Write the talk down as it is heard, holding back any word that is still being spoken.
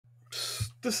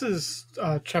this is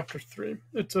chapter 3.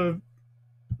 It's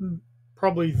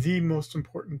probably the most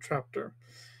important chapter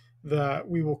that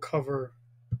we will cover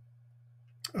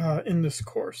in this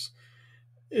course.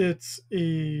 It's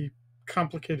a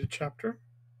complicated chapter.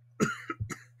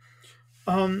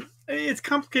 It's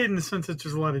complicated in the sense that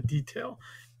there's a lot of detail,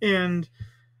 and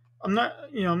I'm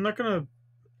not going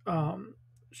to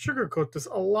sugarcoat this.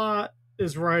 A lot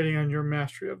is riding on your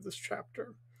mastery of this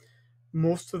chapter.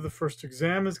 Most of the first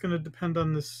exam is going to depend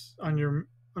on your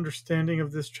understanding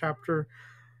of this chapter,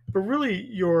 but really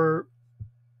your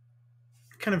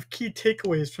kind of key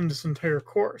takeaways from this entire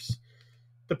course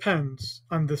depends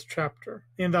on this chapter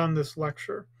and on this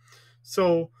lecture.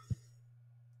 So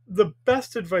the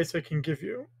best advice I can give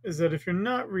you is that if you're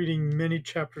not reading many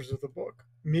chapters of the book,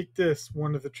 make this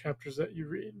one of the chapters that you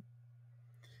read.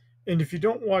 And if you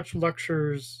don't watch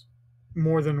lectures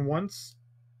more than once,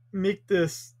 make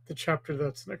this the chapter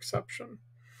that's an exception.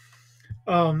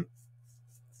 Um,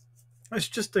 it's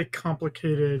just a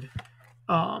complicated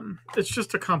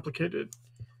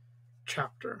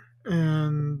chapter,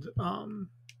 and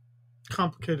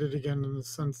complicated again in the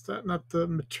sense that not the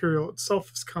material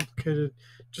itself is complicated,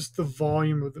 just the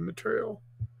volume of the material.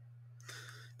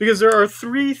 Because there are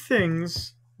 3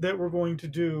 things that we're going to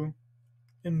do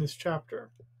in this chapter.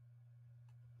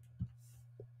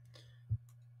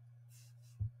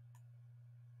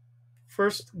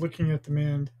 First, looking at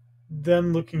demand,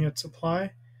 then looking at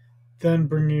supply, then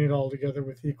bringing it all together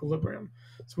with equilibrium.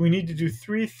 So we need to do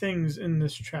 3 things in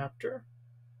this chapter,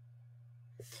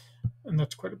 and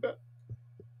that's quite a bit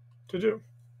to do.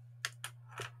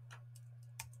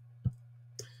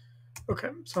 Okay,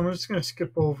 so I'm just going to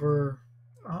skip over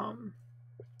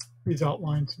these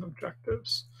outlines and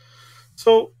objectives.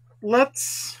 So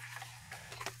let's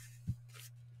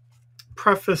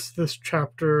preface this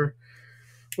chapter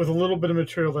with a little bit of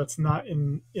material that's not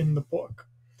in the book.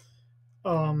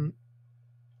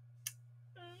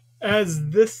 As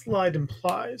this slide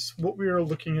implies, what we are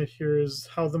looking at here is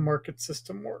how the market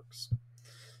system works.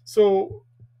 So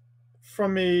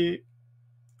from a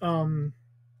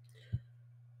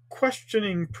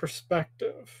questioning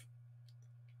perspective,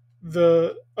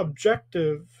 the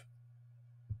objective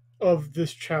of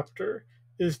this chapter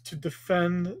is to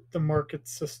defend the market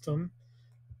system,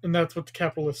 and that's what the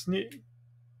capitalists need.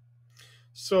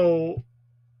 So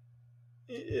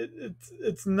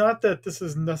it's not that this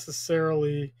is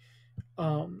necessarily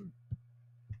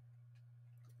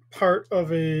part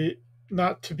of a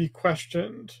not to be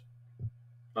questioned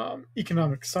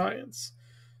economic science.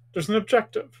 There's an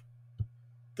objective: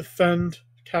 defend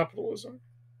capitalism.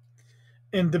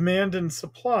 And demand and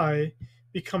supply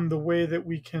become the way that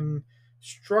we can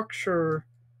structure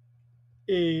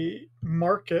a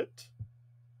market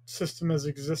system as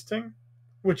existing,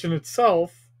 which in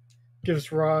itself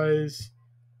gives rise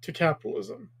to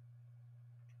capitalism.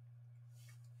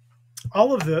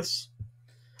 All of this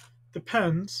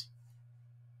depends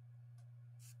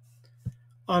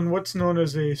on what's known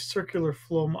as a circular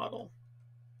flow model.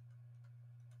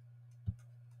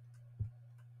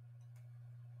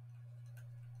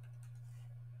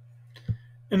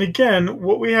 And again,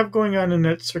 what we have going on in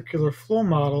that circular flow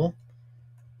model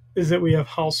is that we have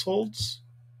households,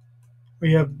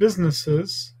 we have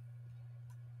businesses,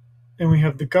 and we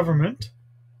have the government.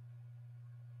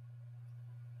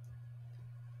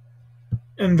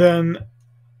 And then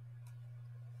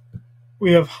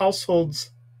we have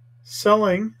households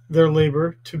selling their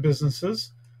labor to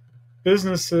businesses,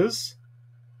 businesses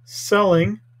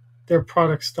selling their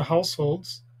products to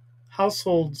households,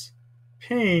 households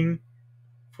paying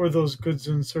for those goods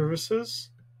and services,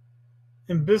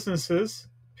 and businesses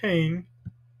paying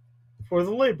for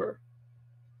the labor.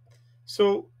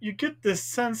 So you get this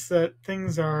sense that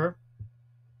things are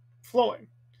flowing.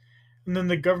 And then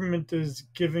the government is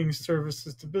giving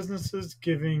services to businesses,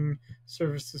 giving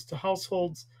services to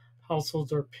households.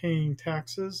 Households are paying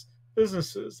taxes.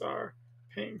 Businesses are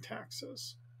paying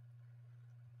taxes.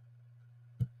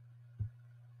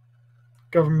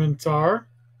 Governments are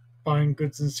buying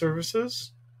goods and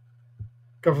services.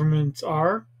 Governments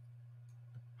are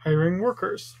hiring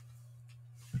workers.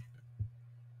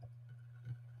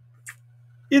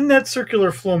 In that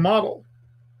circular flow model,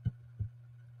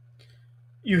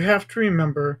 you have to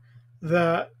remember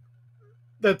that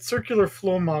circular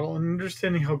flow model and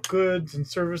understanding how goods and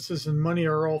services and money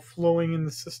are all flowing in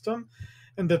the system,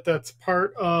 and that's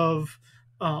part of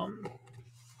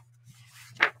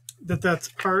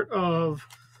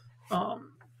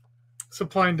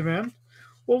supply and demand.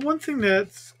 Well, one thing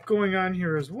that's going on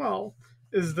here as well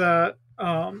is that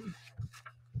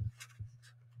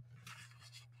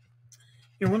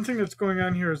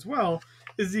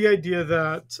is the idea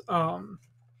that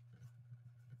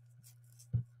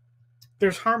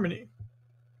there's harmony.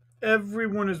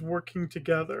 Everyone is working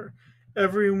together.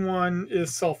 Everyone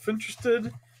is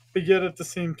self-interested, but yet at the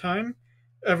same time,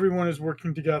 everyone is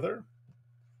working together.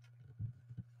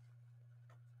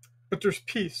 But there's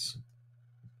peace.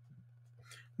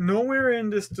 Nowhere in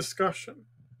this discussion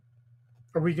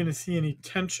are we going to see any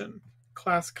tension,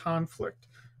 class conflict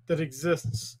that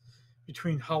exists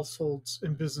between households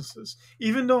and businesses,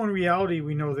 even though in reality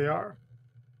we know they are.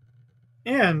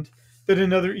 And that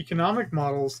in other economic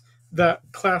models, that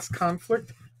class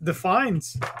conflict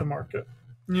defines the market.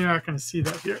 You're not going to see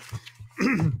that here.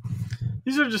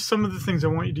 These are just some of the things I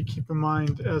want you to keep in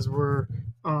mind as we're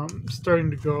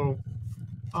starting to go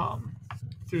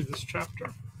through this chapter.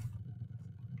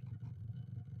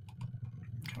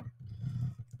 Okay.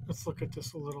 Let's look at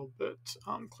this a little bit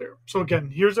clearer. So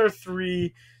again, here's our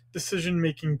three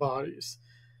decision-making bodies: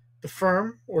 the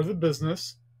firm or the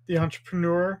business, the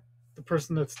entrepreneur, the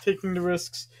person that's taking the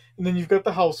risks, and then you've got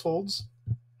the households.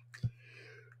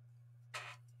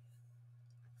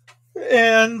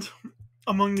 And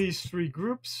among these three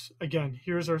groups, again,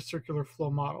 here's our circular flow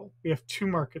model. We have two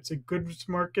markets: a goods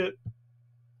market,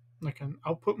 like an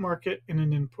output market, and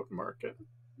an input market,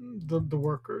 the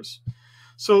workers.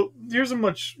 So here's a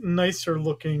much nicer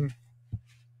looking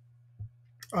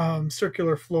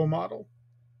circular flow model.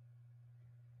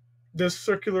 This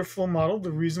circular flow model,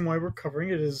 the reason why we're covering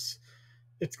it is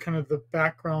it's kind of the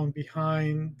background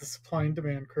behind the supply and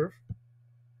demand curve.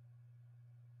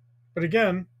 But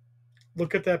again,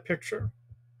 look at that picture.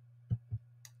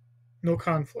 No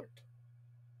conflict.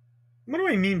 What do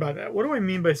I mean by that? What do I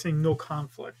mean by saying no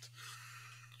conflict?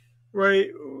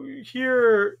 Right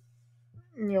here,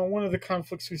 one of the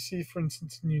conflicts we see, for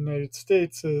instance, in the United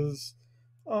States is,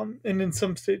 and in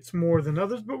some states more than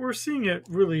others, but we're seeing it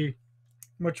really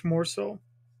much more so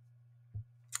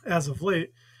as of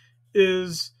late,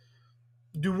 is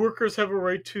do workers have a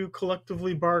right to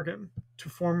collectively bargain, to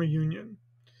form a union?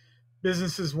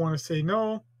 Businesses want to say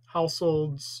no.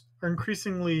 Households are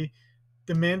increasingly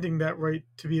demanding that right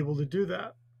to be able to do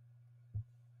that.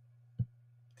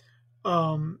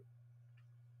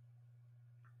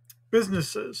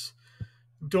 Businesses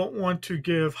don't want to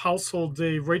give households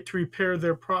a right to repair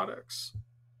their products.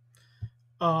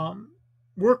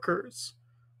 Workers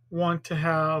want to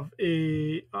have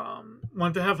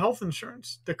health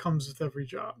insurance that comes with every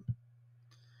job.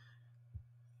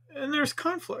 And there's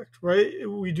conflict, right?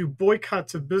 We do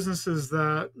boycotts of businesses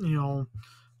that,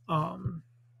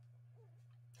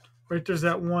 right, there's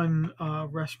that one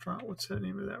restaurant. What's the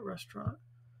name of that restaurant?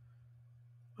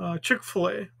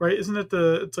 Chick-fil-A, right? Isn't it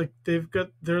it's like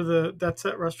that's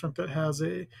that restaurant that has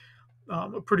a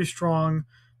pretty strong,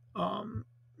 kind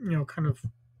of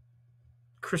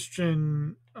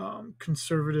Christian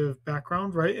conservative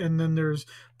background, right? And then there's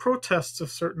protests of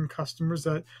certain customers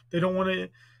that they don't want to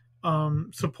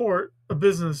support a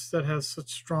business that has such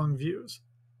strong views.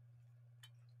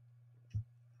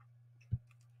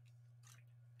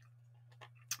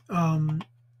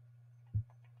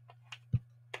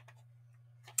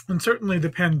 And certainly the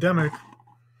pandemic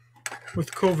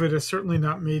with COVID has certainly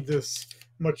not made this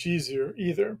much easier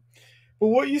either. But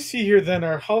what you see here then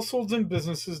are households and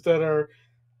businesses that are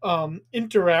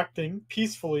interacting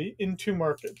peacefully in two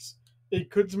markets: a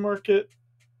goods market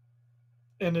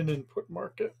and an input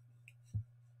market.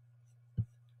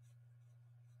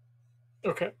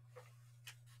 Okay.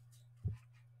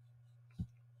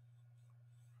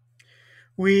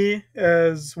 We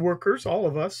as workers, all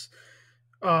of us,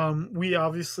 we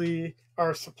obviously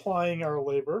are supplying our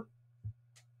labor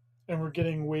and we're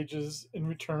getting wages in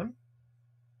return.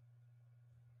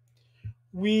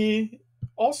 We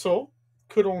also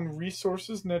could own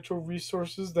resources, natural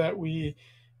resources that we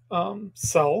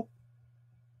sell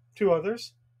to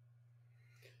others.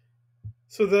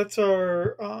 So that's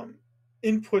our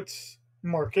inputs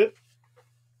market.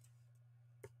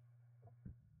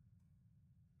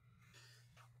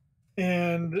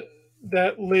 And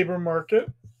that labor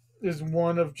market is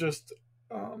one of just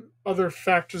other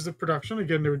factors of production.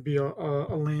 Again, there would be a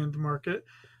land market,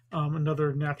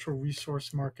 another natural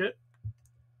resource market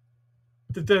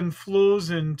that then flows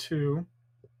into,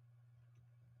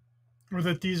 or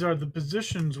that these are the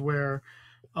positions where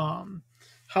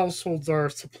households are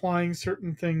supplying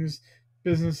certain things,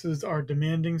 businesses are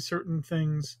demanding certain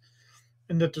things,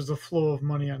 and that there's a flow of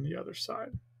money on the other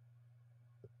side.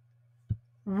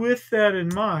 With that in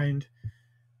mind,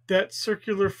 that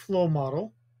circular flow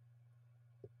model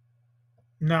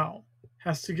now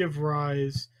has to give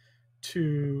rise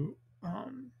to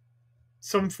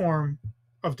some form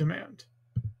of demand.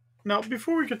 Now,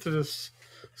 before we get to this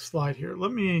slide here.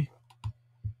 Let me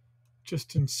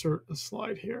just insert a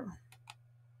slide here.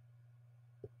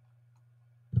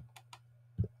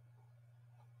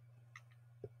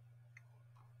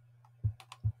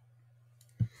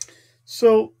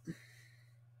 So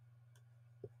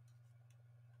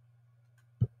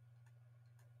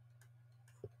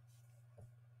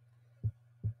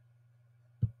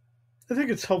I think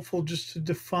it's helpful just to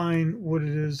define what it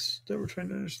is that we're trying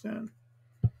to understand.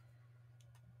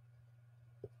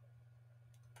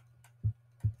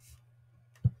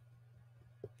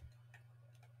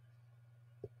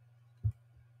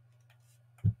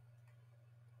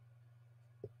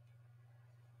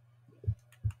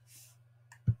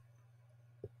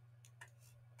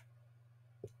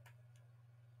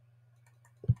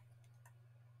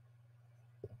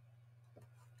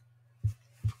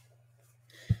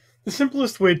 The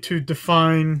simplest way to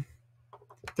define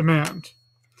demand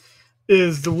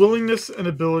is the willingness and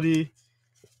ability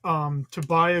to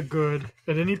buy a good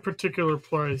at any particular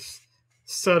price,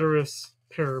 ceteris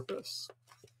paribus.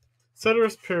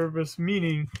 Ceteris paribus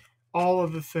meaning all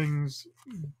of the things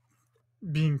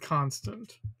being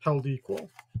constant, held equal.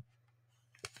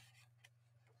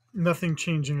 Nothing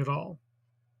changing at all.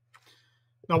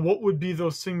 Now, what would be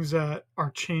those things that are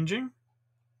changing?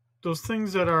 Those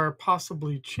things that are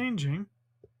possibly changing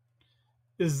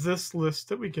is this list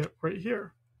that we get right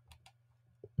here.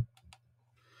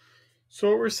 So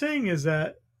what we're saying is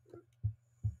that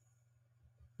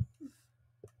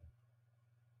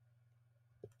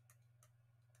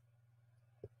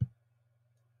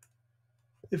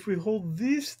if we hold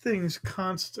these things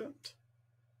constant,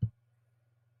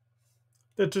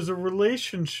 that there's a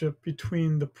relationship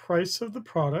between the price of the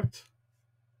product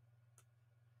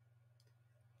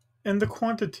and the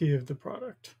quantity of the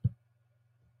product.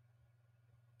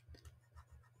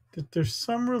 That there's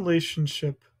some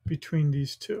relationship between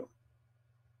these two.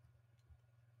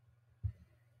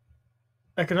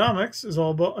 Economics is all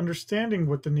about understanding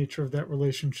what the nature of that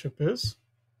relationship is.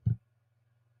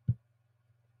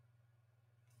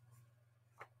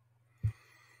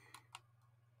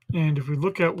 And if we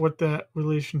look at what that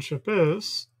relationship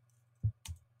is,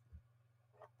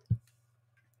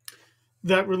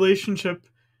 that relationship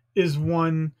is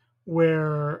one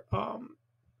where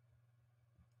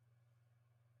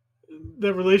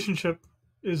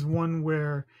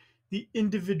the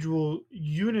individual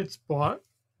units bought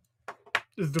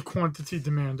is the quantity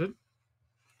demanded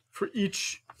for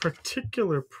each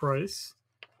particular price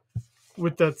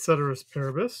with that ceteris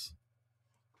paribus.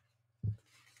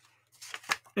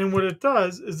 And what it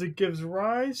does is it gives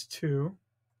rise to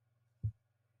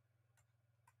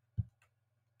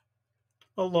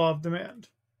a law of demand.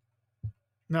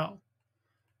 Now,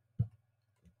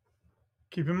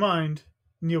 keep in mind,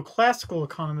 neoclassical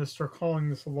economists are calling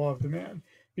this a law of demand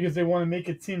because they want to make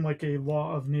it seem like a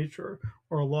law of nature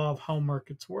or a law of how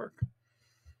markets work.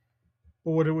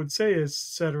 But what it would say is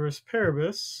ceteris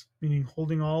paribus, meaning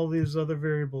holding all these other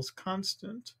variables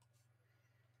constant,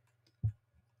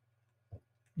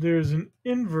 there's an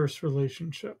inverse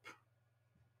relationship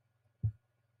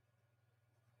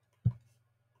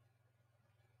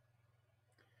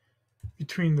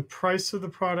between the price of the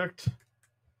product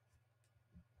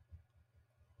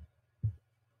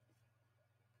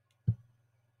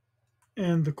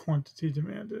and the quantity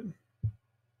demanded.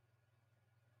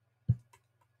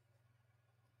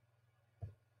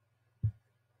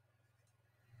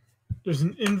 There's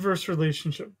an inverse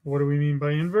relationship. What do we mean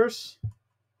by inverse?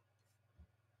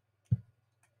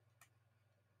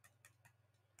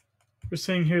 We're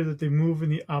saying here that they move in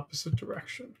the opposite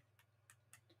direction.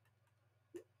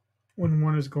 When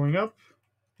one is going up,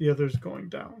 the other is going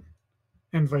down,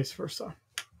 and vice versa.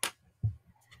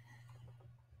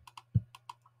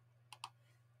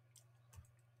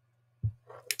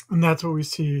 And that's what we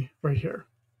see right here.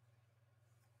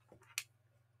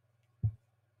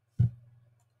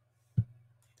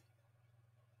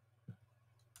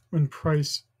 When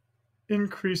price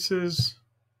increases,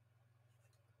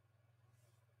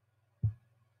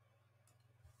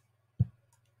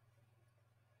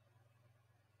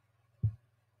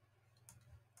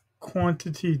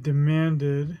 quantity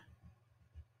demanded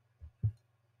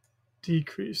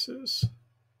decreases.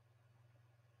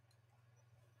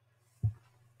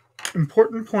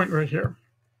 Important point right here.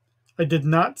 I did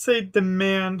not say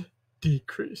demand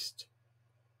decreased.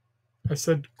 I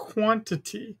said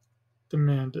quantity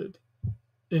demanded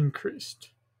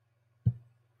increased.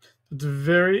 It's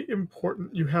very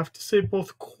important. You have to say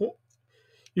both.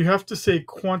 You have to say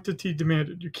quantity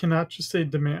demanded. You cannot just say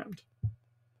demand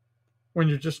when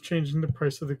you're just changing the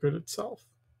price of the good itself.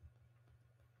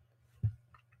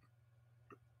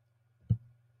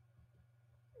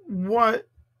 what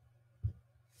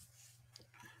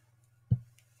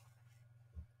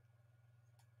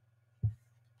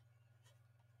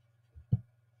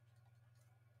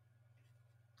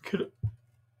could,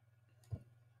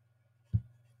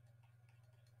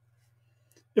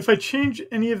 if I change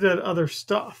any of that other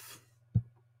stuff,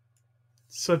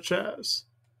 such as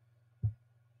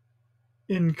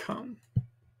income,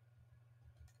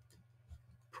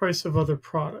 price of other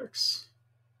products,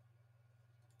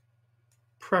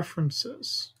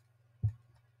 preferences,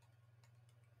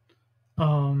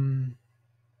 um,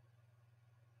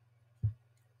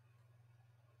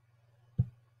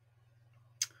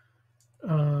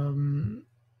 um,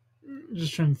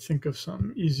 just trying to think of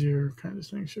some easier kind of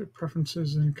things here.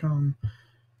 Preferences, income,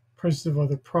 prices of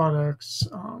other products,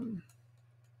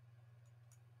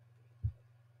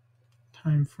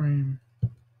 time frame,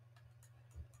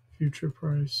 future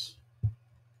price.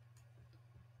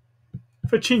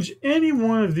 If I change any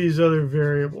one of these other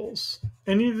variables,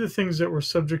 any of the things that were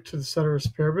subject to the ceteris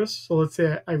paribus, so let's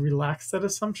say I relax that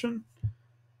assumption,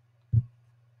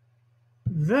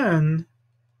 then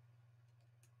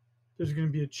there's going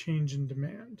to be a change in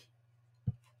demand.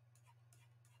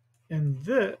 And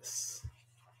this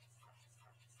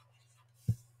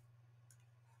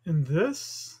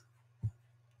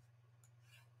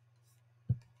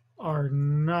are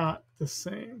not the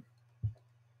same.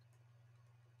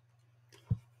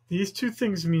 These two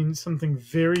things mean something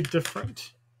very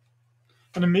different.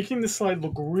 And I'm making this slide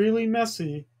look really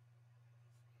messy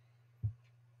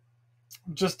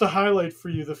just to highlight for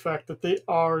you the fact that they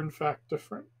are in fact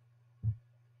different.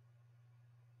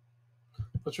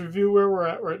 Let's review where we're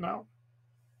at right now.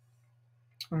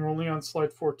 And we're only on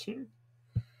slide 14.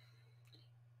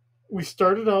 We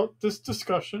started out this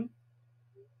discussion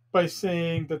by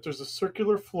saying that there's a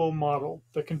circular flow model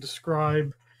that can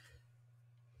describe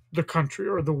the country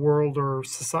or the world or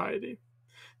society.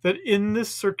 That in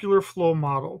this circular flow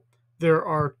model, there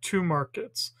are two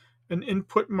markets, an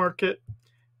input market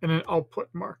and an output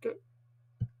market.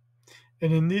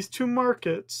 And in these two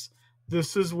markets,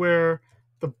 this is where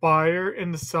the buyer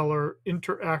and the seller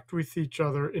interact with each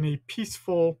other in a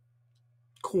peaceful,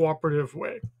 cooperative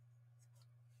way.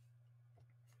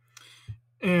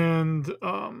 And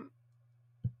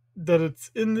that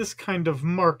it's in this kind of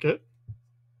market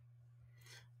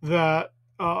that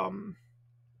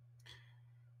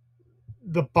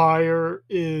the buyer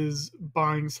is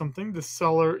buying something, the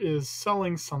seller is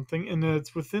selling something, and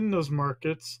it's within those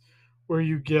markets where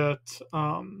you get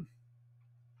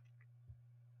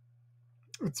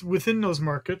it's within those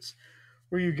markets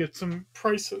where you get some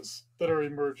prices that are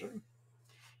emerging.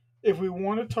 If we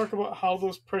want to talk about how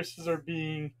those prices are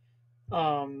being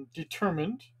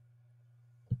determined,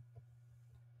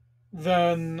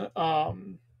 then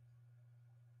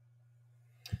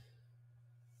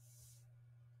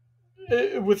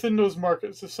within those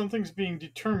markets, if something's being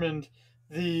determined,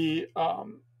 the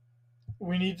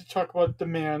we need to talk about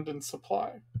demand and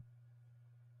supply.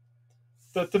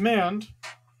 That demand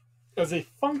as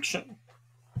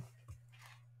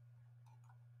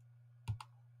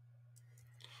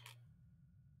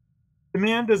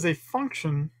a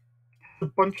function a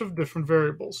bunch of different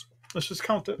variables. Let's just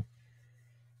count it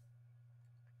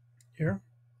here.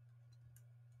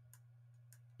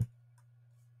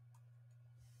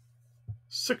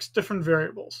 6 different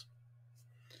variables.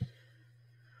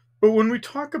 But when we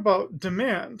talk about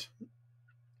demand,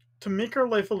 to make our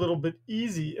life a little bit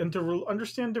easy and to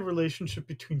understand the relationship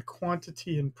between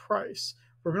quantity and price,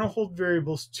 we're going to hold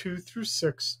variables 2 through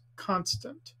 6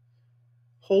 constant.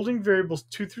 Holding variables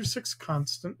 2 through 6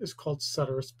 constant is called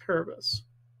ceteris paribus.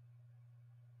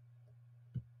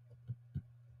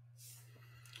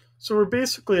 So we're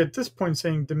basically at this point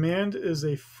saying demand is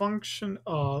a function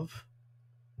of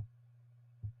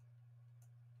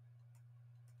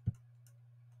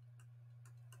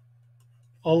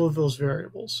all of those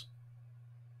variables.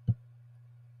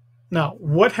 Now,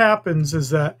 what happens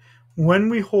is that when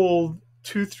we hold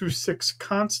 2 through 6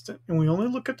 constant and we only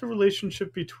look at the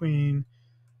relationship between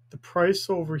the price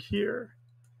over here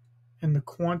and the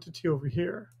quantity over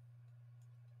here,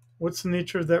 what's the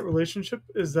nature of that relationship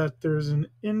is that there's an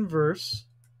inverse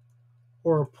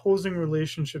or opposing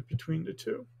relationship between the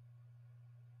two.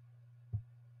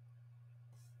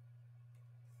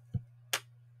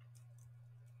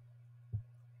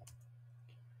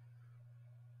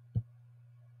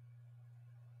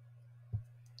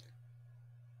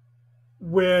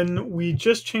 When we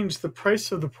just change the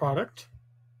price of the product,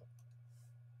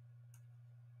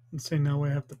 and say now we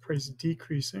have the price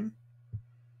decreasing,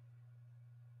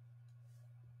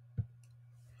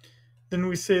 then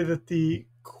we say that the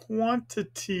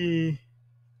quantity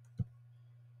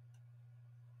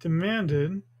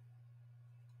demanded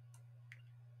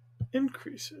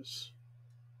increases.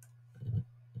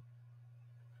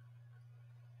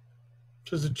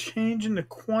 So there's a change in the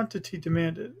quantity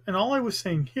demanded. And all I was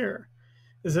saying here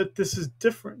is that this is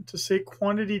different. To say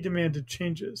quantity demanded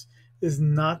changes is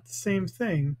not the same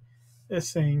thing as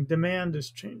saying demand is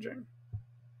changing.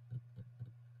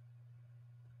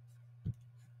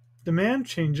 Demand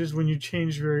changes when you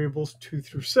change variables 2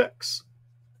 through 6.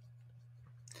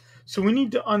 So we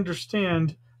need to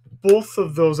understand both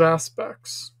of those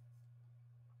aspects.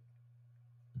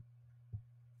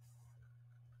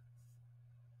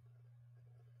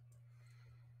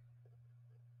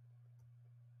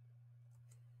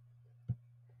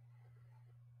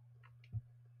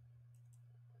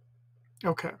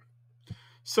 Okay.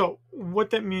 So what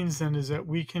that means then is that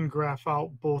we can graph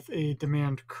out both a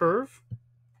demand curve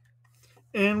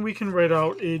and we can write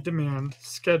out a demand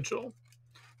schedule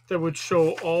that would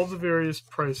show all the various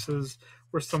prices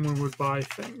where someone would buy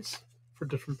things for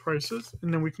different prices,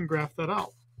 and then we can graph that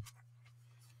out.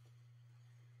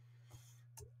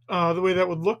 The way that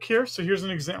would look here, so here's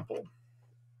an example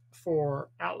for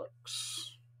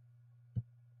Alex.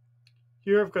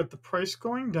 Here I've got the price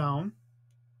going down,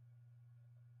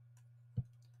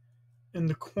 and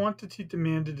the quantity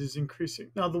demanded is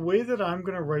increasing. Now, the way that I'm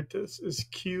going to write this is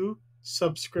Q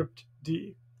subscript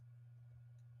D.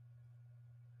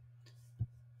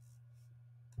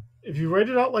 If you write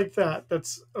it out like that,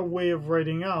 that's a way of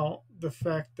writing out the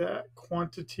fact that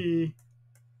quantity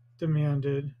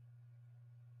demanded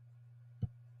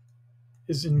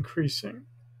is increasing.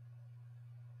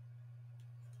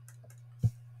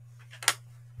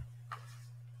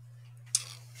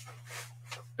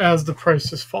 As the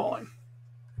price is falling.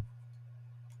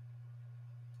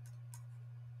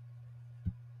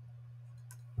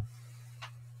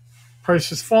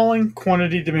 Price is falling,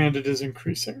 quantity demanded is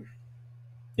increasing.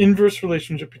 Inverse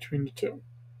relationship between the two.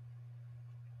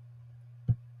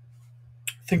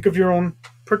 Think of your own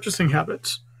purchasing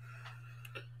habits.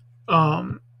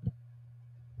 As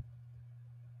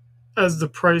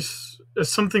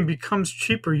something becomes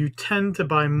cheaper, you tend to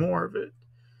buy more of it.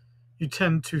 You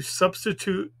tend to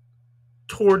substitute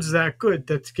towards that good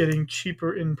that's getting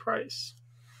cheaper in price.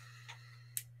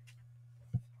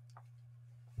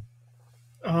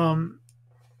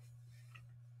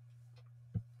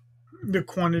 The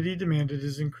quantity demanded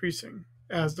is increasing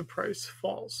as the price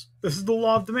falls. This is the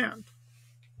law of demand.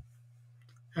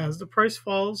 As the price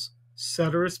falls,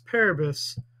 ceteris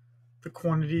paribus, the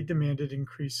quantity demanded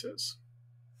increases.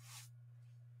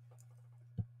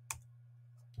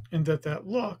 And that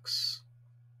looks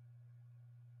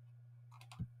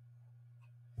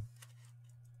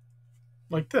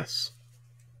like this.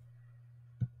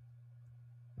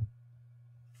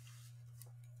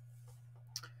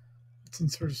 Let's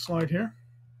insert a slide here.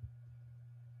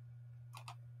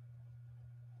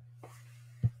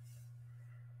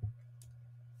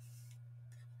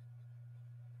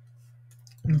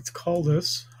 And let's call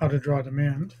this how to draw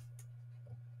demand.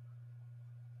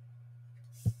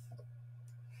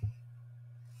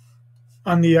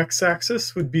 On the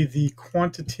x-axis would be the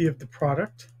quantity of the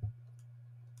product.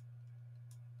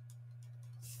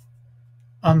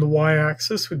 On the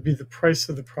y-axis would be the price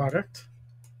of the product.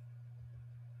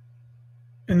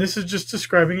 And this is just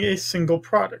describing a single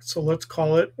product. So let's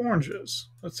call it oranges.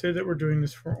 Let's say that we're doing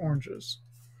this for oranges.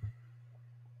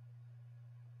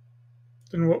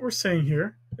 Then what we're saying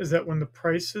here is that when the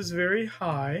price is very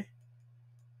high,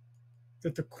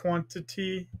 that the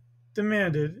quantity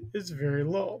demanded is very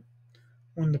low.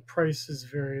 When the price is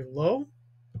very low,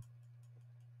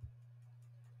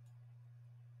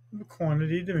 the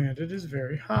quantity demanded is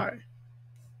very high.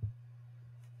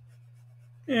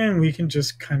 And we can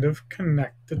just kind of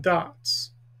connect the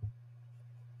dots.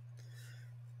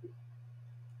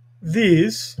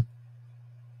 These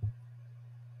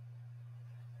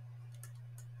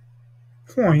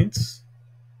points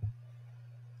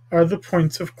are the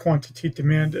points of quantity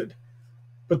demanded.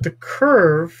 But the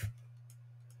curve,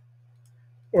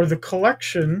 or the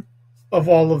collection of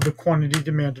all of the quantity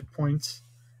demanded points,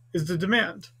 is the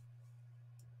demand.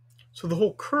 So the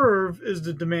whole curve is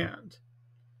the demand.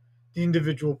 The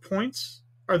individual points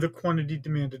are the quantity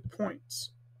demanded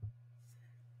points.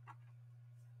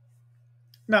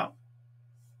 Now,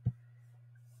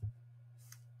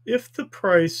 if the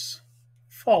price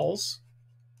falls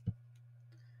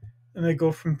and I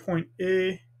go from point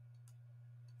A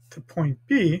to point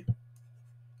B,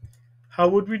 how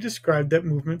would we describe that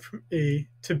movement from A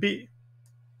to B?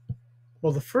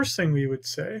 Well, the first thing we would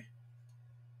say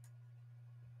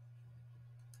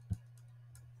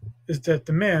is that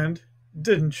demand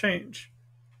didn't change.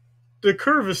 The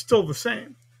curve is still the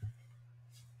same.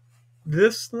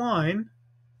 this line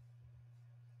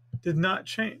did not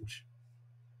change.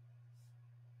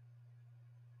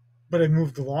 But I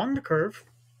moved along the curve.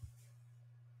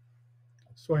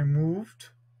 So I moved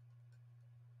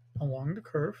along the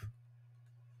curve.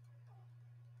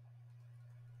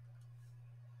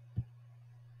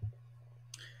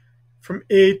 From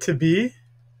A to B,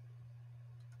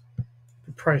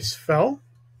 the price fell,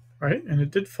 right? And it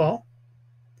did fall.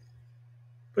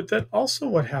 But that also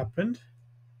what happened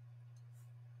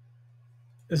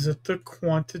is that the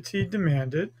quantity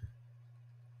demanded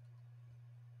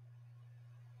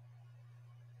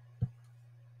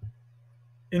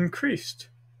increased.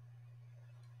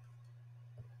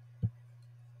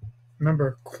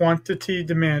 Remember, quantity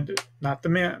demanded, not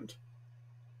demand.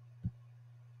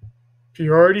 So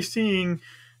you're already seeing,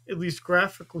 at least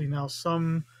graphically now,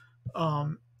 some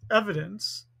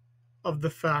evidence of the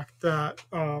fact that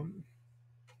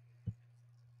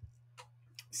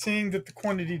saying that the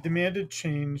quantity demanded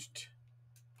changed,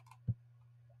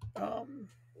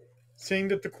 saying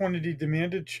that the quantity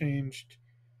demanded changed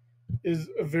is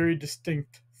a very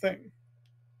distinct thing.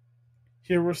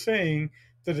 Here we're saying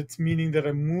that it's meaning that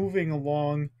I'm moving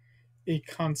along a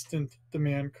constant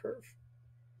demand curve.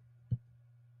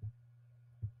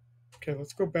 Okay,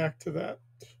 let's go back to that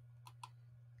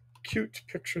cute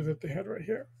picture that they had right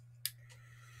here.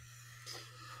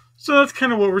 So that's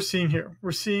kind of what we're seeing here.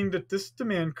 We're seeing that this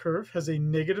demand curve has a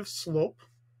negative slope.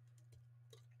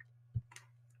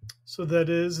 So that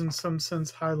is, in some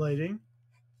sense, highlighting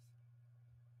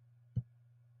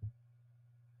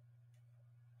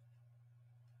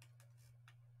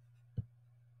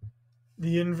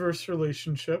the inverse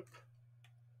relationship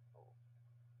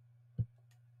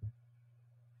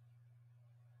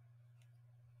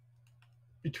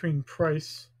between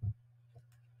price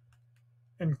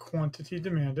and quantity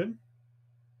demanded.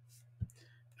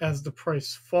 As the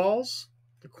price falls,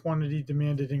 the quantity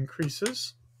demanded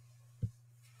increases.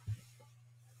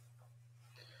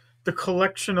 The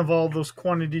collection of all those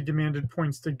quantity demanded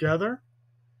points together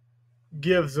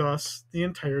gives us the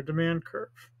entire demand curve.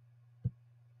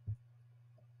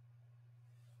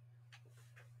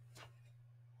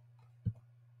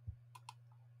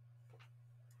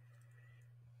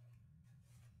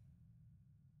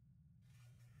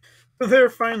 So there,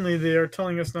 finally, they are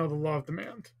telling us now the law of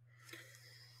demand.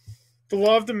 The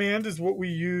law of demand is what we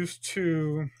use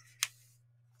to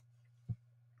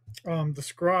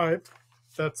describe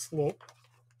that slope,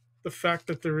 the fact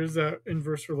that there is that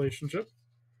inverse relationship.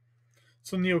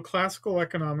 So neoclassical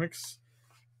economics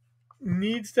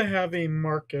needs to have a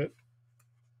market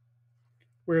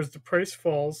where as the price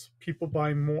falls, people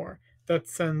buy more. That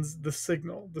sends the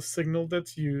signal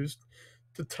that's used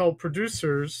to tell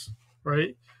producers,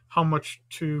 right, how much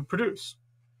to produce.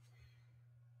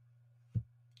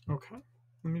 Okay,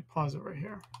 let me pause it right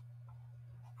here.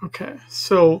 Okay,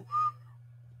 so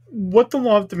what the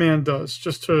law of demand does,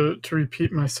 just to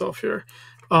repeat myself here,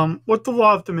 what the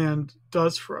law of demand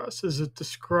does for us is it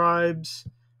describes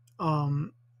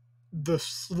the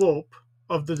slope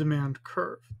of the demand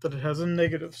curve, that it has a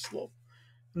negative slope.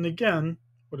 And again,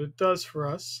 what it does for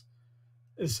us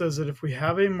is says that if we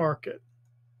have a market,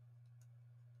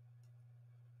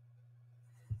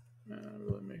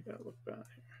 really make that look bad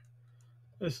here.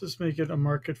 Let's just make it a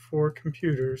market for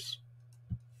computers.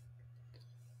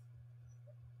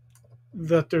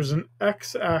 That there's an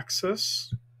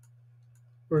x-axis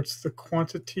where it's the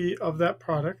quantity of that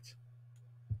product,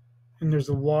 and there's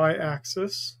a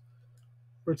y-axis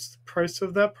where it's the price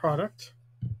of that product,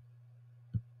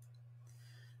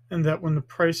 and that when the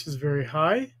price is very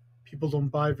high, people don't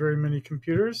buy very many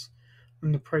computers.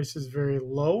 When the price is very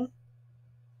low,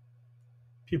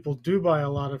 people do buy a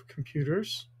lot of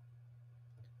computers.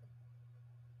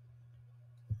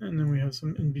 And then we have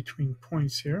some in-between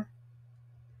points here.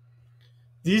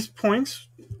 These points,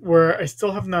 where I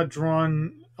still have not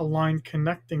drawn a line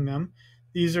connecting them,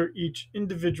 these are each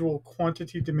individual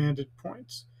quantity demanded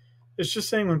points. It's just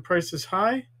saying when price is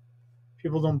high,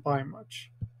 people don't buy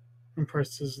much. When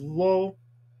price is low,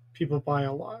 people buy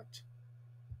a lot.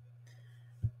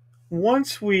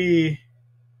 Once we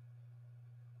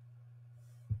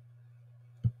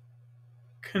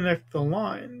connect the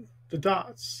line, the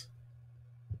dots,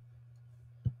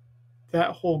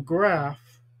 that whole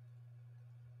graph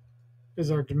is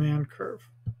our demand curve,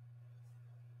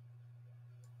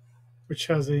 which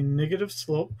has a negative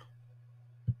slope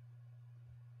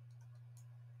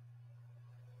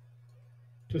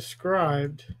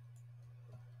described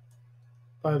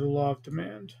by the law of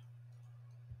demand.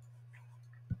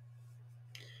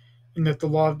 And that the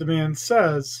law of demand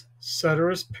says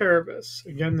ceteris paribus.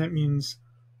 Again, that means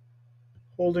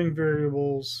holding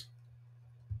variables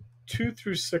 2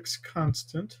 through 6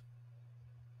 constant,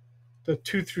 the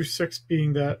 2 through 6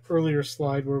 being that earlier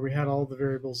slide where we had all the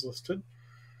variables listed,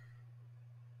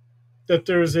 that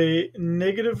there's a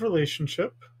negative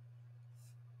relationship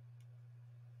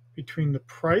between the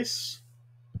price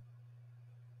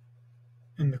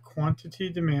and the quantity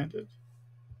demanded.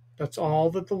 That's all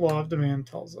that the law of demand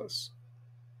tells us.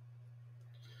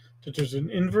 That there's an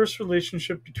inverse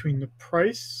relationship between the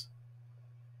price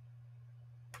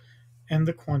and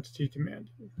the quantity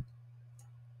demanded.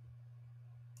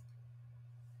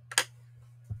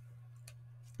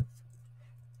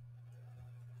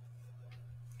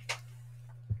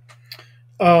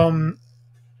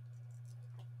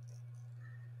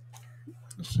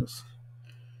 Let's just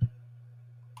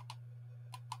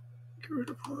get rid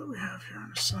of all that we have here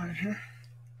on the side here.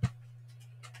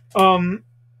 I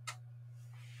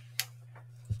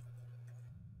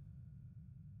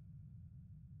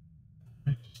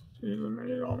just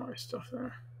eliminated all my stuff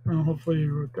there. Well, hopefully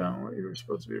you wrote down what you were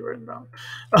supposed to be writing down.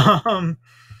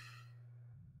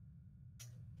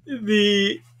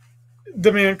 The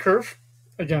demand curve,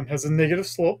 again, has a negative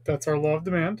slope. That's our law of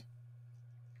demand.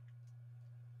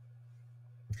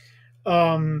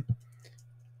 And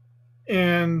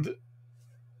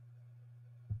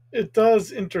it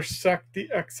does intersect the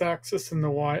x-axis and the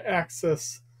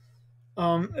y-axis.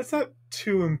 It's not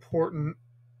too important.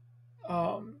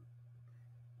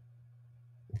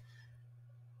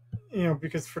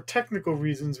 Because for technical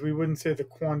reasons, we wouldn't say the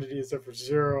quantity is ever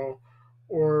zero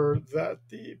or that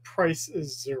the price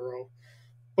is zero.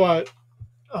 But,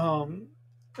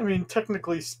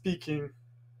 technically speaking,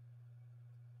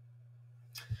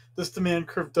 this demand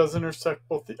curve does intersect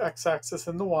both the x-axis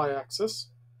and the y-axis.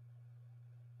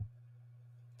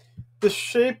 The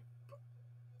shape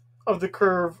of the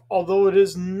curve, although it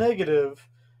is negative,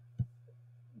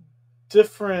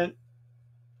 different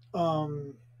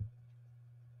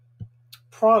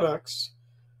products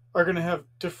are going to have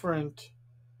different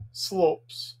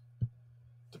slopes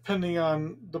depending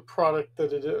on the product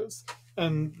that it is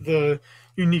and the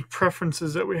unique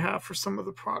preferences that we have for some of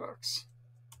the products.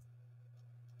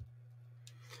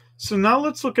 So now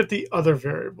let's look at the other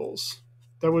variables.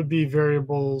 That would be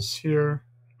variables here,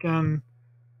 again,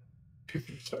 2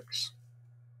 through 6.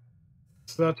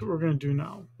 So that's what we're going to do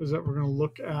now, is that we're going to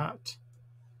look at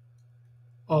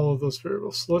all of those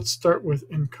variables. So let's start with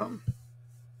income.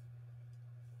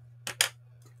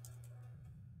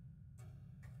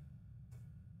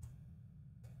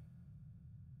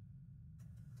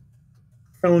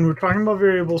 And when we're talking about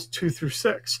variables 2 through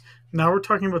 6, now we're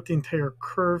talking about the entire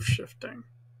curve shifting.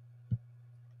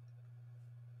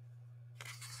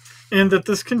 And that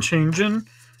this can change in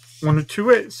one of two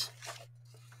ways.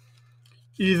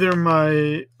 Either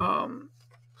my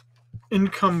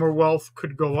income or wealth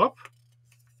could go up,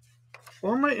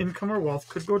 or my income or wealth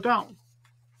could go down.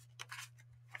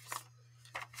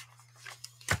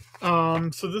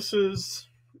 So this is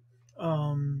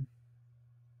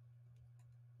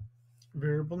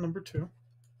variable number 2.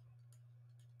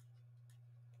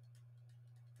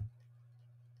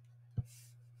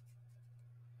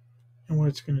 And what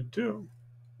it's going to do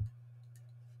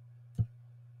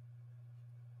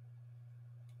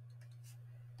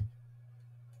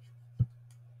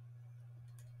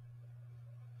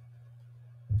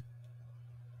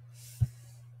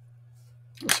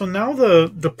so now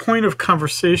the point of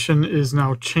conversation is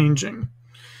now changing.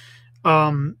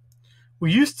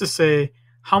 We used to say,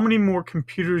 how many more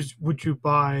computers would you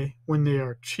buy when they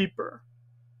are cheaper?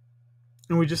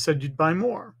 And we just said you'd buy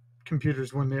more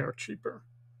computers when they are cheaper.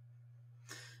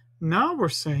 Now we're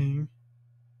saying,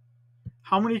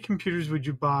 how many computers would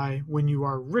you buy when you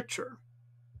are richer?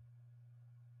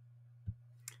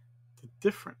 The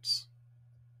difference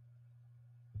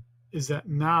is that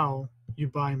now you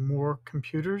buy more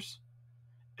computers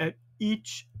at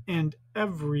each and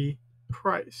every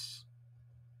price.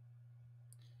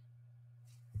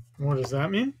 What does that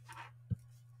mean?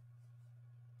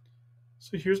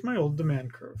 So here's my old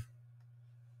demand curve.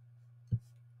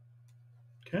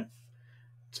 Okay.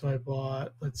 So I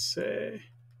bought, let's say,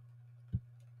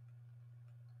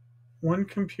 one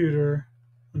computer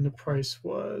when the price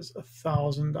was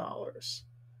 $1,000.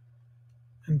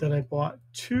 And then I bought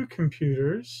 2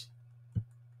 computers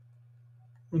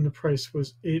when the price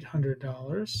was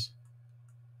 $800.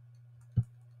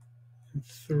 And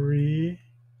 3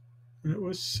 when it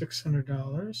was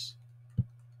 $600.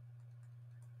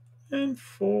 And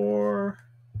 4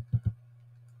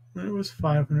 when it was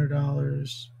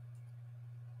 $500.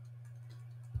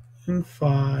 And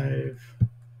 5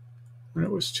 when it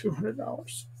was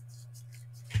 $200.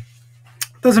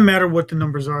 Doesn't matter what the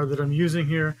numbers are that I'm using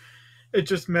here. It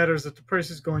just matters that the price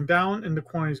is going down and the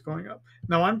quantity is going up.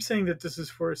 Now, I'm saying that this is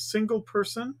for a single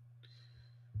person.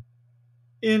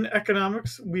 In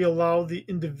economics, we allow the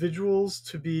individuals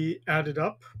to be added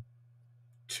up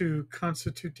to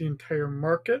constitute the entire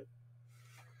market.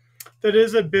 That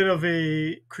is a bit of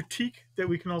a critique that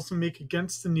we can also make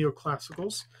against the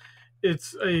neoclassicals.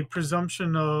 It's a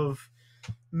presumption of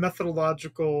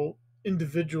methodological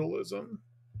individualism.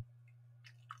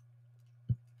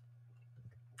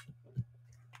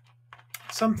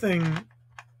 Something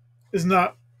is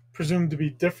not presumed to be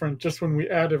different just when we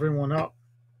add everyone up.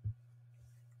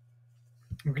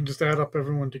 We can just add up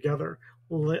everyone together,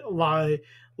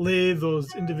 lay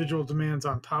those individual demands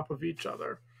on top of each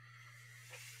other.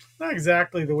 Not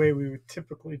exactly the way we would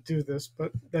typically do this,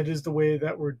 but that is the way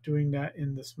that we're doing that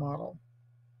in this model.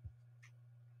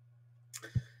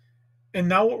 And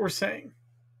now what we're saying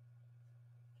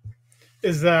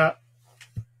is that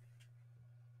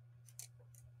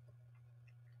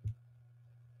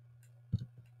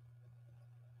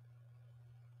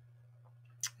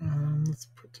let's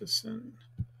put this in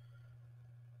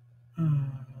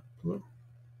blue.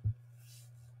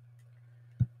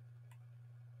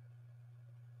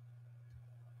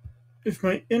 If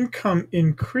my income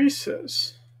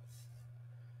increases,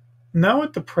 now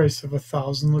at the price of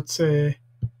 1,000, let's say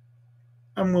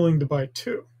I'm willing to buy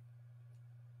 2.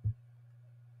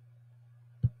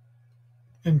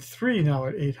 And 3 now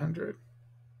at 800.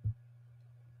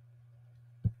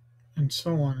 And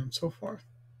so on and so forth.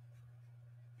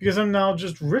 Because I'm now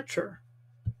just richer.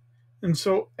 And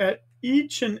so at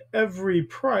each and every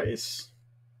price,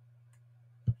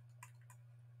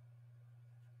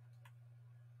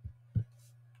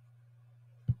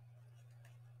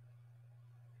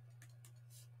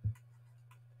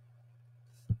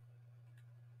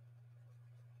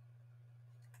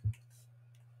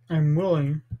 I'm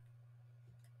willing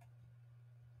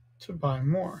to buy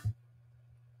more.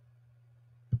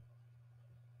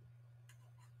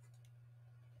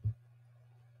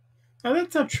 Now,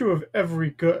 that's not true of every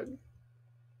good.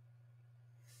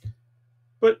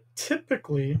 But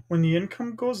typically, when the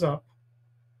income goes up,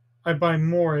 I buy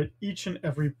more at each and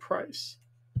every price.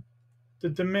 The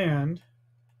demand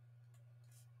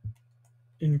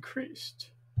increased.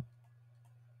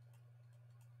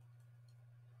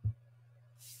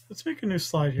 Let's make a new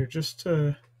slide here just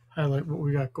to highlight what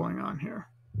we got going on here.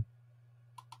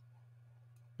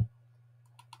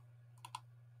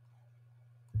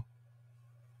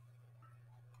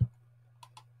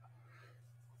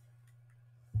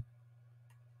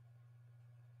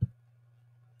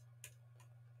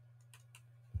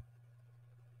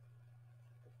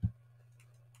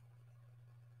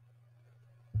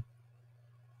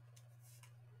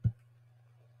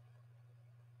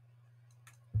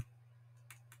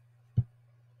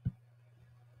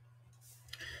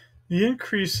 The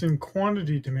increase in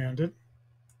quantity demanded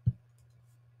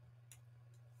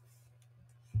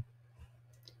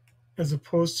as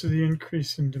opposed to the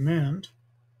increase in demand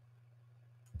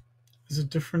is a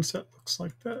difference that looks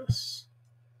like this.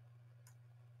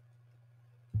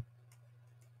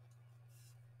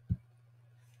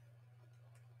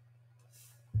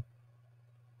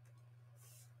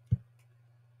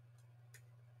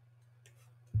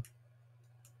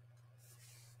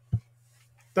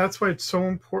 That's why it's so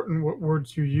important what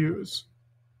words you use,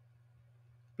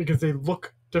 because they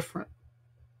look different.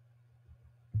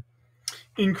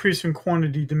 Increase in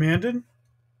quantity demanded.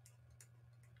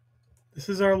 This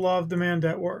is our law of demand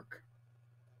at work.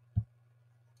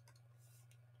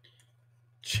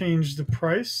 Change the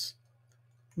price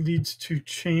leads to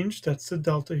change. That's the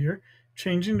delta here.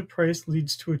 Changing the price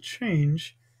leads to a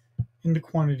change in the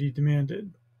quantity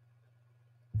demanded.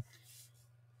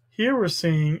 Here we're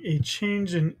saying a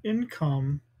change in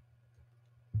income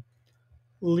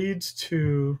leads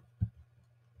to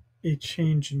a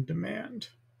change in demand.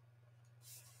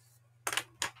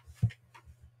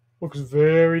 Looks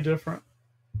very different.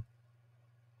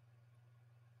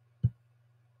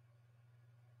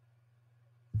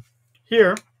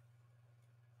 Here,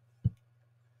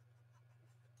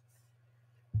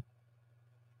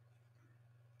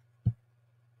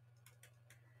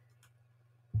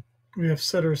 we have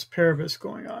ceteris paribus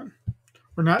going on.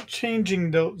 We're not changing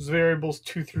those variables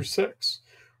 2 through 6.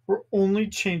 We're only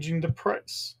changing the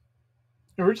price.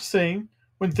 And we're just saying,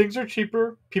 when things are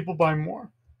cheaper, people buy more.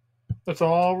 That's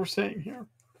all we're saying here.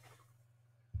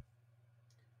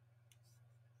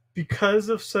 Because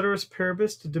of ceteris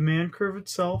paribus, the demand curve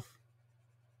itself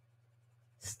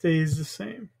stays the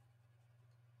same.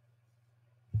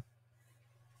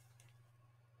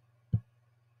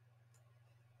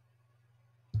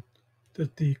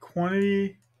 That the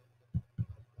quantity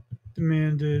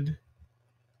demanded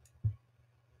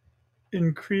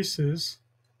increases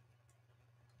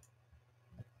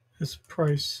as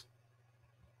price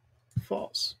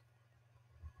falls.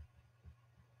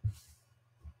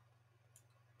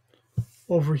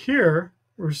 Over here,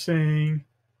 we're saying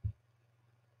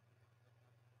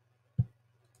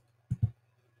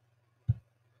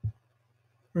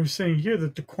here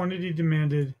that the quantity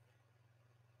demanded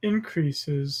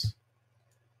increases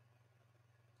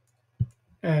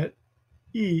at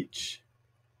each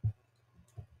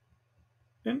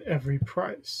and every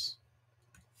price.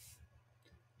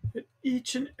 At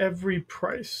each and every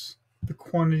price, the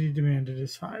quantity demanded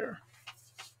is higher.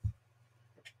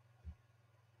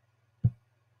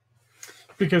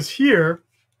 Because here,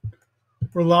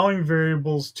 we're allowing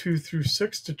variables 2 through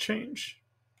 6 to change.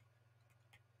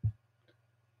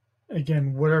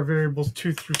 Again, what are variables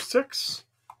 2 through 6?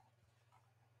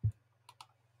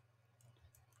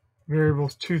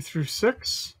 Variables 2 through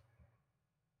 6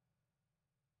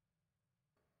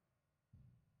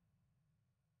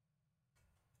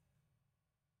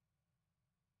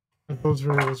 are those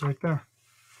variables right there.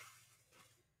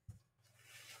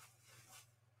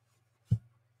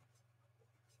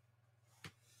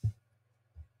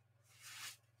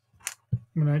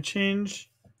 When I change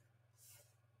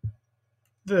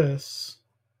this,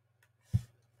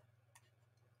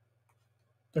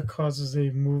 that causes a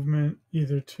movement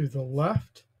either to the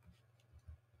left,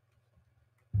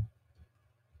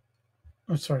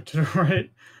 to the right,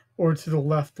 or to the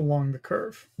left along the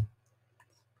curve.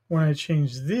 When I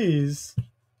change these,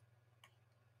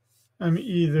 I'm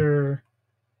either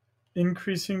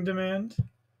increasing demand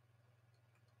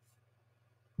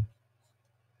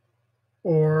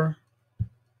or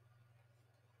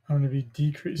I'm going to be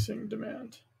decreasing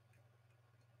demand.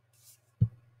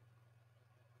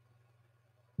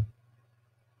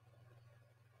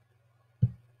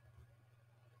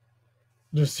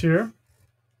 This here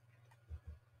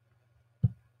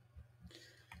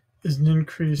is an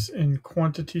increase in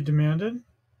quantity demanded.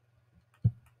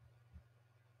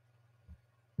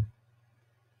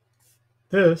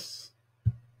 This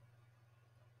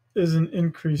is an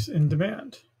increase in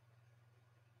demand.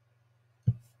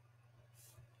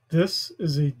 This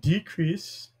is a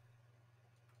decrease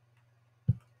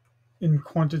in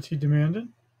quantity demanded.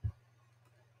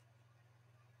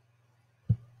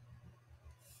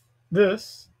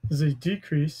 This is a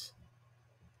decrease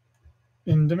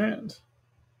in demand.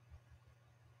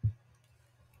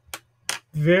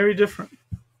 Very different.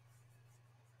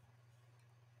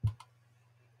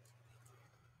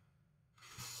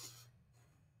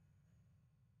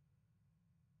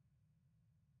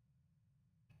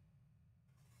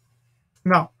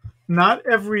 Now, not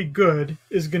every good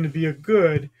is going to be a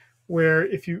good where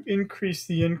if you increase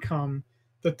the income,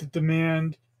 that the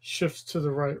demand shifts to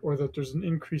the right or that there's an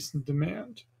increase in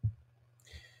demand.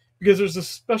 Because there's a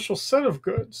special set of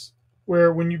goods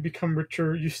where when you become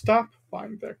richer, you stop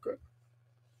buying that good.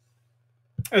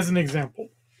 As an example,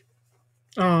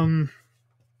 when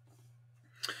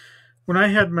I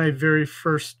had my very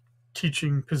first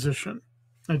teaching position,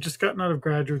 I'd just gotten out of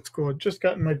graduate school, I'd just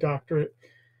gotten my doctorate,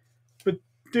 but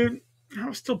dude, I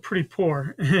was still pretty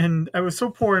poor. And I was so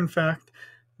poor, in fact,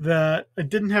 that I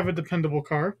didn't have a dependable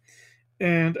car,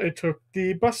 and I took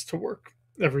the bus to work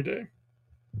every day.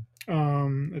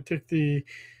 I took the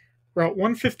Route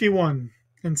 151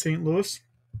 in St. Louis,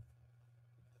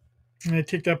 and I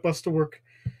take that bus to work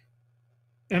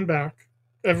and back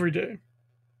every day.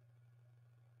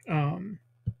 Um,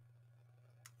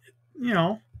 you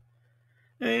know,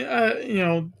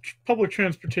 public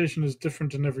transportation is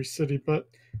different in every city, but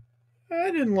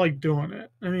I didn't like doing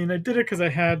it. I mean, I did it because I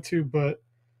had to, but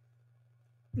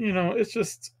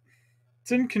it's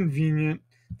inconvenient.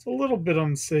 It's a little bit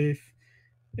unsafe,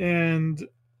 and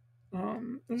I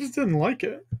just didn't like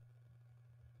it.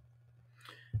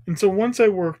 And so once I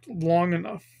worked long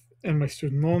enough and my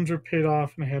student loans were paid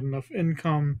off and I had enough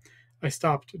income, I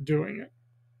stopped doing it.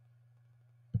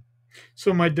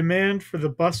 So my demand for the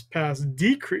bus pass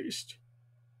decreased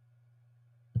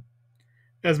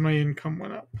as my income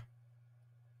went up,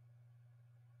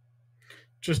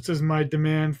 just as my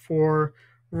demand for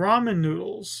ramen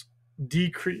noodles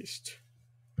decreased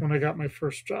when I got my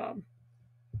first job.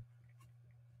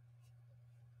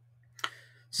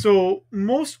 So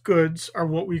most goods are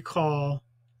what we call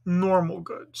normal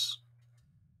goods,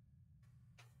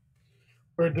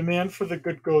 where demand for the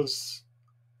good goes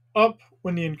up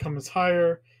when the income is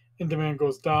higher and demand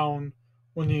goes down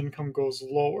when the income goes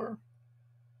lower.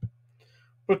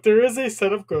 But there is a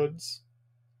set of goods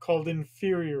called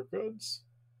inferior goods,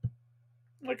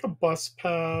 like a bus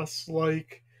pass,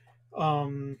 like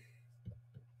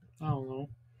I don't know,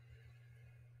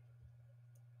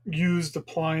 used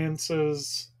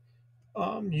appliances,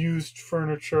 used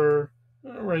furniture,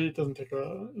 right? It doesn't take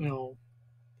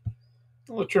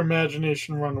let your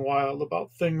imagination run wild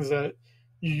about things that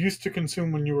you used to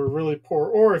consume when you were really poor,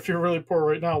 or if you're really poor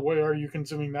right now, what are you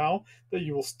consuming now that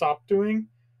you will stop doing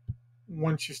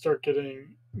once you start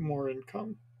getting more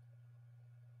income?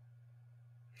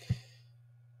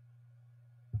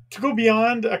 To go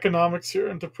beyond economics here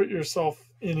and to put yourself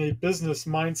in a business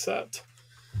mindset,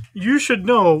 you should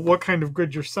know what kind of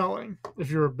good you're selling if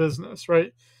you're a business,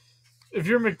 right? If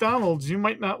you're McDonald's, you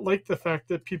might not like the fact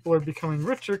that people are becoming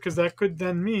richer because that could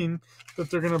then mean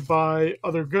that they're going to buy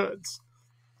other goods.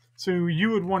 So you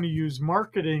would want to use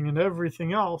marketing and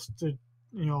everything else to,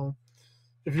 you know,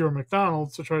 if you're a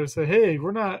McDonald's, to try to say, hey,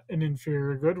 we're not an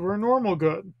inferior good, we're a normal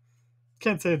good.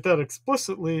 Can't say it that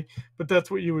explicitly, but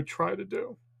that's what you would try to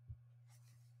do.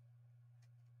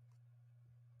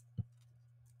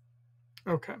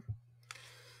 Okay.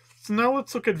 So now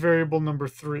let's look at variable number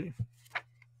 3.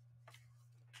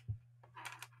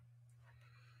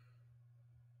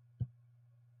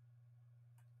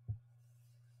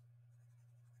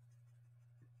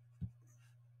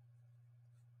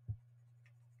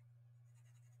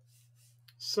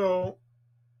 So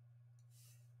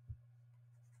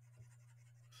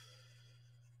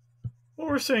what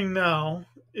we're saying now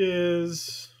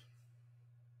is,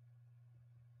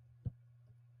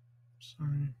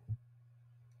 sorry,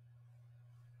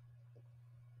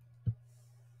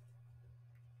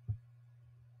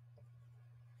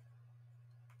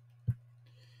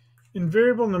 in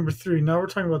variable number 3, now we're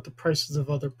talking about the prices of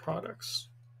other products.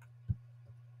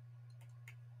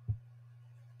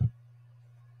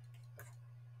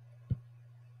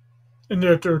 And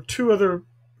there are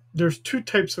there's two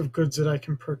types of goods that I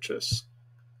can purchase.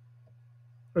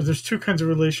 Or there's two kinds of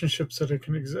relationships that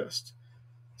can exist: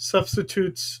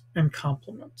 substitutes and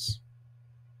complements.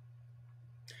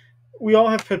 We all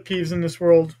have pet peeves in this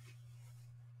world.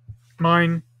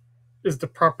 Mine is the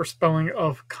proper spelling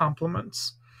of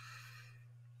complements.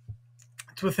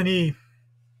 It's with an E,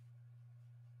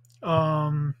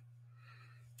 um,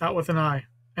 not with an I.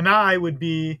 An I would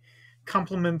be,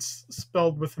 complements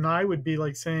spelled with an I would be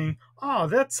like saying, oh,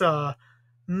 that's a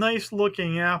nice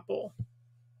looking apple.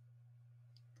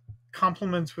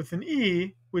 Complements with an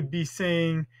E would be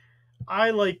saying,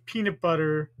 I like peanut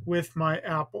butter with my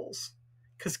apples.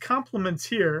 Because complements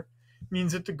here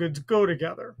means that the goods go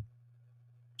together.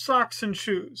 Socks and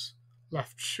shoes,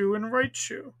 left shoe and right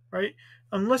shoe, right?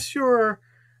 Unless you're,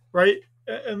 right,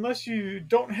 unless you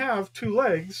don't have two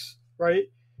legs, right,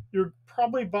 you're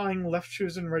probably buying left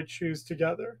shoes and right shoes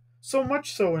together. So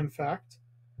much so, in fact,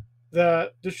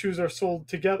 that the shoes are sold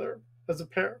together as a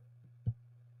pair.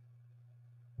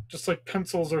 Just like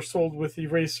pencils are sold with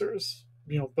erasers,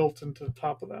 built into the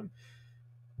top of them.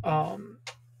 Um,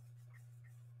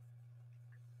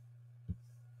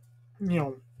 you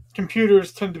know,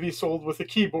 computers tend to be sold with a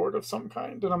keyboard of some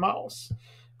kind and a mouse.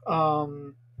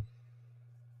 Um,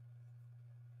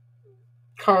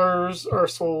 Cars are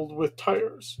sold with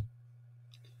tires.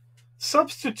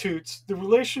 Substitutes, the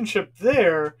relationship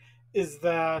there is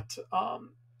that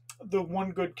the one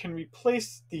good can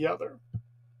replace the other.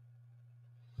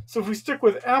 So if we stick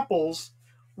with apples,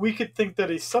 we could think that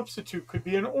a substitute could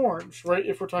be an orange, right?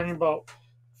 If we're talking about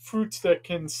fruits that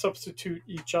can substitute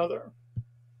each other,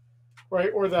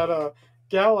 right? Or that a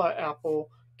gala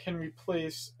apple can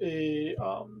replace a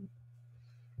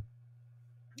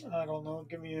I don't know,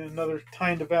 give me another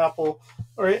kind of apple.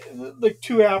 All right, like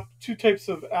two types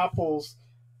of apples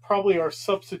probably are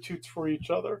substitutes for each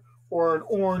other, or an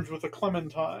orange with a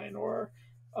clementine, or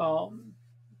um,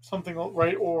 something,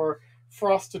 right, or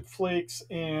frosted flakes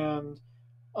and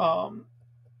um,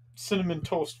 cinnamon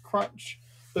toast crunch.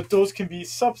 That those can be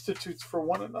substitutes for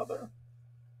one another.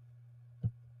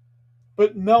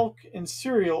 But milk and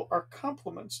cereal are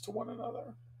complements to one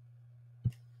another.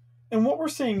 And what we're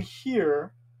saying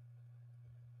here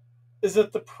is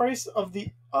that the price of the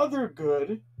other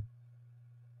good,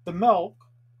 the milk,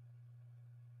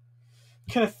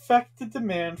 can affect the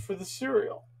demand for the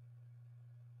cereal.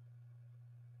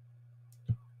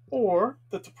 Or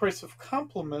that the price of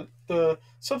complement, the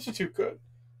substitute good,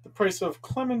 the price of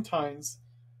clementines,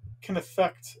 can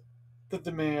affect the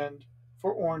demand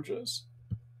for oranges.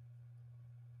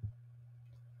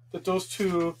 That those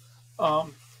two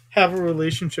have a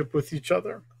relationship with each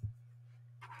other.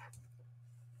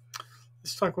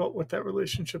 Let's talk about what that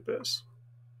relationship is.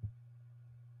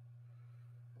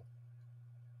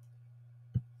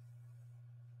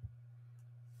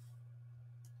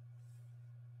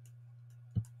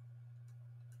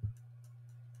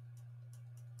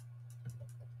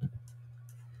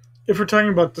 If we're talking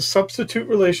about the substitute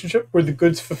relationship where the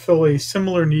goods fulfill a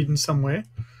similar need in some way,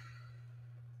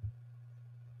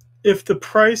 if the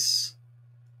price,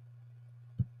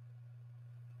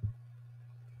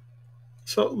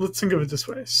 so let's think of it this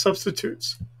way,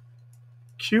 substitutes.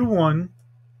 Q1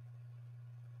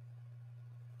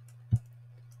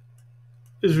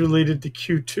 is related to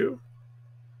Q2.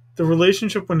 The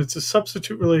relationship when it's a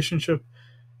substitute relationship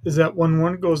is that when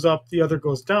one goes up, the other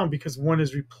goes down because one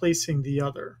is replacing the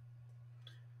other.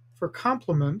 For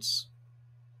complements,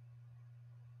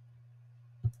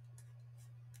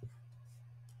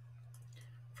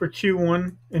 for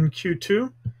Q1 and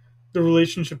Q2, the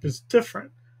relationship is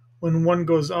different. When one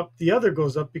goes up, the other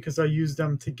goes up because I use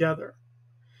them together.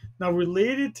 Now,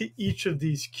 related to each of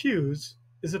these Qs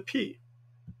is a P.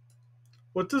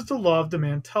 What does the law of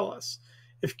demand tell us?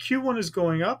 If Q1 is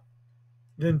going up,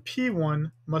 then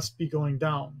P1 must be going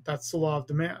down. That's the law of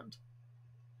demand.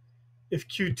 If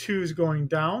Q2 is going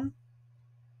down,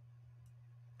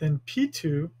 then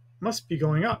P2 must be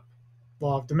going up.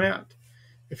 Law of demand.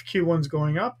 If Q1 is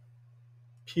going up,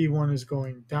 P1 is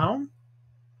going down.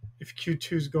 If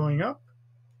Q2 is going up,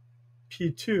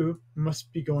 P2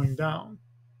 must be going down.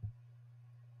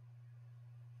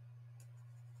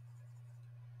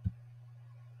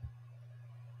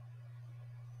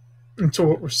 And so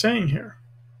what we're saying here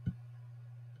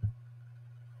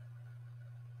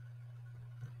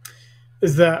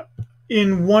is that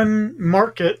in one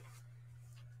market,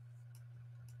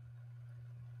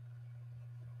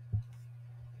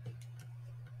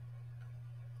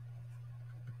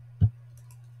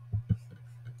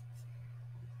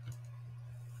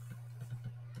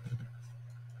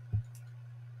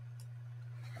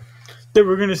 that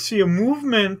we're going to see a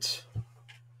movement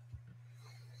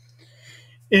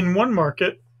in one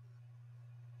market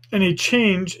and a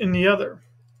change in the other.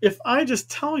 If I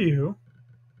just tell you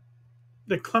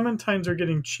that clementines are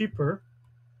getting cheaper,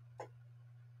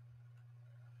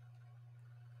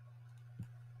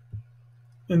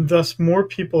 and thus more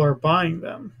people are buying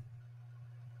them,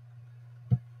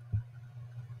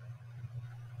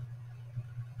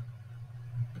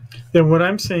 then what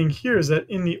I'm saying here is that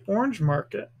in the orange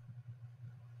market,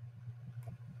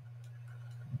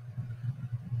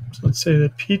 so let's say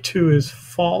that P2 is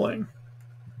falling.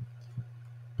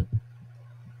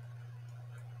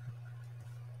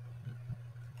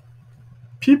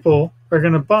 People are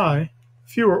going to buy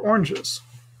fewer oranges.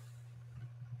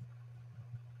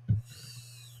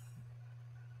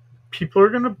 People are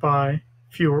going to buy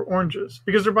fewer oranges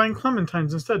because they're buying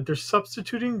clementines instead. They're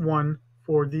substituting one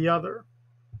for the other.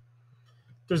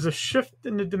 There's a shift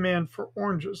in the demand for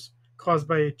oranges caused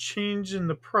by a change in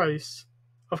the price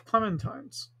of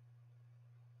clementines.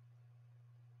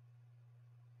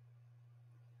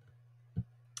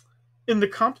 In the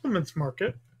complements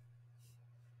market,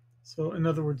 so in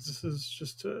other words, this is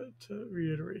just to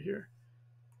reiterate here.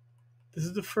 This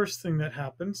is the first thing that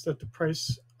happens, that the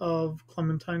price of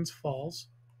clementines falls.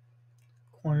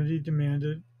 Quantity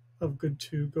demanded of good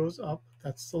 2 goes up.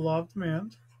 That's the law of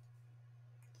demand.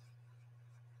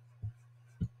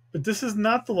 But this is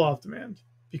not the law of demand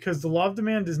because the law of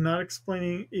demand is not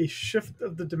explaining a shift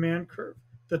of the demand curve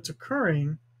that's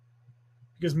occurring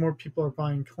because more people are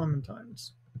buying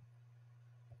clementines.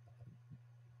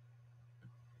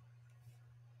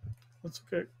 Let's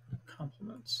look at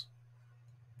complements.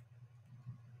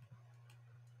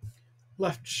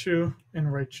 Left shoe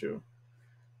and right shoe.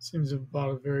 Seems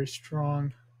about a very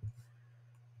strong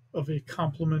of a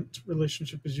complement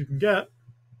relationship as you can get.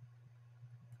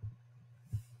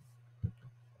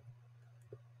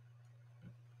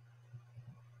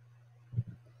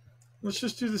 Let's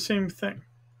just do the same thing.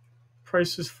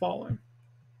 Price is falling.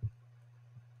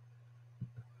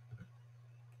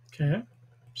 Okay,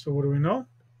 so what do we know?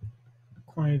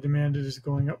 Quantity demanded is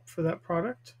going up for that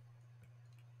product.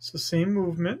 So same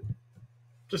movement,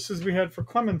 just as we had for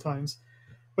clementines.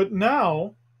 But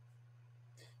now,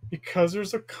 because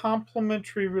there's a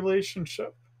complementary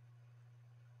relationship,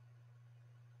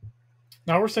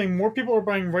 now we're saying more people are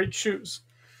buying right shoes.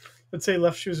 Let's say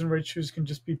left shoes and right shoes can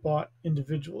just be bought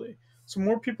individually. So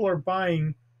more people are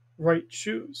buying right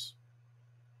shoes.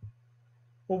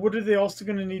 Well, what are they also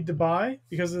going to need to buy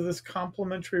because of this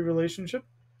complementary relationship?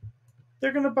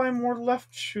 They're going to buy more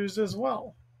left shoes as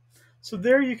well. So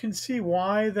there you can see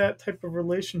why that type of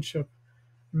relationship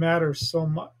matters so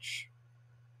much.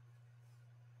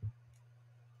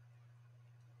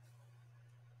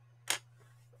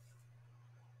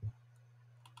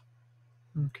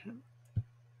 Okay.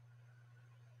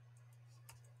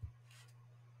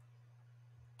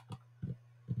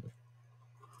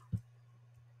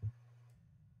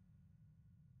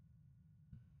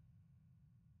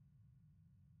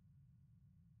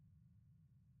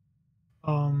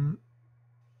 Um,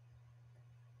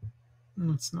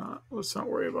 let's not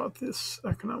worry about this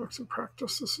economics and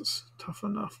practice. This is tough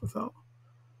enough without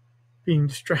being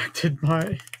distracted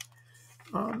by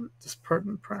this part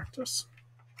in practice.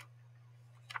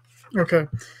 Okay,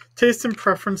 taste and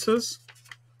preferences.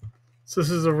 So this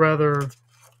is a rather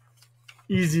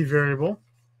easy variable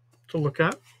to look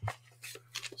at.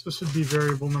 So this would be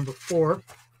variable number 4.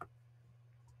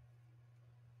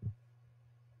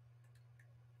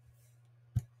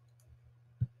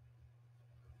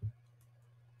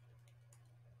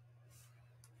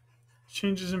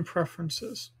 Changes in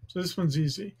preferences. So this one's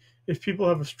easy. If people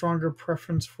have a stronger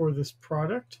preference for this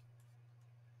product,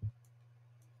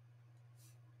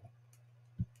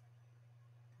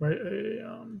 right?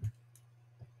 A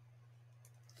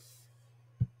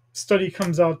study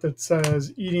comes out that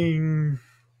says eating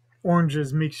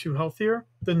oranges makes you healthier,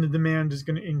 then the demand is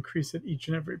going to increase at each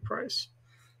and every price.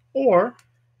 Or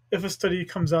if a study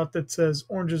comes out that says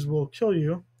oranges will kill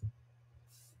you,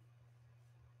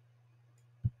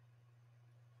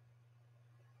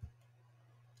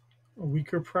 a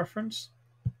weaker preference,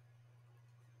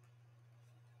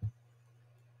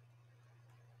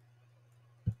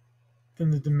 then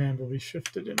the demand will be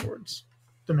shifted inwards.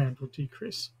 Demand will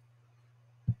decrease.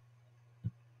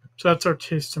 So that's our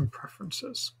tastes and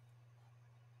preferences.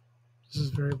 This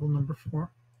is variable number 4.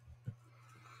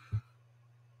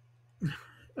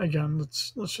 Again,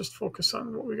 let's just focus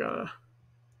on what we gotta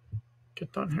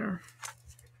get done here.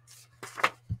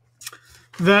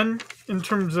 Then, in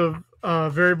terms of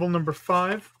variable number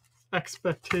 5,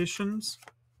 expectations.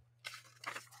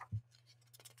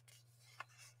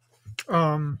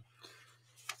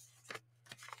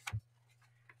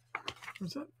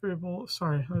 Is that variable?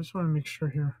 Sorry, I just want to make sure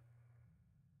here.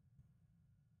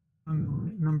 On the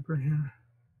right number here.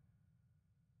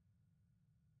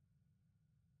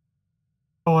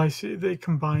 Oh, I see. They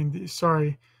combined these.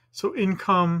 Sorry. So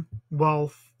income,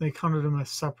 wealth, they counted them as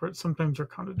separate. Sometimes they're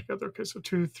counted together. Okay, so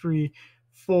 2, 3,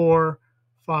 4,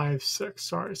 5, 6.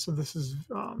 Sorry. So this is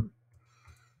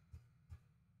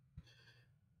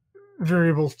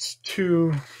variables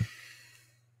 2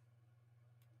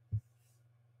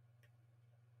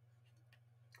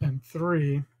 and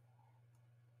 3.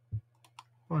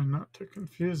 Why not to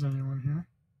confuse anyone here?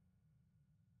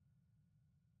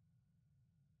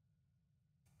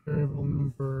 Variable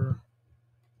number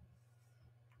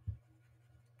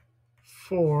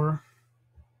 4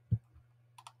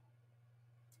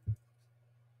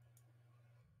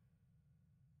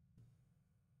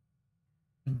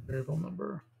 and variable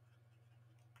number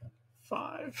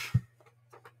 5.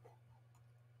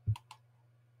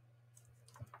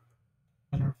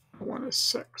 And our final one is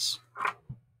 6.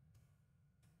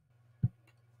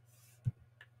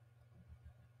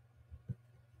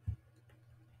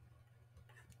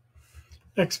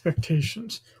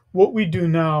 Expectations. What we do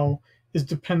now is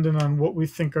dependent on what we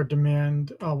think our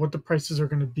demand, what the prices are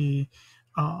going to be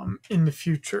in the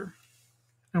future,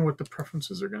 and what the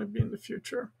preferences are going to be in the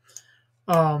future.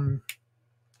 Back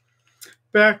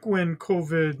when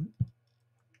COVID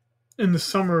in the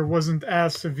summer wasn't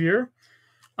as severe,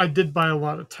 I did buy a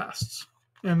lot of tests,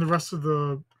 and the rest of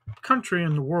the country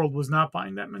and the world was not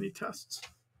buying that many tests.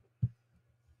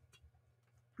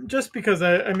 Just because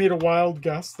I made a wild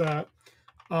guess that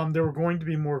there were going to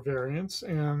be more variants,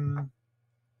 and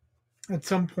at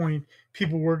some point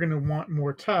people were going to want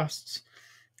more tests.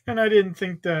 And I didn't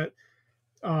think that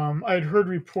I'd heard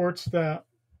reports that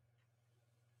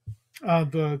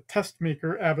the test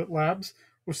maker Abbott Labs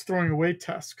was throwing away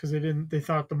tests because they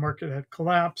thought the market had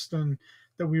collapsed and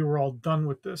that we were all done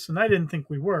with this, and I didn't think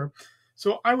we were.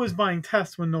 So I was buying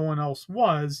tests when no one else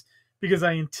was, because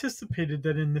I anticipated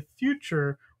that in the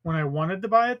future, when I wanted to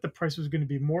buy it, the price was going to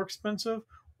be more expensive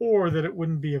or that it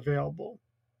wouldn't be available.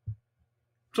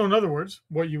 So in other words,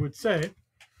 what you would say,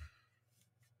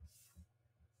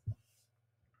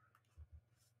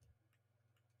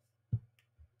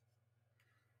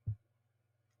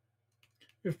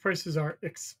 if prices are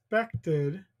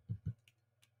expected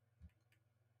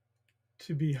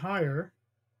to be higher,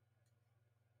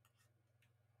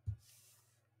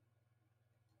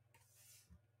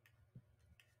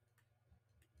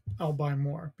 I'll buy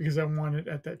more because I want it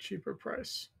at that cheaper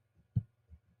price.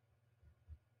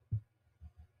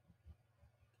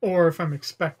 Or if I'm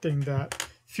expecting that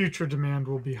future demand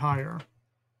will be higher,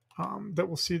 that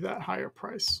we'll see that higher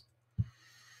price.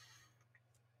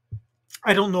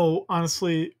 I don't know,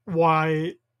 honestly,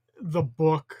 why the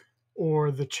book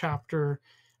or the chapter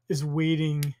is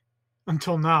waiting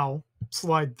until now,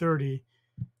 slide 30,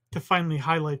 to finally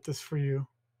highlight this for you.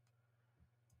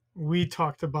 We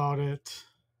talked about it.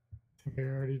 I think I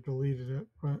already deleted it,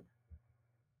 but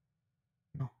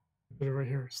Put it right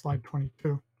here, slide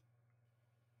 22.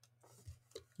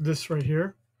 This right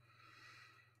here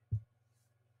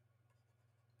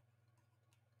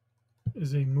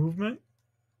is a movement.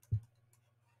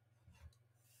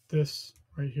 This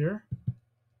right here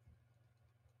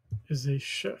is a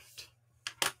shift.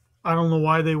 I don't know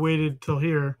why they waited till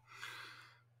here.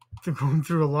 They're going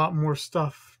through a lot more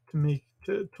stuff to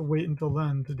wait until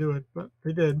then to do it, but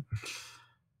they did.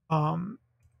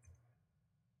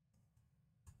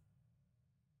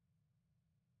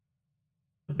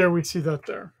 There we see that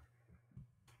there.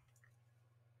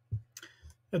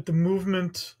 That the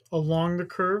movement along the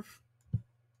curve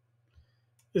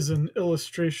is an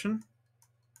illustration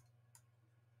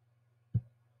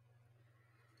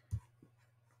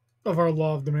of our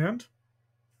law of demand,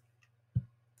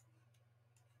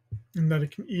 and that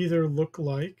it can either look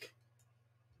like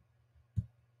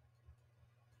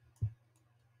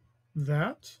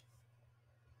that,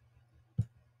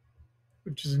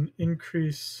 which is an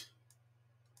increase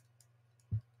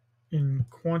in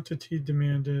quantity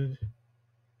demanded,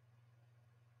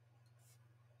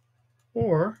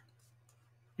 or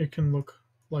it can look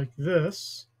like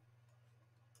this,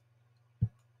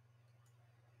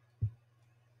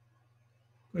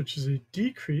 which is a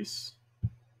decrease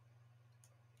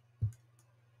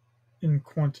in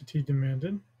quantity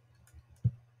demanded,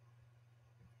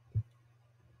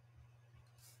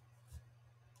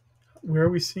 where are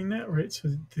we seeing that? Right, so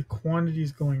the quantity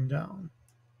is going down.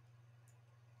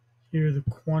 Here the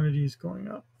quantity is going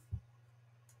up.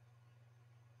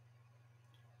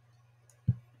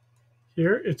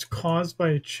 Here it's caused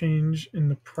by a change in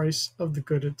the price of the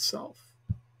good itself.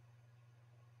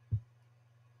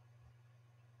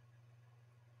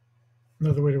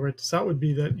 Another way to write this out would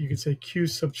be that you could say Q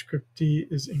subscript D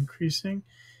is increasing,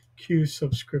 Q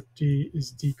subscript D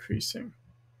is decreasing.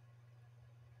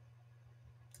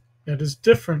 That is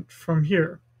different from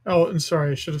here. Oh, and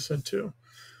sorry, I should have said 2.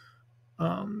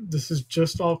 This is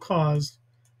just all caused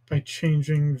by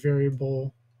changing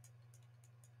variable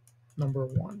number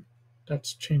 1.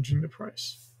 That's changing the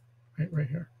price, right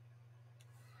here.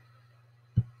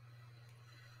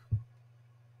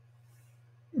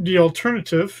 The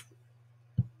alternative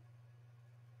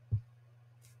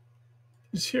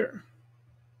is here,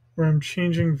 where I'm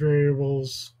changing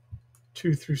variables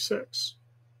 2 through 6.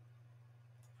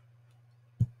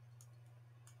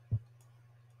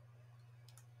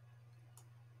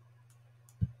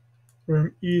 Where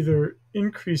I'm either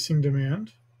increasing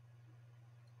demand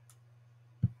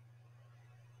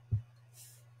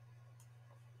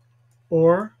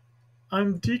or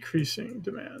I'm decreasing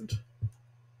demand.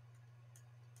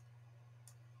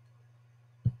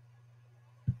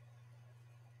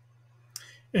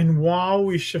 And while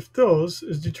we shift those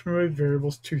is determined by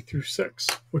variables 2 through 6,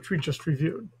 which we just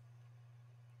reviewed.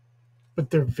 But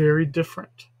they're very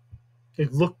different. They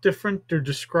look different, they're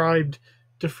described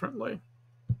differently.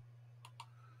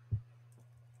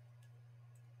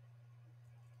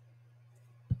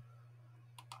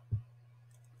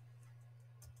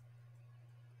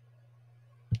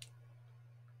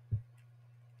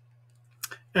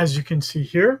 As you can see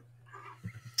here,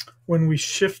 when we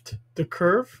shift the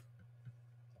curve,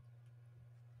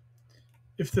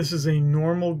 if this is a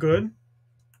normal good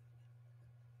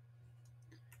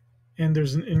and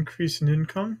there's an increase in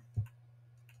income,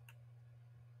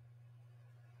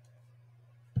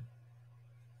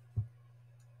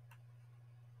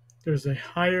 there's a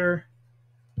higher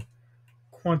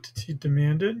quantity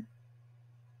demanded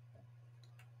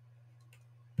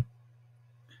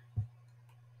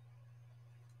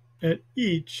at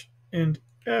each and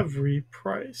every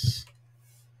price,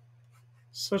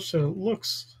 such that it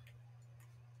looks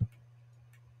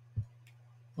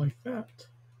like that,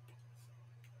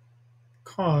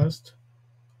 caused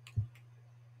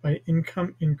by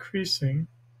income increasing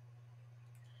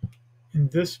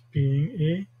and this being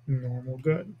a normal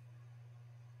good.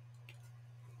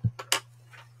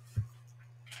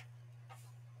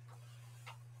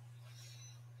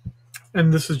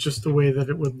 And this is just the way that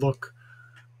it would look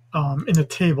in a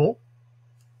table.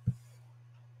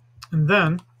 And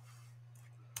then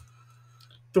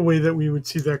the way that we would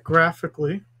see that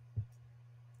graphically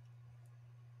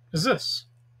is this.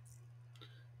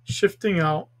 Shifting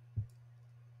out,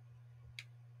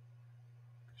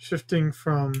 shifting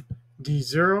from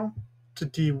D0 to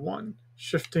D1,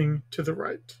 shifting to the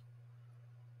right,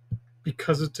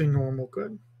 because it's a normal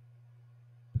good.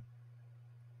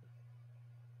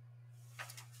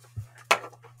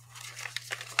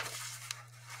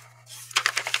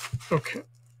 Okay.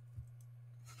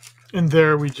 And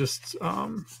there we just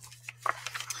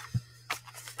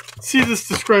see this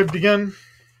described again.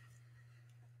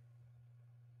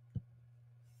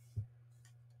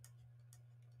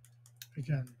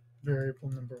 again, variable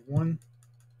number 1.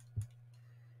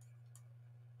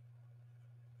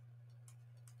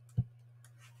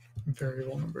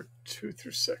 Variable number 2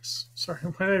 through 6. Sorry,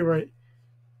 why did I write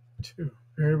 2?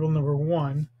 Variable number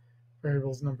 1,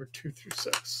 variables number 2 through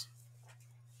 6.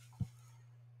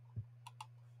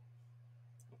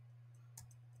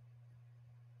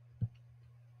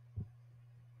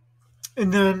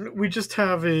 And then we just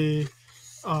have a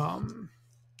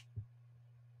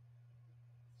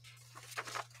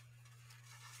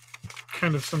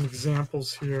kind of some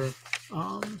examples here.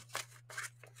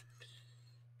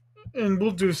 And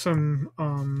we'll do some,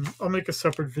 I'll make a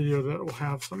separate video that will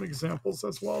have some examples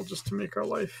as well, just to make our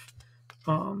life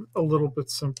a little bit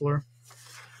simpler.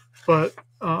 But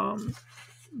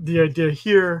the idea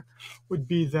here would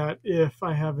be that if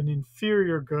I have an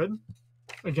inferior good,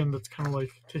 again, that's kind of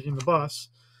like taking the bus,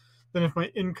 then if my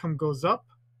income goes up,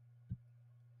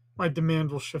 my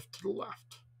demand will shift to the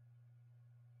left.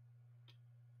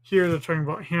 Here they're talking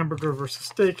about hamburger versus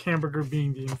steak, hamburger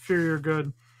being the inferior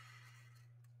good.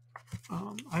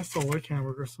 I still like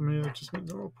hamburgers, so maybe that just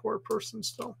means I'm a poor person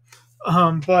still.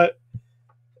 But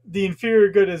the inferior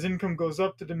good, as income goes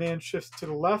up, the demand shifts to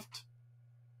the left.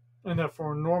 And that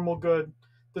for a normal good,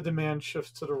 the demand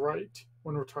shifts to the right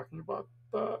when we're talking about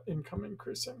the income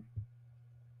increasing.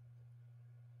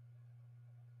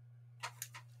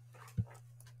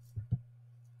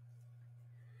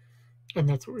 And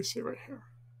that's what we see right here.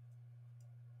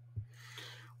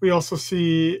 We also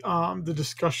see the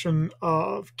discussion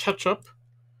of ketchup,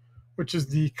 which is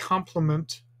the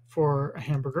complement for a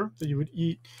hamburger, that you would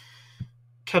eat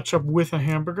ketchup with a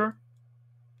hamburger.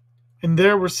 And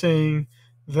there we're saying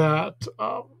that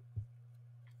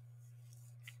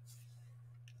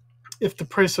if the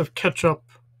price of ketchup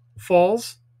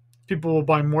falls, people will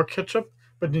buy more ketchup,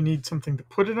 but they need something to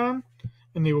put it on,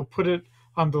 and they will put it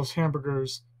on those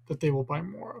hamburgers that they will buy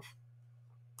more of.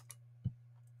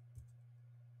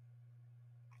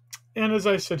 And as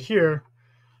I said here,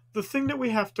 the thing that we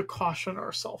have to caution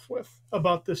ourselves with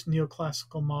about this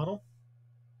neoclassical model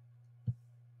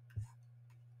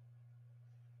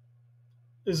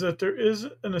is that there is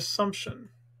an assumption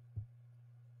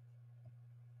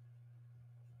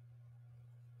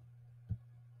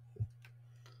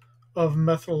of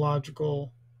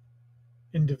methodological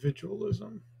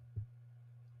individualism,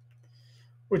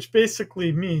 which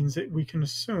basically means that we can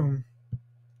assume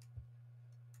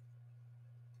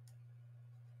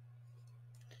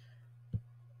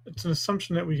it's an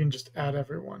assumption that we can just add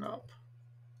everyone up,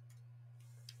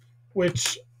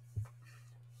 which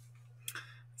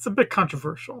it's a bit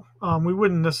controversial. We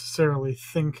wouldn't necessarily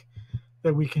think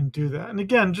that we can do that. And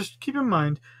again, just keep in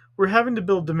mind, we're having to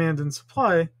build demand and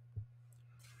supply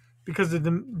because the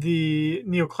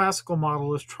neoclassical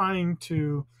model is trying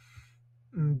to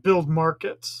build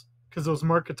markets, because those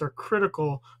markets are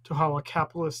critical to how a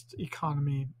capitalist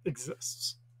economy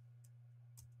exists.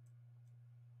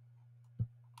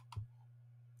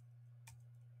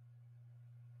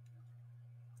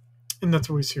 And that's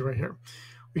what we see right here.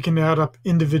 We can add up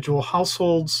individual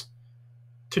households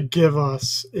to give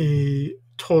us a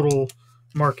total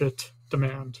market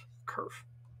demand curve.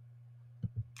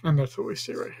 And that's what we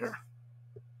see right here.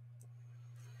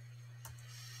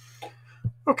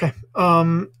 Okay.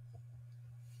 Now,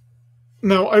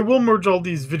 I will merge all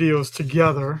these videos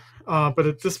together, but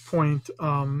at this point,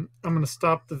 I'm going to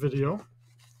stop the video.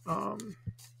 And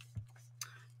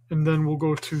then we'll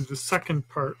go to the second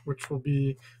part, which will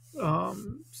be, so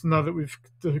now that we've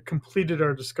completed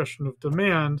our discussion of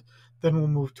demand, then we'll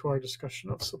move to our discussion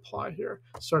of supply here,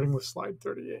 starting with slide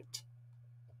 38.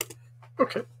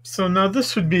 Okay, so now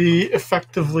this would be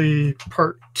effectively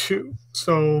part 2.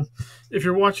 So if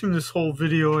you're watching this whole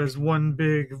video as one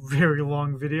big, very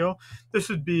long video, this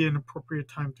would be an appropriate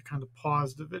time to kind of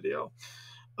pause the video.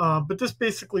 But this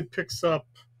basically picks up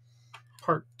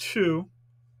part 2,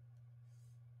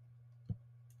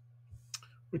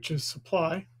 which is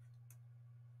supply.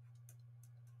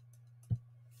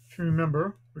 If you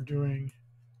remember, we're doing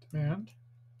demand,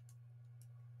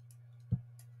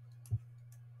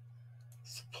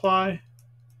 supply,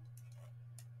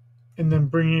 and then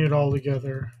bringing it all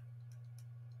together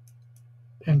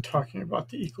and talking about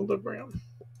the equilibrium.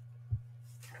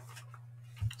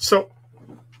 So,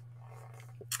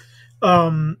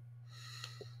 our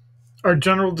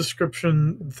general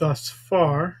description thus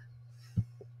far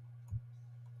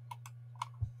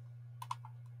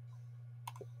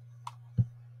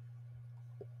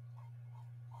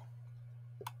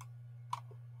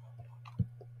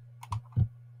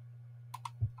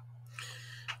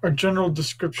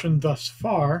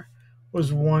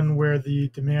was one where the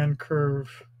demand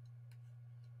curve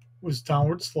was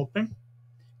downward sloping,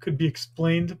 could be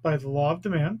explained by the law of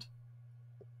demand.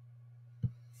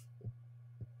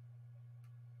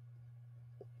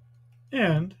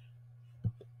 And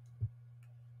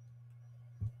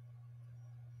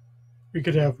we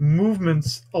could have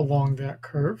movements along that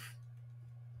curve.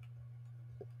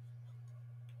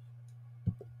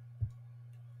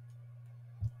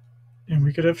 And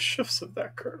we could have shifts of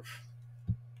that curve.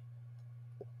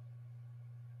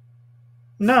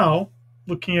 Now,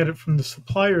 looking at it from the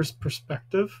supplier's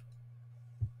perspective,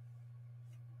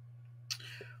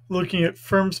 looking at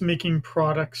firms making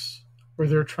products where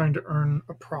they're trying to earn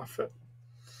a profit.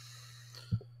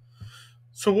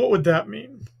 So, what would that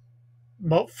mean?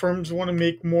 Well, firms want to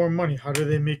make more money. How do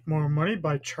they make more money?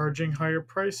 By charging higher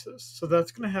prices. So,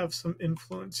 that's going to have some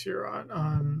influence here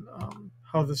on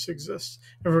how this exists.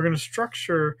 And we're going to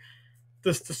structure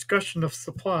this discussion of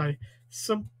supply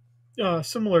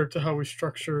similar to how we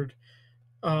structured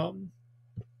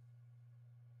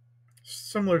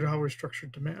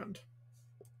demand.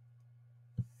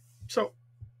 So,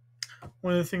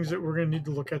 one of the things that we're going to need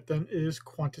to look at then is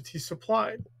quantity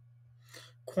supplied.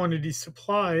 Quantity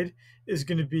supplied is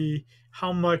going to be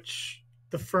how much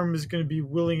the firm is going to be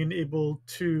willing and able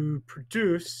to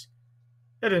produce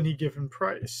at any given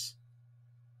price.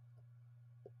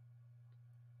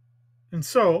 And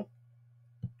so,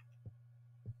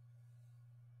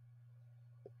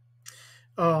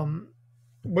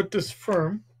 what this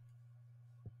firm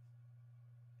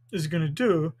is going to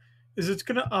do is it's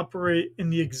going to operate in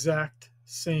the exact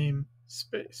same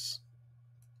space,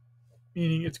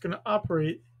 meaning it's going to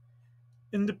operate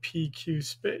in the PQ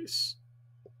space.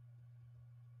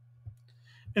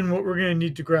 And what we're going to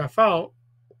need to graph out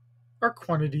are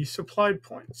quantity supplied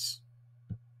points,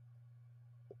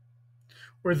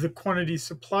 where the quantity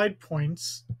supplied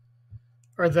points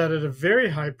are that at a very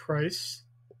high price,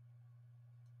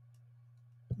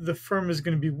 the firm is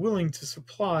going to be willing to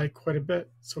supply quite a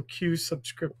bit. So Q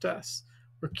subscript S,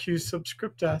 where Q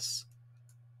subscript S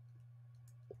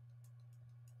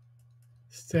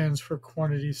stands for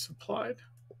quantity supplied.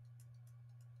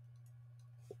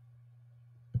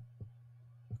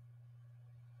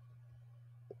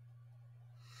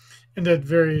 And at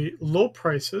very low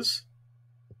prices,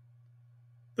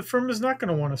 the firm is not going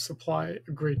to want to supply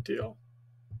a great deal.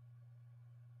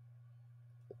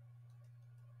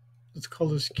 Let's call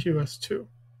this QS2.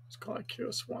 Let's call it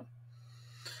QS1.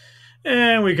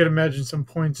 And we could imagine some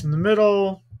points in the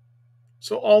middle.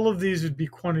 So all of these would be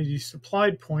quantity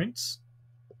supplied points.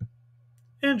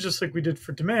 And just like we did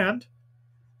for demand,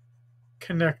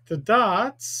 connect the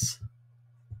dots,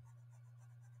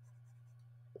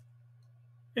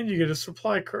 and you get a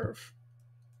supply curve.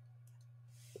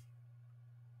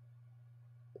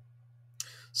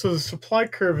 So the supply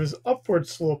curve is upward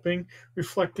sloping,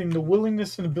 reflecting the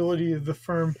willingness and ability of the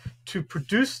firm to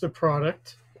produce the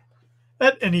product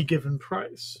at any given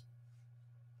price.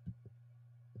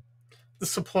 The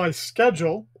supply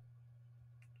schedule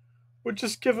would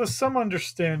just give us some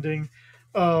understanding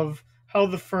of how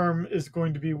the firm is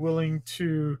going to be willing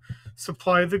to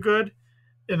supply the good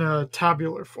in a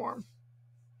tabular form.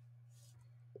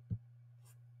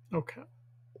 Okay.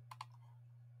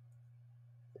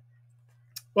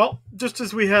 Well, just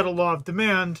as we had a law of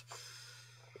demand,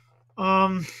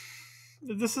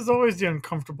 this is always the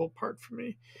uncomfortable part for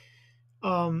me.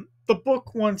 The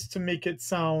book wants to make it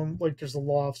sound like there's a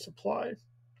law of supply.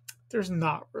 There's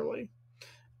not really.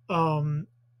 The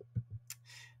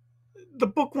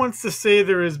book wants to say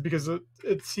there is because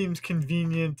it seems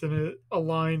convenient and it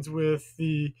aligns with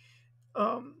the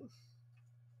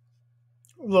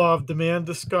law of demand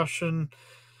discussion.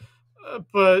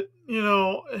 But,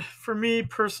 for me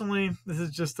personally, this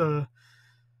is just a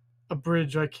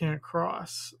bridge I can't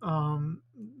cross.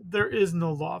 There is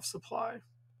no law of supply.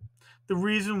 The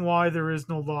reason why there is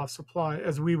no law of supply,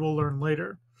 as we will learn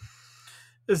later,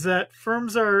 is that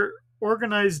firms are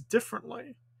organized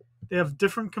differently. They have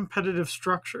different competitive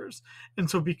structures. And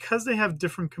so because they have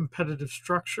different competitive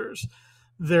structures,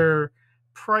 their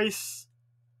pricing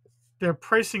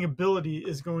ability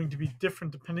is going to be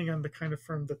different depending on the kind of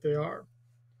firm that they are.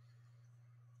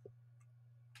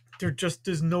 There just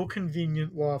is no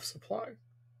convenient law of supply.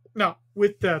 Now,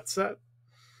 with that said,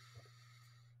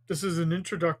 this is an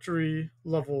introductory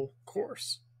level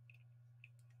course.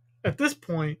 At this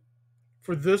point,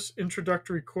 for this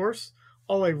introductory course,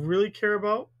 all I really care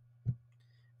about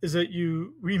is that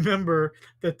you remember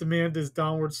that demand is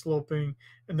downward sloping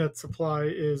and that supply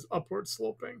is upward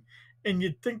sloping. And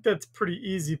you'd think that's pretty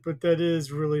easy, but that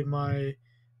is really my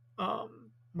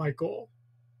goal.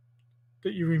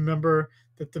 That you remember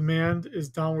that demand is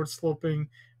downward sloping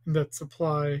and that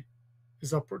supply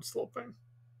is upward sloping.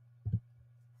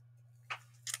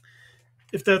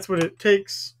 If that's what it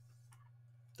takes,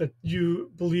 that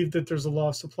you believe that there's a law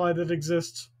of supply that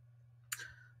exists,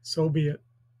 so be it.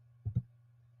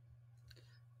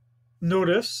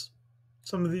 Notice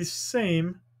some of these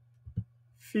same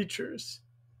features.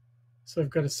 So I've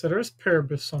got a ceteris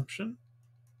paribus assumption.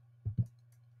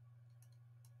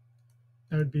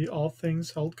 That would be all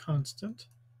things held constant.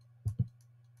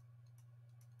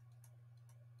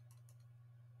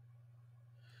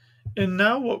 And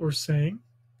now what we're saying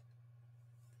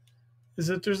is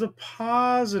that there's a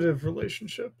positive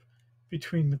relationship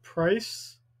between the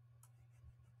price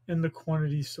and the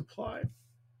quantity supplied.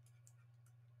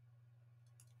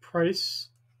 Price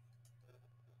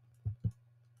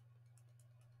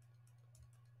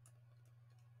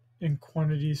and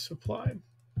quantity supplied.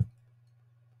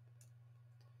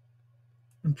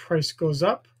 When price goes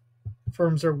up,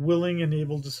 firms are willing and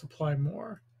able to supply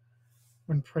more.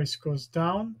 When price goes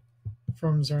down,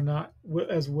 firms are not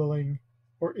as willing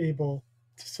or able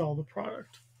to sell the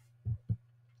product.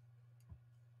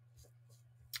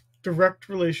 Direct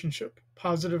relationship,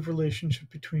 positive relationship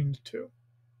between the two.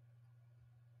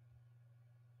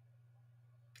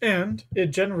 And it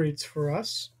generates for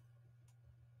us,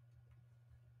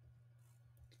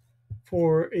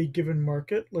 for a given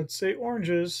market, let's say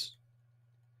oranges,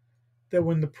 that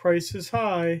when the price is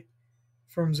high,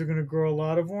 firms are going to grow a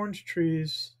lot of orange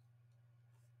trees.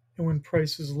 And when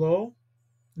price is low,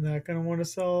 they're not going to want to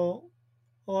sell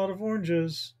a lot of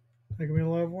oranges. There can be a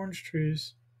lot of orange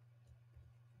trees.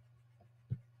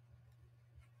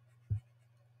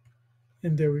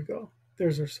 And there we go.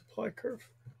 There's our supply curve.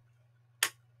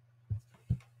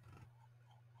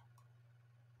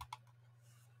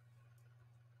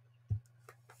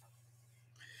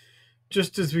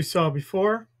 Just as we saw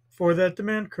before, for that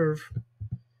demand curve,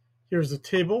 here's a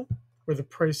table where the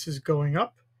price is going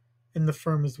up and the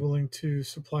firm is willing to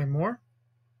supply more.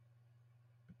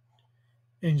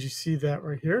 And you see that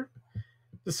right here.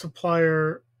 The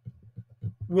supplier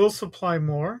will supply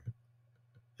more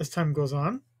as time goes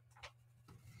on.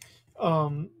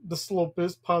 The slope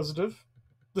is positive.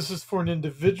 This is for an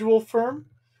individual firm.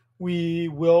 We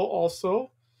will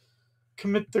also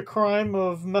commit the crime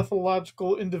of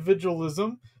methodological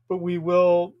individualism, but we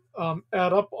will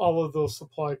add up all of those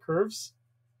supply curves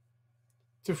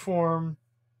to form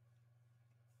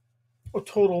a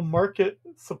total market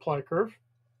supply curve.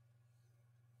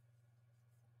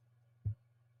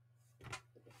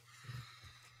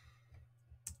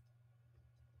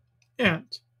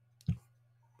 And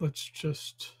let's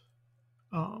just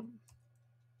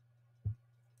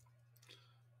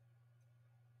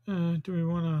do we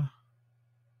want to?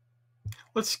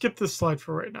 Let's skip this slide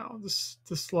for right now. This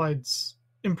slide's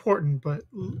important, but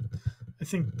I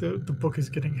think the book is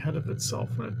getting ahead of itself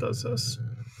when it does this.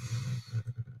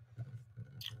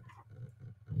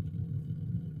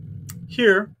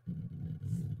 Here,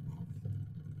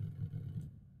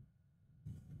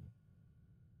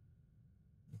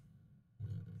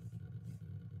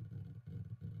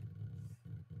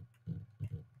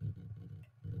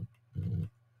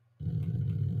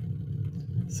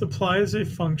 supply is a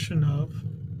function of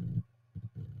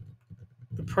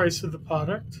the price of the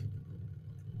product,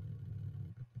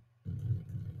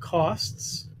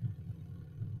 costs,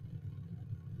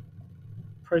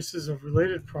 prices of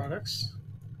related products.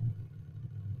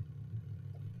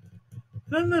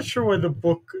 And I'm not sure why the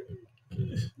book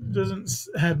doesn't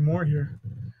add more here.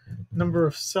 Number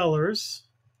of sellers.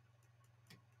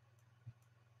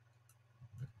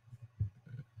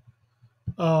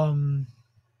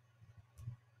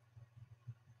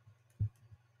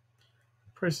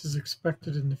 Prices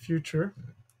expected in the future.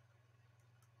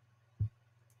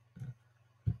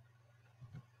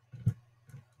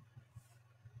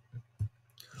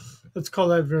 Let's call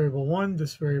that variable 1,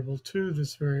 this variable 2,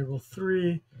 this variable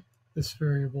 3, this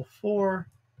variable 4,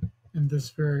 and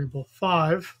this variable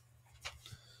 5.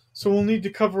 So we'll need to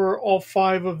cover all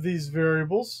 5 of these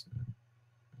variables.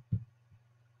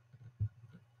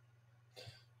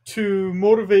 To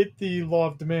motivate the law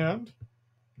of demand,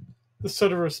 the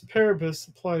ceteris paribus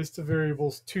applies to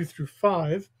variables 2 through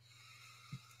 5.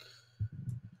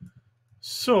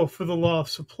 So for the law of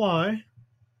supply,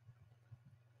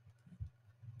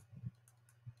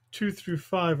 2 through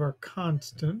 5 are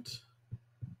constant,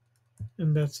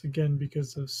 and that's again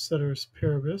because of ceteris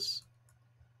paribus.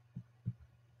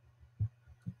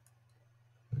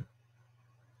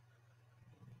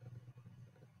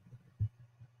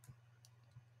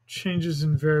 Changes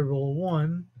in variable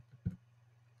 1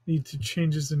 lead to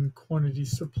changes in quantity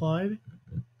supplied,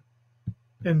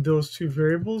 and those two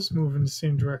variables move in the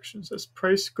same directions. As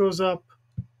price goes up,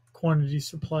 quantity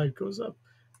supplied goes up.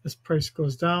 As price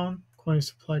goes down, quantity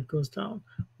supplied goes down,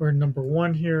 where number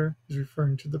 1 here is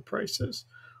referring to the prices.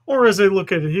 Or as I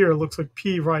look at it here, it looks like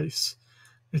P rice.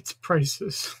 It's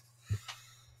prices.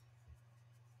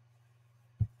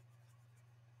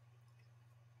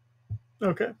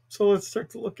 Okay, so let's start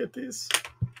to look at these.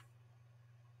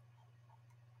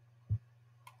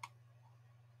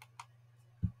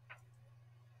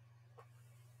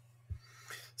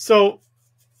 So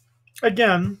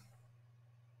again,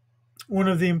 one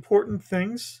of the important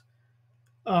things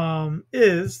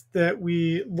is that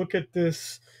we look at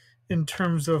this in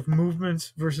terms of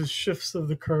movements versus shifts of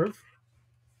the curve.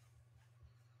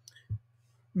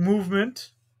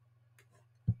 Movement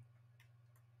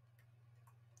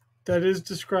that is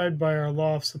described by our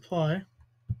law of supply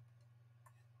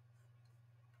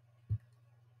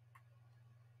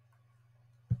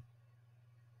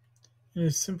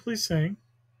is simply saying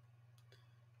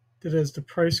that as the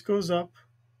price goes up,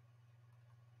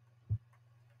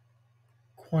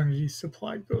 quantity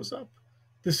supplied goes up.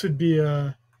 This would be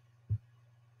a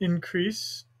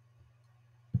increase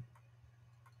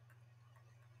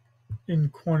in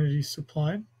quantity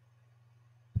supplied.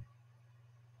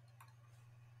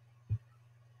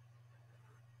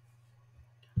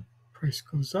 Price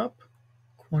goes up,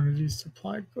 quantity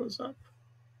supplied goes up.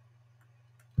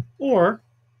 Or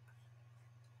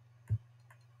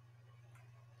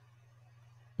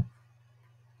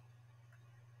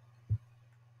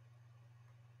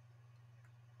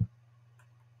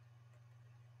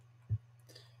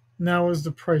now as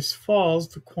the price falls,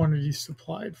 the quantity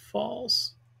supplied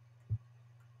falls.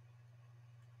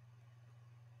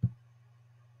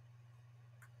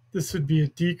 This would be a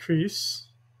decrease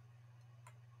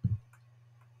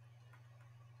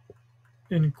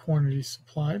in quantity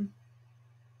supplied.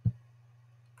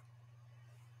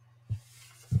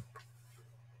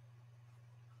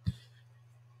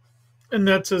 And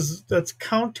that's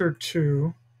counter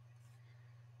to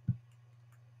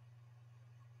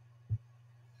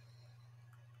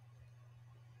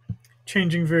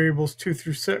changing variables 2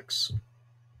 through 6.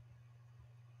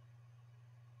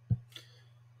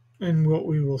 And what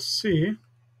we will see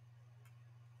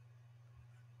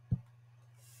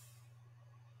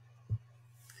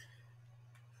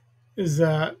is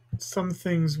that some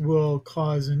things will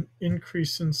cause an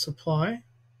increase in supply,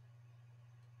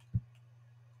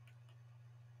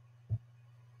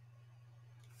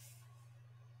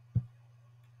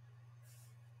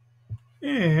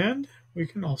 and we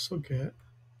can also get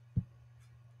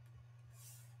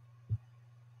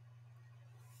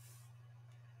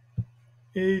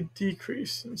a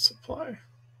decrease in supply.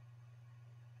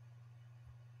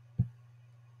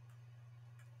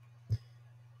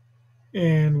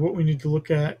 And what we need to look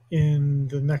at in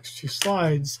the next few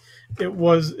slides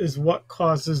is what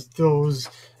causes those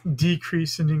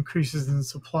decrease and increases in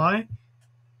supply.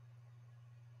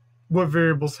 What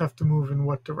variables have to move in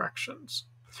what directions.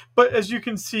 But as you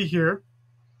can see here,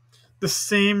 the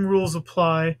same rules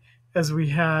apply as we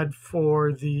had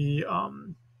for the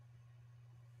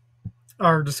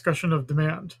our discussion of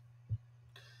demand.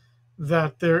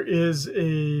 That there is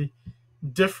a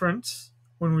difference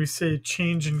when we say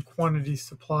change in quantity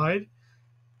supplied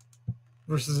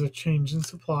versus a change in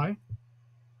supply.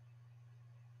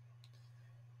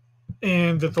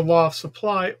 And that the law of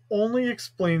supply only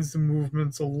explains the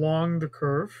movements along the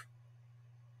curve.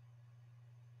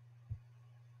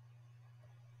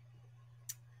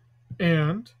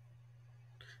 And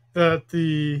that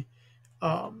the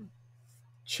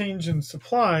change in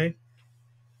supply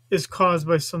is caused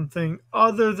by something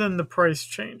other than the price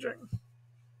changing,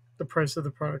 the price of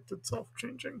the product itself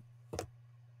changing.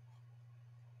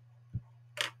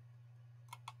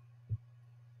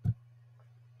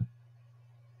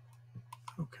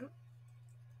 Okay.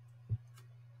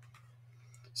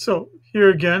 So here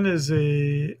again is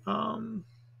a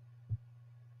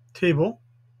table.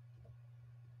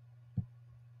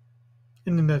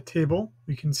 And in that table,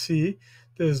 we can see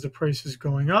that as the price is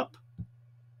going up,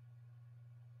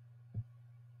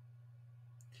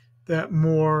 that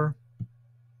more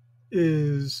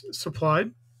is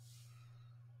supplied.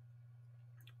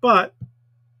 But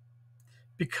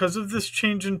because of this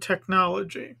change in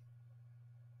technology,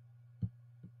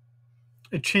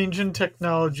 a change in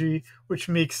technology which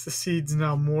makes the seeds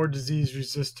now more disease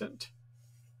resistant.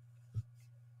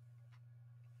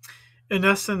 In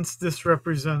essence, this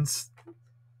represents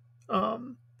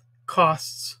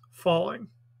costs falling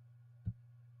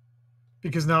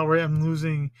because now I'm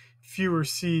losing fewer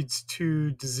seeds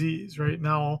to disease. Right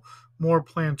now, more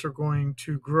plants are going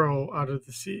to grow out of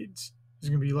the seeds. There's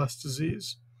going to be less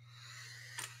disease.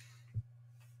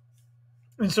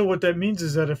 And so what that means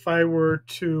is that if I were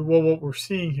to, well, what we're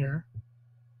seeing here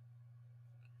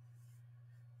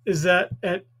is that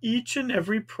at each and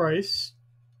every price,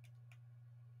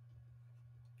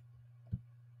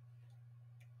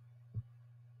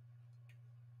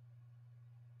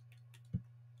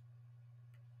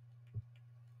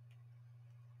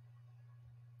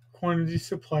 quantity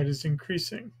supplied is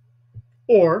increasing.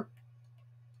 Or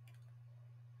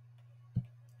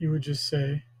you would just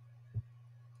say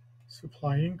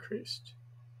supply increased,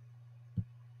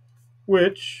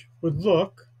 which would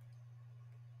look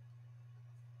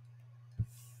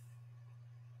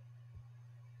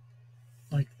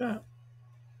like that,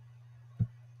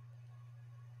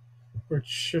 where it's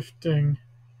shifting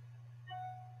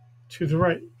to the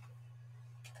right.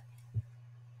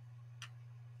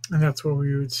 And that's what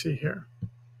we would see here.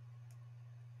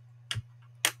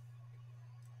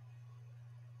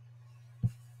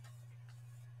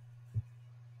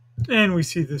 And we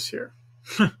see this here.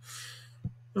 At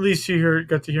least you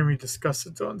got to hear me discuss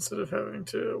it, though, instead of having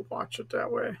to watch it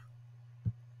that way.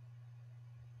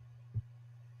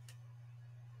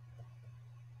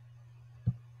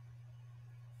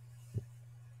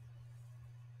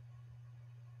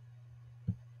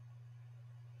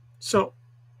 So,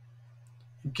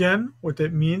 again, what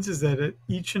that means is that at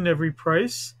each and every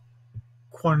price,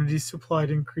 quantity supplied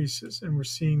increases. And we're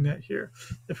seeing that here.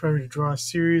 If I were to draw a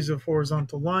series of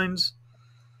horizontal lines,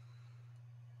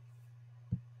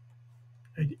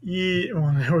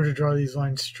 when I were to draw these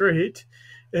lines straight,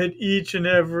 at each and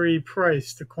every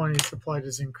price, the quantity supplied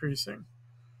is increasing.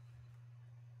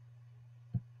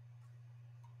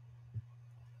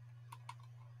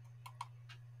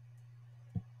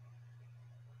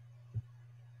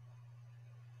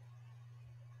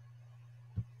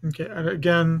 Okay, and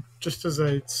again, just as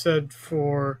I said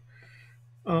for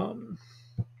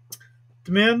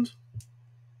demand,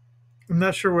 I'm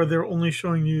not sure why they're only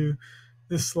showing you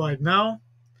this slide now.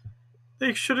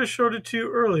 They should have showed it to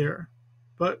you earlier,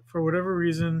 but for whatever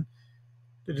reason,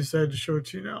 they decided to show it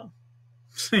to you now.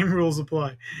 Same rules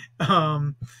apply.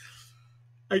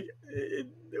 I,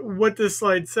 what this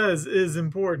slide says is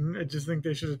important. I just think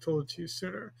they should have told it to you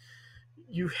sooner.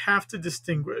 You have to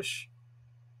distinguish.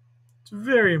 It's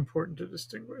very important to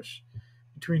distinguish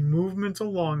between movement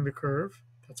along the curve,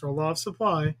 that's our law of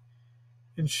supply,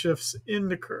 and shifts in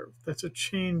the curve, that's a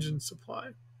change in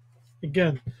supply.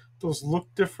 Again, those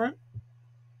look different.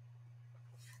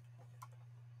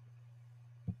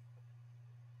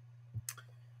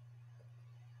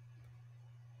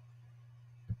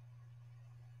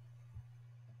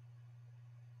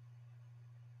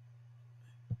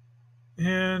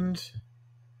 And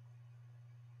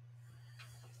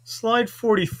slide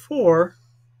 44,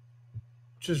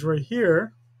 which is right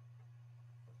here,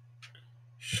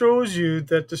 shows you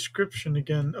that description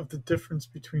again of the difference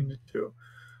between the two.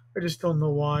 I just don't know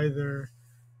why they're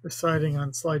deciding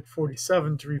on slide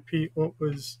 47 to repeat what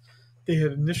was they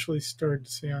had initially started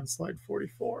to say on slide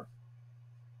 44.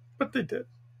 But they did.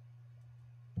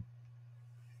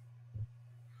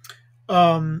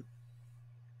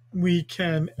 We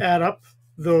can add up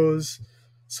those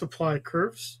supply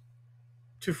curves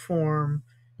to form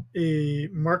a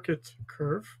market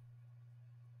curve,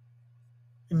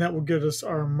 and that will give us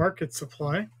our market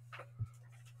supply.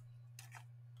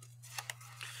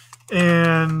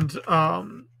 And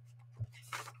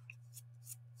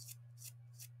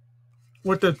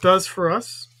what that does for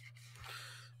us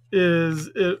is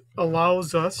it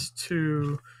allows us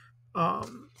to,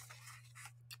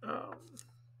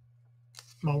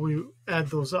 well, we add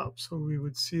those up. So we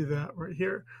would see that right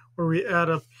here, where we add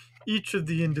up each of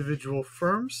the individual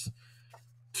firms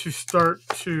to start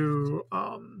to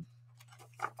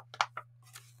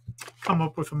come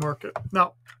up with a market.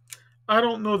 Now, I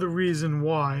don't know the reason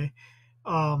why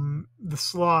the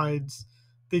slides,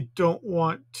 they don't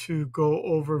want to go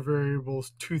over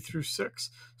variables 2 through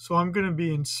 6. So I'm going to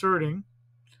be inserting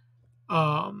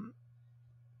 5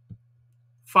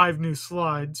 new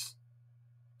slides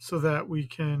so that we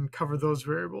can cover those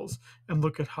variables and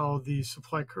look at how the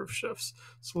supply curve shifts.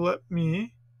 So let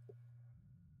me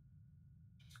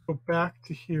go back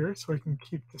to here so I can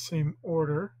keep the same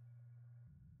order.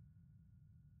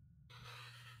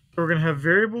 So we're going to have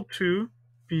variable 2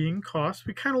 being cost.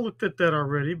 We kind of looked at that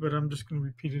already, but I'm just going to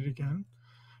repeat it again.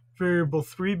 Variable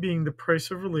 3 being the price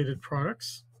of related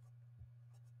products.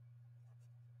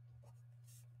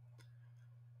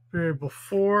 Variable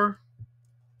 4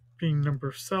 being number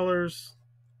of sellers.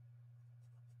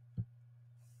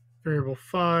 Variable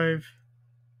 5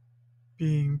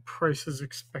 being prices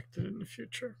expected in the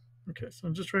future. Okay, so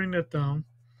I'm just writing that down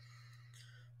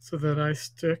so that I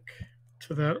stick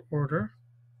to that order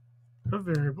of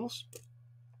variables.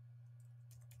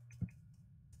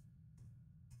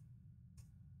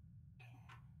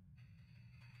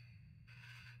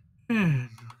 And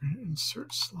we're going to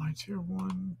insert slides here.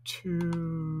 1,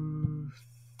 2,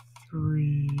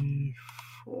 3,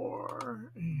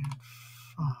 4, and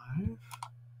 5.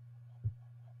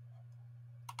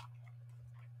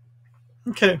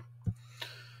 Okay.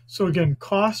 So again,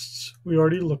 costs we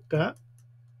already looked at.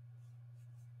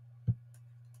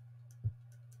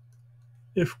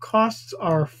 If costs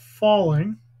are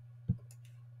falling,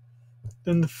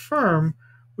 then the firm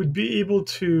would be able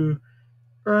to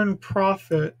earn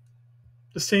profit,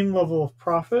 the same level of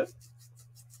profit,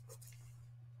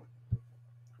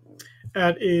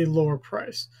 at a lower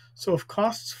price. So if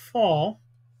costs fall,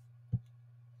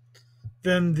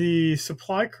 then the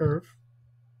supply curve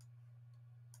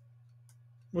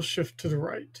will shift to the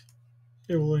right.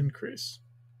 It will increase.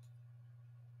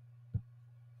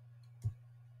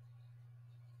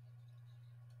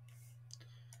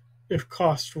 If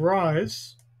costs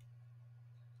rise,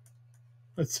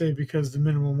 let's say because the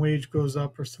minimum wage goes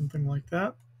up or something like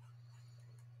that,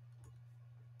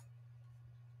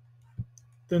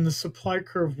 then the supply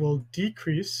curve will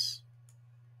decrease.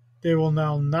 They will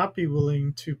now not be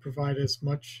willing to provide as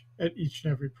much at each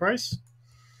and every price.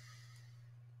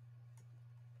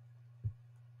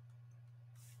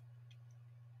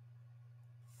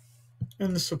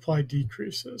 And the supply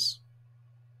decreases.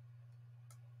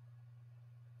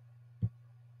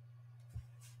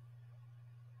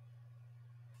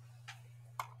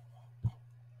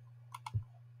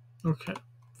 Okay,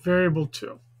 variable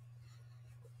 2.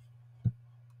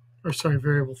 Or sorry,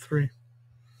 variable 3.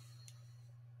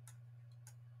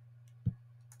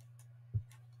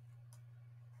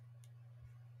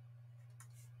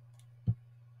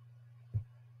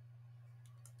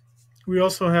 We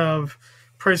also have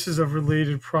prices of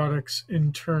related products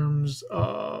in terms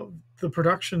of the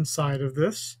production side of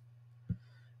this.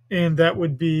 And that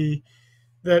would be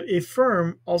that a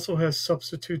firm also has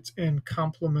substitutes and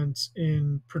complements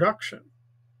in production.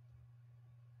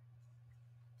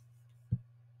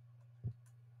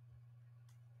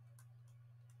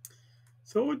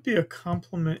 So it would be a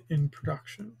complement in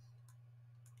production.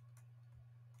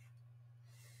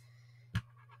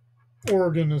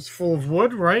 Oregon is full of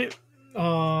wood, right?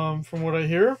 From what I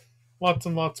hear, lots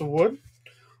and lots of wood.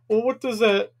 Well, what does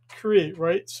that create,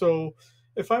 right? So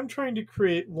if I'm trying to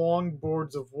create long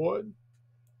boards of wood,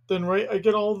 then right, I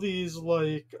get all these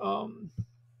like what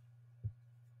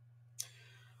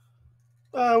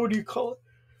do you call it?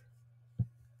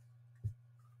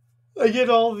 I get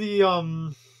all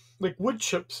the like wood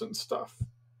chips and stuff.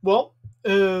 Well,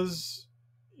 as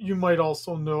you might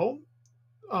also know,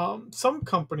 some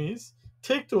companies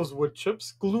take those wood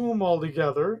chips, glue them all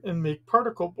together, and make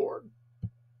particle board.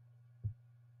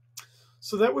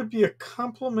 So that would be a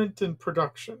complement in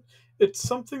production. It's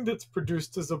something that's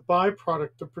produced as a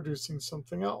byproduct of producing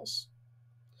something else.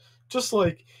 Just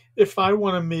like if I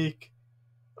want to make,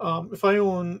 if I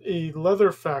own a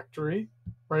leather factory,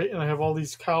 right, and I have all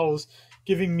these cows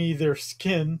giving me their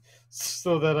skin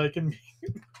so that I can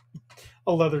make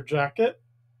a leather jacket,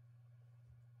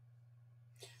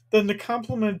 then the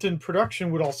complement in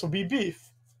production would also be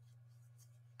beef,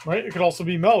 right? It could also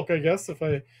be milk, I guess, if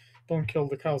I don't kill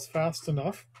the cows fast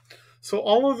enough. So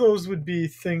all of those would be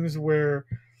things where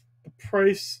the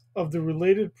price of the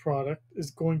related product is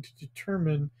going to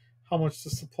determine how much the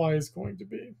supply is going to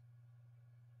be.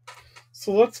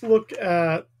 So let's look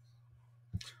at,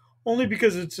 only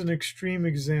because it's an extreme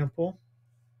example,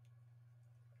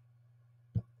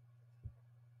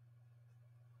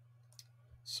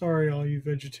 sorry all you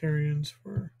vegetarians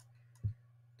for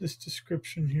this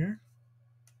description here.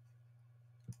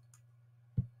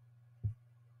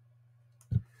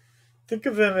 Think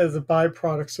of them as the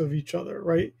byproducts of each other,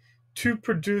 right? To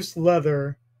produce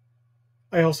leather,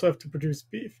 I also have to produce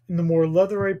beef. And the more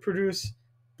leather I produce,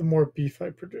 the more beef I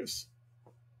produce.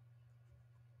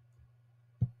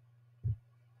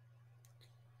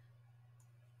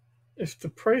 If the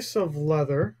price of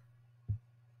leather,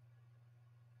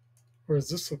 or as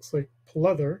this looks like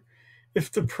pleather, if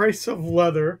the price of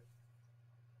leather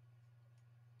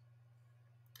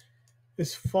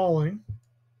is falling,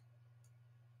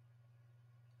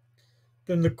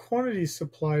 then the quantity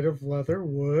supplied of leather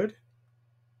would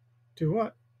do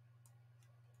what?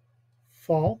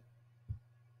 Fall.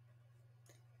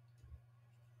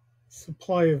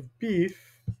 Supply of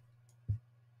beef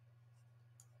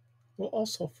will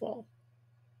also fall.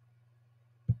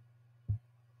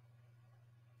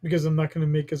 Because I'm not going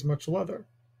to make as much leather.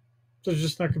 So there's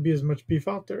just not going to be as much beef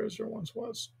out there as there once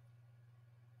was.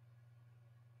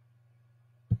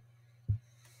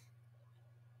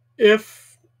 If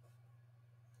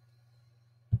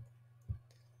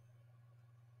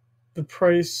the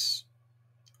price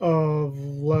of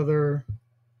leather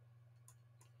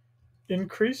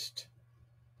increased,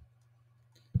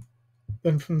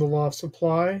 then from the law of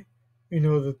supply, we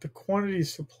know that the quantity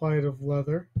supplied of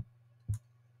leather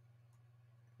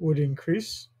would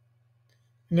increase.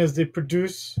 And as they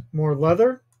produce more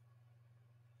leather,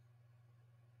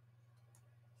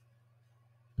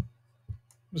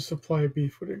 the supply of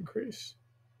beef would increase.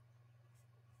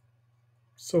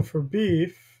 So for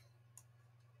beef,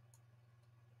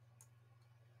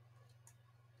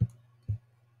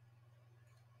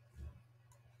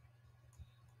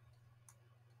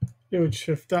 it would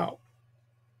shift out.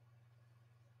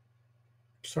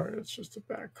 Sorry, that's just a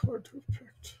bad color to have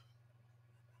picked.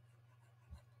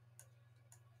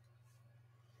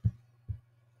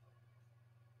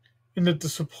 And that the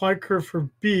supply curve for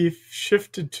beef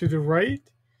shifted to the right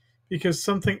because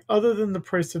something other than the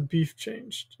price of beef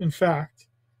changed. In fact,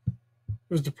 it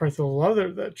was the price of the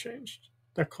leather that changed,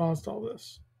 that caused all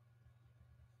this.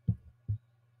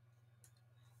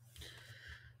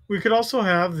 We could also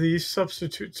have these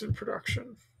substitutes in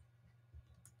production.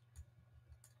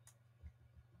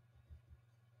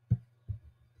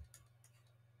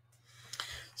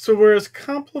 So whereas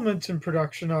complements in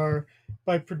production are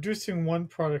by producing one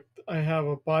product, I have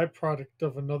a byproduct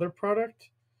of another product.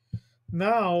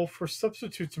 Now for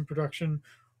substitutes in production,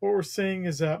 what we're saying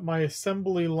is that my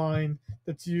assembly line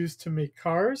that's used to make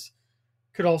cars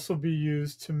could also be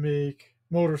used to make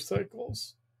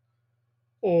motorcycles.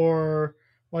 Or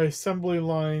my assembly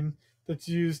line that's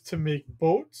used to make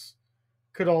boats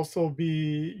could also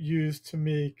be used to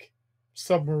make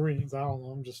submarines. I don't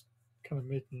know, I'm just kind of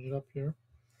making it up here.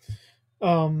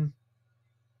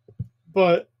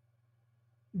 But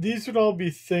these would all be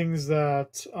things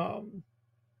that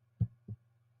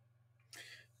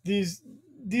these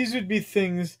would be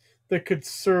things that could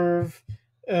serve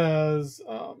as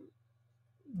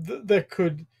that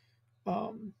could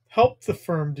help the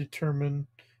firm determine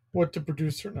what to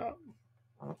produce or not.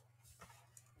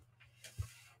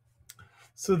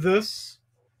 So this,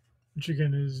 which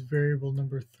again is variable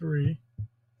number 3.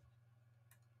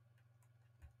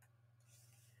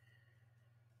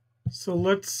 So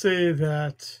let's say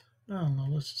that, I don't know,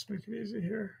 let's just make it easy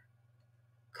here.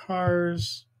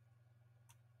 Cars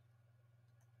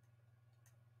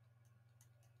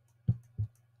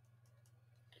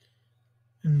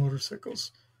and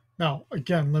motorcycles. Now,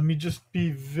 again, let me just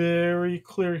be very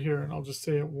clear here, and I'll just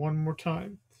say it one more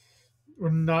time. We're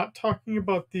not talking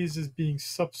about these as being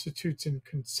substitutes in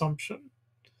consumption.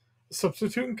 A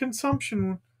substitute in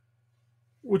consumption,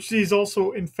 which these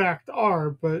also in fact are,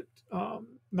 but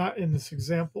not in this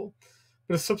example.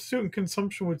 But a substitute in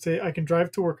consumption would say I can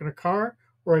drive to work in a car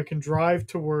or I can drive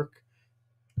to work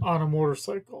on a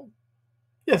motorcycle.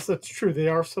 Yes, that's true. They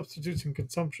are substitutes in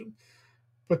consumption,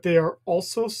 but they are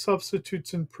also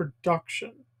substitutes in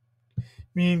production,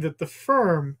 meaning that the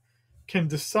firm can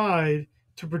decide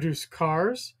to produce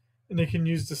cars and they can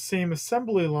use the same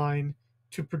assembly line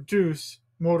to produce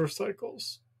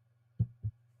motorcycles.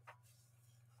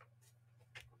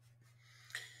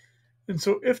 And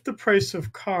so if the price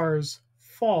of cars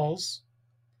falls,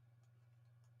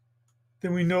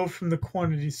 then we know from the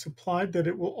quantity supplied that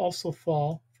it will also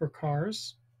fall for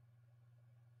cars.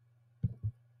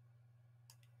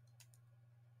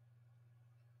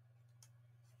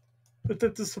 But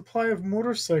that the supply of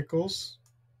motorcycles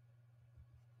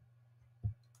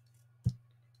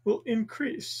will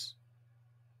increase.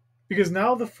 Because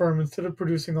now the firm, instead of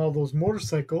producing all those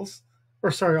motorcycles,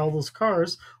 all those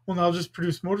cars, will now just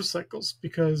produce motorcycles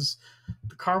because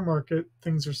the car market,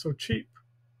 things are so cheap.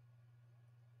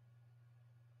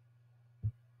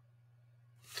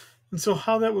 And so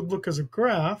how that would look as a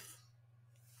graph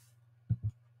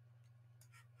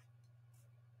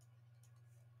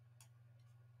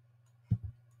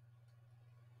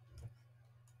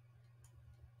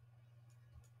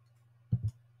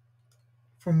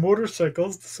for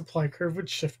motorcycles, the supply curve would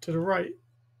shift to the right.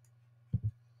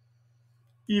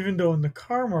 Even though in the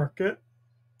car market,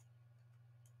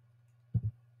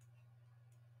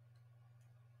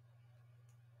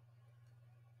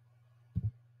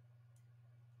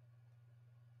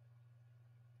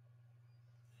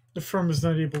 the firm is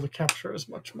not able to capture as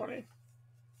much money.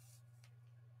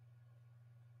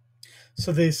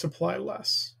 So they supply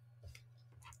less.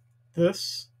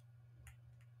 This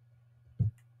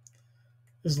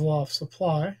is law of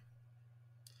supply.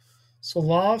 So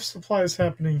law of supply is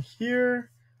happening here.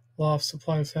 Law of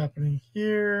supply is happening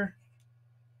here.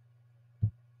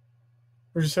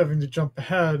 We're just having to jump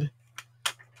ahead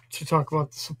to talk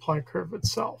about the supply curve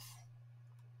itself.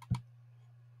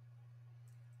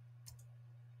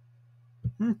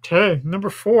 Okay, number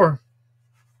 4.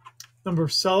 Number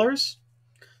of sellers.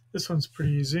 This one's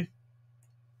pretty easy.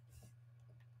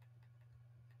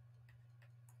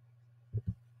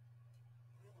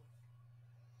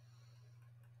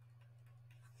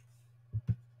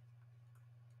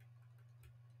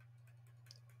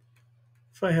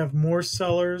 If I have more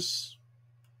sellers,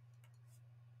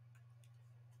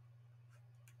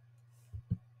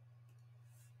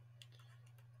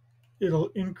 it'll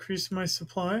increase my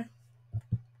supply.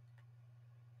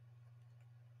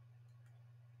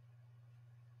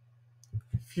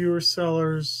 Fewer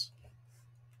sellers,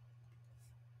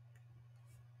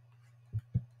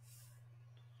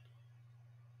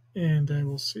 and I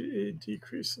will see a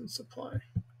decrease in supply.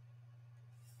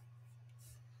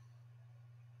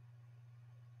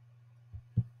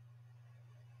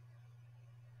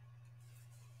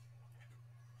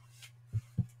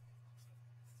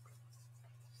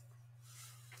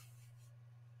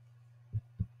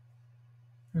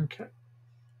 Okay.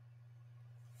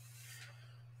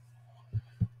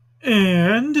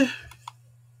 And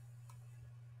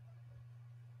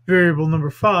variable number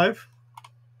 5. I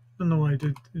don't know why I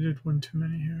did one too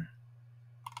many here.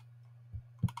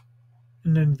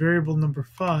 And then variable number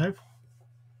 5.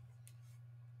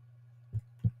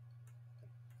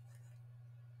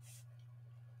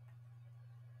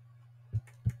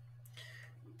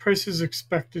 Prices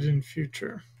expected in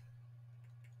future.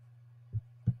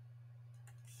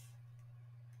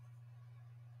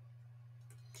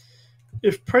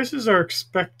 If prices are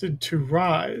expected to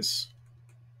rise,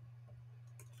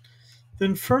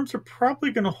 then firms are probably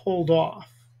going to hold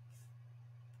off.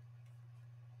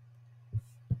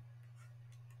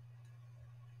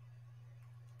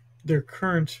 Their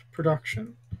current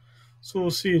production. So we'll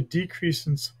see a decrease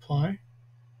in supply.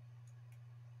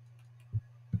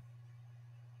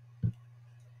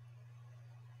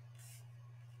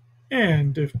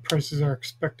 And if prices are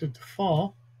expected to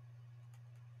fall,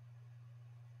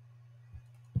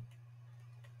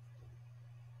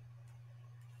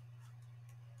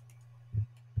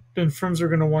 then firms are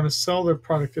going to want to sell their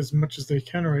product as much as they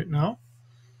can right now.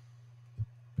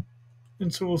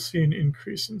 And so we'll see an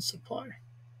increase in supply.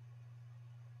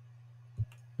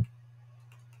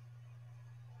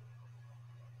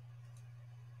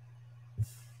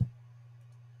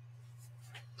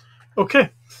 Okay,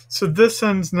 so this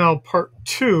ends now part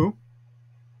 2.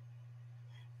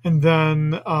 And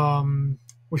then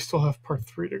we still have part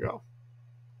 3 to go.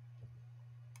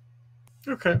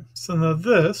 Okay, so now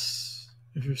this,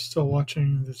 if you're still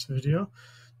watching this video,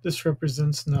 this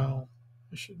represents now,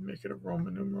 I should make it a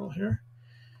Roman numeral here.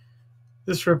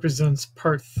 This represents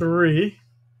part 3.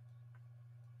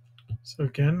 So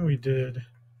again, we did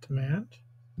demand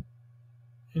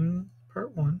in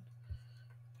part 1,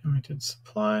 and we did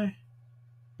supply,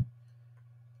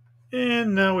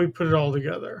 and now we put it all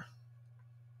together.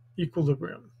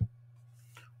 Equilibrium.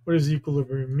 What does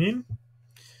equilibrium mean?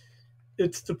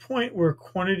 It's the point where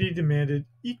quantity demanded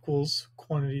equals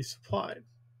quantity supplied.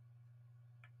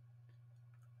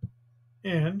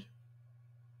 And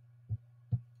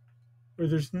where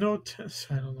there's no,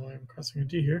 I don't know why I'm crossing a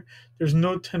D here, there's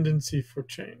no tendency for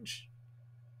change.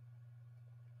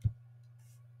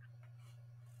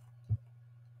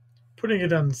 Putting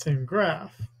it on the same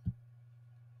graph,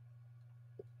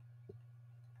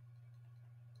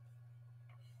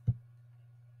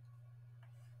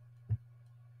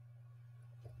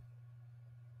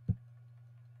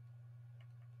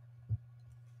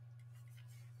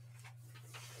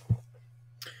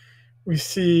 we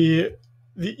see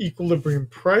the equilibrium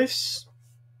price,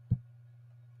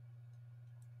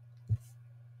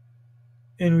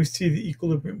 and we see the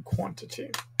equilibrium quantity.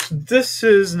 So this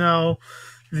is now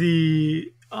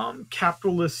the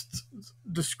capitalist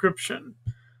description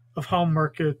of how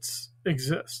markets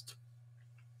exist.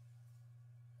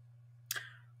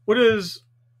 What I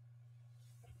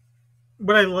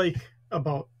like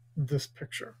about this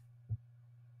picture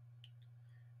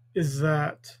is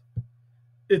that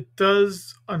it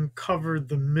does uncover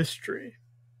the mystery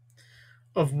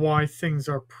of why things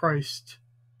are priced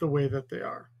the way that they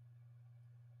are.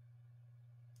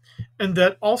 And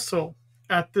that also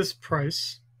at this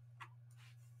price,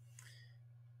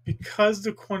 because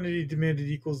the quantity demanded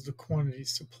equals the quantity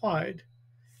supplied,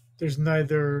 there's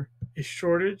neither a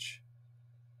shortage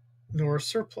nor a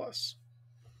surplus.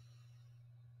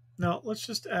 Now, let's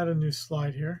just add a new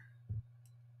slide here.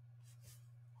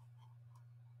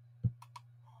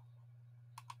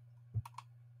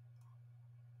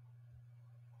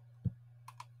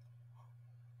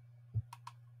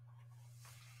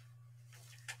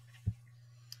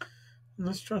 And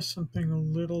let's draw something a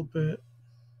little bit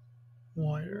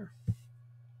wider.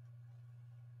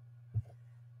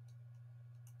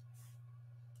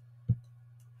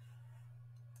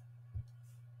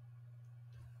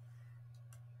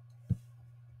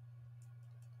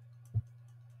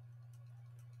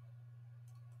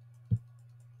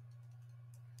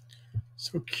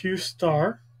 So Q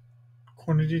star,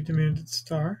 quantity demanded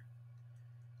star,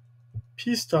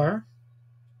 P star.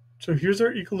 So here's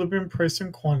our equilibrium price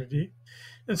and quantity.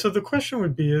 And so the question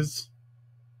would be is,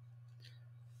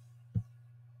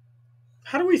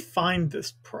 how do we find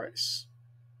this price?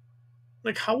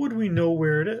 Like, how would we know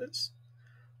where it is?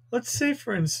 Let's say,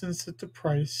 for instance, that the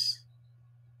price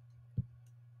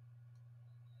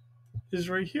is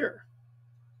right here.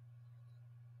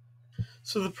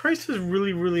 So the price is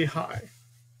really, really high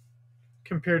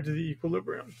compared to the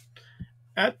equilibrium.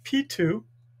 At P2,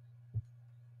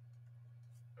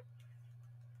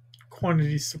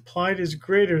 quantity supplied is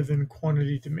greater than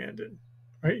quantity demanded.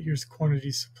 Right? Here's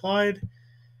quantity supplied.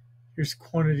 Here's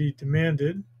quantity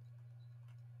demanded.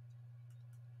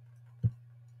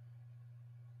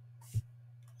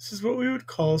 This is what we would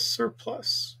call a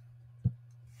surplus.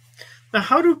 Now,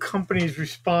 how do companies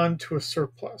respond to a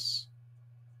surplus?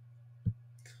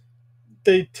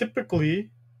 They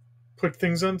typically put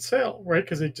things on sale, right?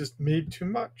 Because they just made too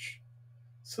much.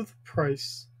 So the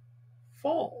price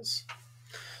falls.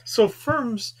 So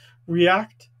firms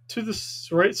react to this,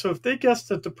 right? So if they guess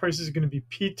that the price is going to be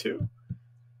P2,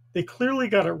 they clearly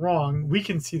got it wrong. We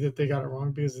can see that they got it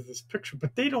wrong because of this picture,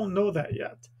 but they don't know that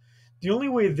yet. The only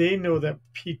way they know that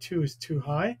P2 is too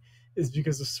high is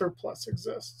because a surplus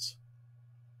exists.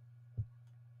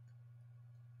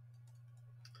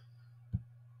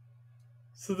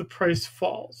 So the price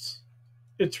falls.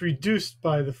 It's reduced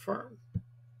by the firm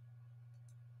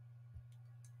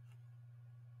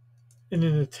in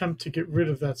an attempt to get rid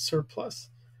of that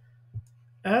surplus.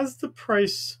 As the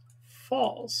price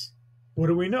falls, what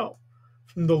do we know?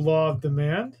 From the law of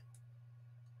demand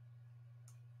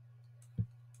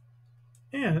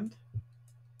and,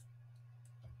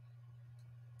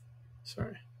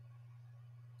 sorry,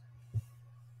 I'm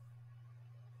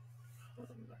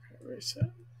not going to erase it.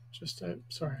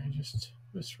 Sorry, I just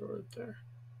miswrote it there.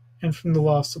 And from the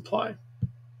law of supply.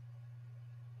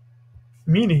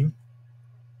 Meaning,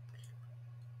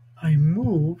 I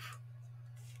move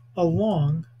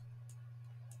along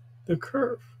the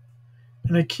curve.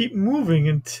 And I keep moving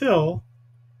until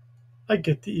I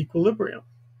get the equilibrium.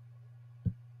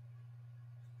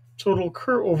 So it'll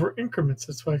occur over increments.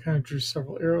 That's why I kind of drew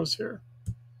several arrows here.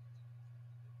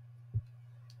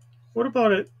 What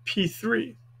about at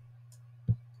P3?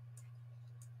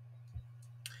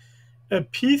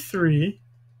 At P3,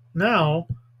 now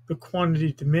the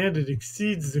quantity demanded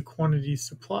exceeds the quantity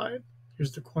supplied.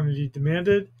 Here's the quantity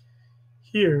demanded.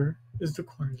 Here is the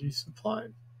quantity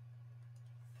supplied.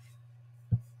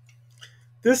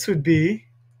 This would be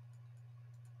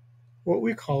what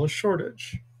we call a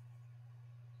shortage.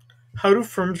 How do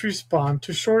firms respond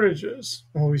to shortages?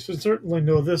 Well, we should certainly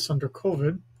know this under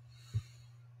COVID,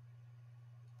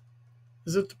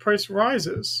 is that the price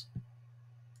rises.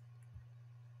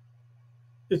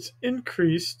 It's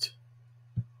increased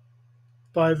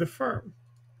by the firm.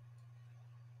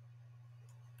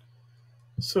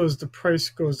 So as the price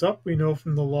goes up, we know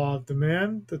from the law of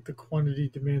demand that the quantity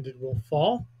demanded will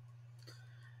fall.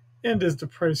 And as the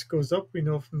price goes up, we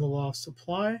know from the law of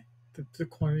supply that the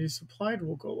quantity supplied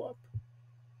will go up.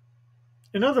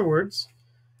 In other words,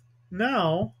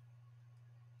 now,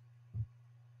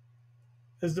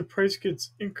 as the price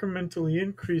gets incrementally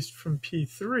increased from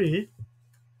P3,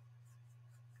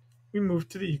 we move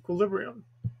to the equilibrium.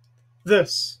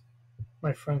 This,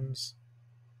 my friends,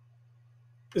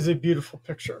 is a beautiful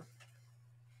picture.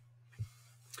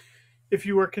 If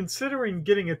you are considering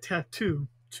getting a tattoo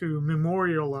to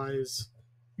memorialize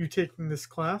you taking this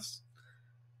class,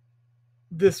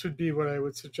 this would be what I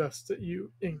would suggest that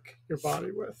you ink your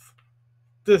body with.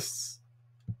 This,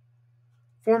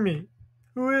 for me,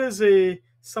 who is a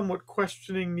somewhat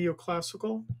questioning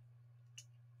neoclassical,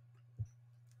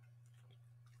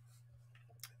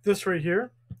 this right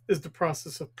here is the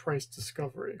process of price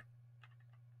discovery.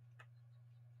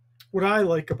 What I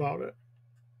like about it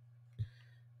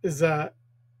is that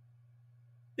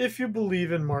if you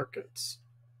believe in markets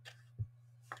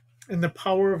and the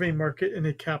power of a market in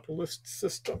a capitalist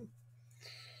system,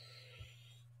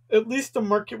 at least the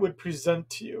market would present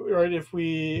to you, right? If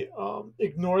we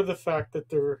ignore the fact that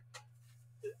there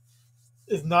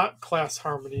is not class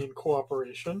harmony and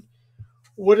cooperation,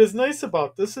 what is nice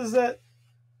about this is that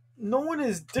no one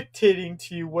is dictating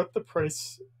to you what the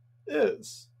price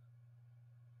is.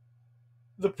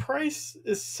 The price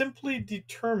is simply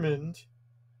determined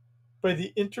by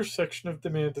the intersection of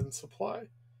demand and supply.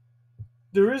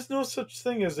 There is no such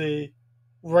thing as a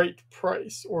right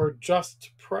price or a just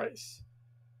price.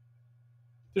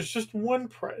 There's just one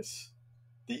price,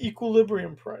 the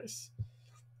equilibrium price.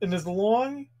 And as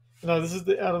long, now this is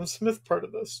the Adam Smith part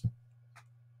of this,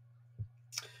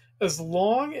 as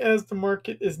long as the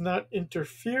market is not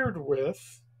interfered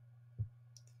with,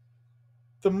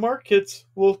 the markets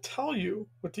will tell you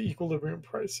what the equilibrium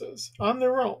price is on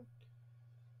their own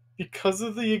because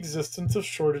of the existence of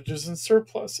shortages and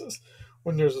surpluses.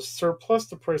 When there's a surplus,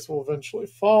 the price will eventually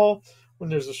fall.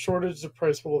 When there's a shortage, the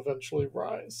price will eventually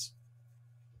rise.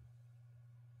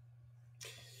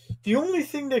 The only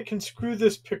thing that can screw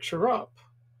this picture up,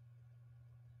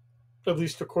 at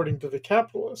least according to the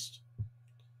capitalist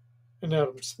and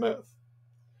Adam Smith,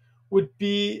 would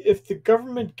be if the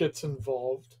government gets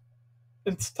involved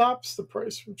and stops the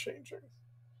price from changing.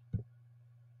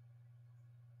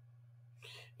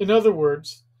 In other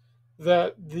words,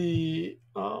 that the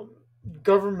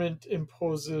government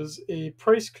imposes a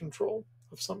price control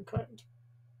of some kind,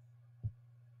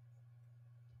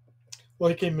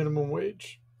 like a minimum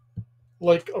wage,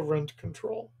 like a rent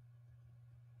control.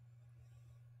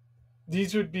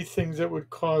 These would be things that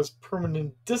would cause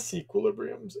permanent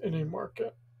disequilibriums in a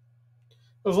market.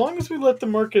 As long as we let the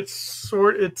market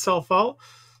sort itself out,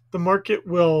 the market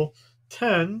will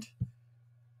tend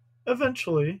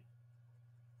eventually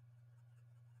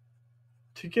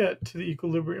to get to the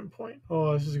equilibrium point.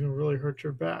 Oh, this is going to really hurt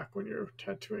your back when you're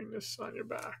tattooing this on your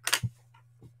back.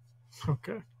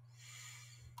 Okay.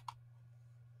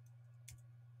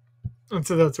 And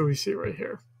so that's what we see right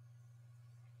here.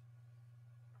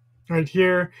 Right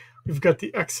here, we've got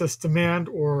the excess demand,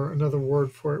 or another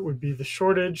word for it would be the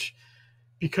shortage.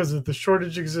 Because of the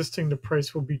shortage existing, the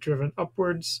price will be driven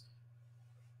upwards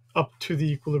up to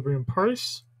the equilibrium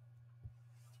price.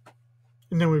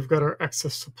 And then we've got our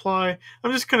excess supply.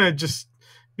 I'm just going to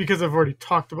because I've already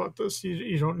talked about this,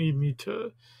 you don't need me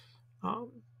to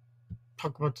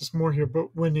talk about this more here,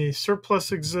 but when a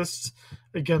surplus exists,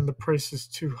 again, the price is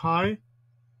too high.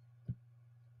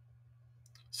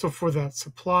 So for that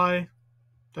supply,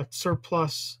 that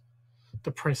surplus,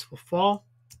 the price will fall.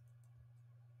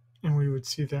 And we would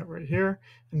see that right here.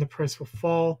 And the price will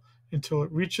fall until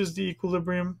it reaches the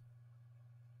equilibrium.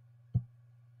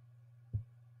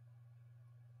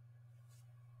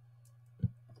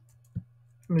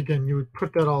 And again, you would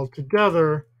put that all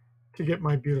together to get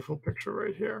my beautiful picture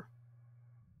right here.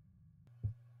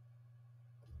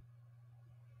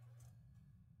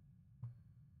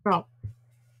 Now,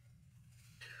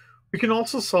 we can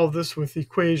also solve this with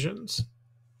equations.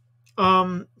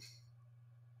 I'm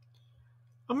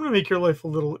going to make your life a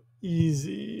little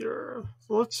easier.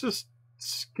 So let's just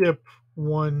skip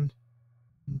 1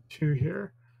 and 2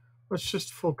 here. Let's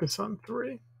just focus on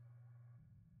 3.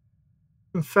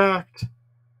 In fact,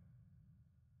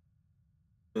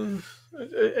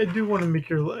 I do want to make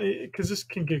your life, because this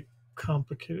can get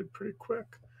complicated pretty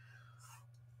quick.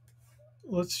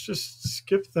 Let's just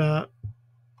skip that.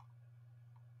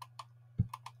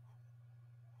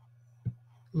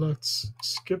 Let's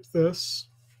skip this.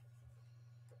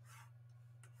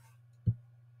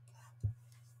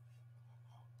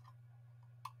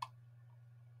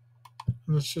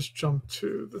 And let's just jump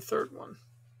to the third one.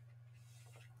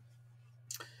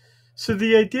 So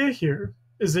the idea here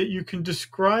is that you can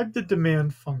describe the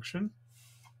demand function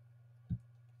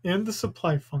and the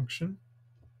supply function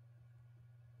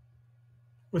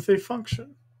with a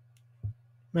function,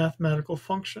 mathematical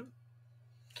function.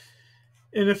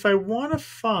 And if I want to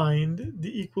find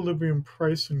the equilibrium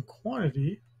price and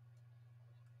quantity,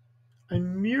 I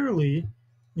merely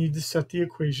need to set the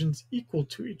equations equal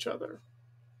to each other.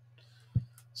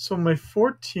 So my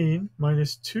 14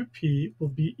 minus 2p will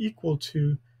be equal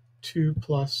to 2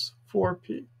 plus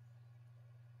 4p.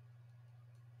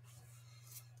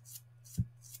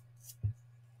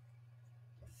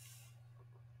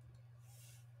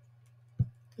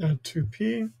 Add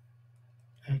 2p,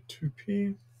 add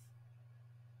 2p,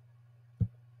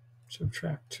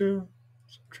 subtract 2,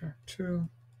 subtract 2.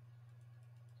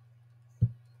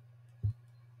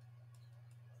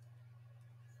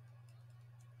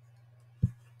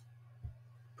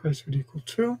 Price would equal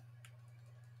 2.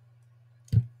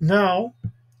 Now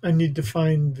I need to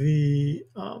find the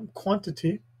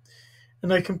quantity,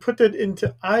 and I can put that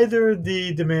into either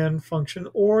the demand function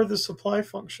or the supply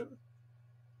function.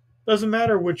 Doesn't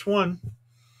matter which one.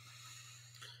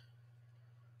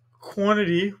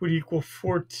 Quantity would equal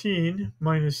 14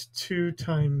 minus 2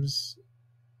 times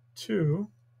 2,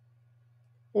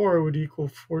 or it would equal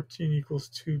 14 equals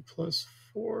 2 plus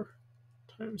 4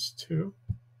 times 2,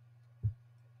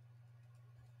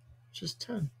 which is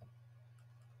 10.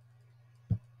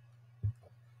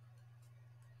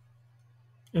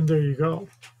 And there you go.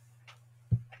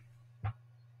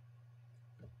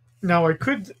 Now I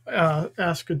could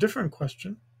ask a different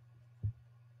question.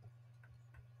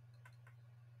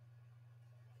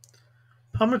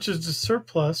 how much is the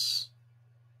surplus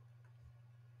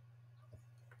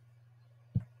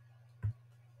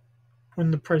when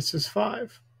the price is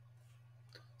 5?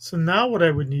 So now what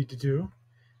I would need to do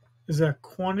is that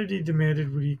quantity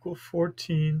demanded would equal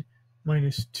 14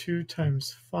 minus 2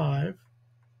 times 5,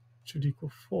 which would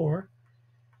equal 4.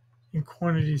 And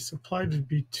quantity supplied would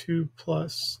be 2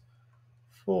 plus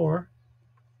 4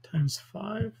 times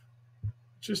 5,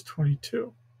 which is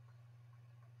 22.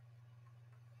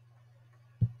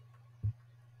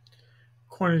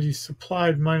 Quantity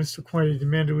supplied minus the quantity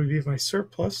demanded would be my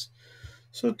surplus.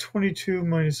 So 22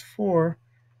 minus 4,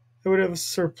 I would have a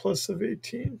surplus of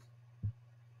 18.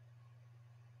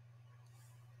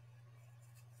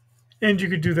 And you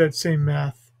could do that same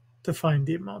math to find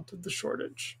the amount of the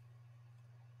shortage.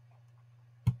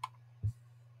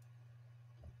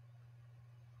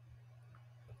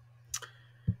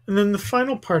 And then the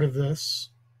final part of this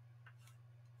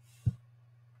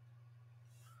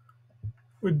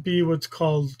would be what's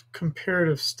called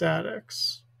comparative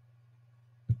statics.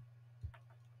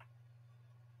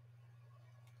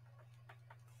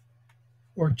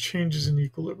 Or changes in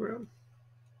equilibrium.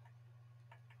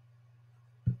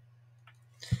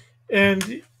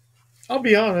 And I'll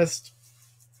be honest,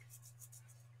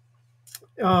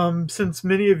 since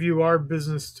many of you are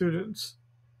business students,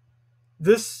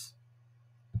 this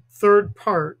third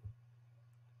part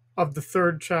of the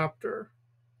third chapter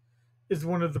is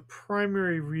one of the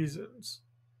primary reasons,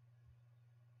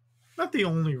 not the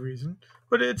only reason,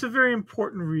 but it's a very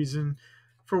important reason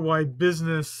for why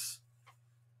business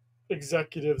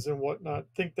executives and whatnot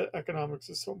think that economics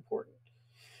is so important.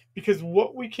 Because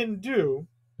what we can do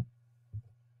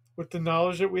with the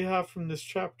knowledge that we have from this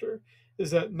chapter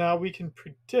is that now we can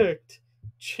predict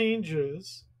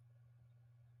changes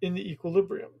in the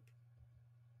equilibrium.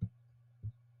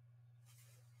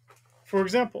 For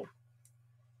example,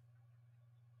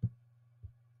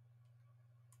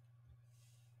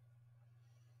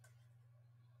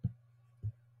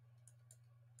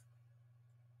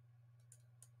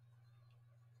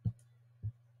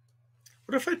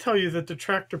 what if I tell you that the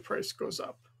tractor price goes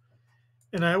up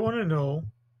and I want to know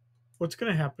what's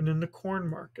going to happen in the corn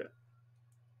market?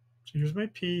 So here's my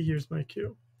P, here's my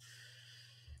Q.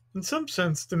 In some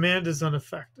sense, demand is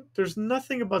unaffected. There's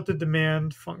nothing about the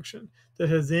demand function that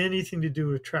has anything to do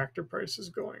with tractor prices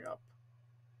going up.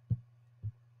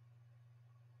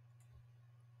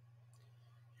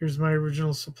 Here's my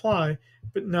original supply,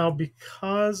 but now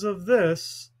because of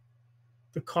this,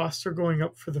 the costs are going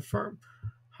up for the firm.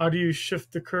 How do you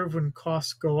shift the curve when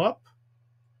costs go up?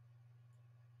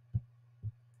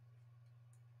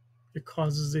 It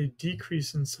causes a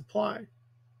decrease in supply.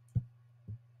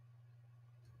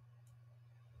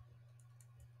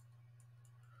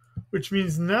 Which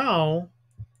means now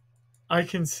I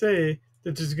can say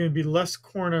that there's going to be less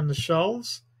corn on the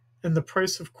shelves and the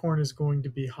price of corn is going to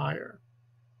be higher.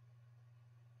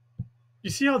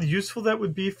 You see how useful that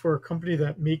would be for a company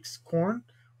that makes corn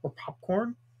or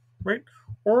popcorn, right?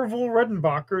 Orville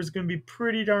Redenbacher is going to be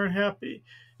pretty darn happy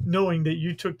knowing that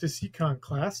you took this econ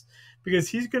class, because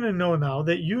he's going to know now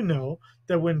that you know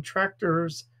that when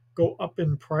tractors go up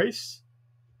in price,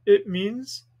 it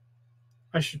means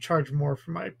I should charge more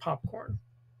for my popcorn.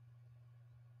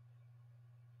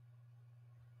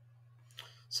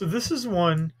 So this is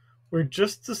one where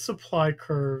just the supply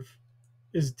curve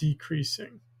is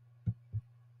decreasing.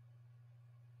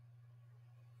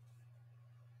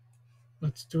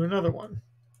 Let's do another one.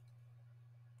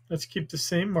 Let's keep the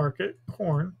same market,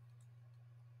 corn.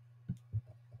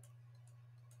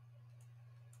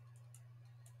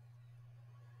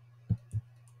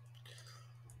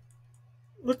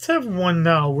 Let's have one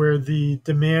now where the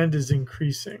demand is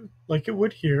increasing, like it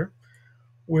would here,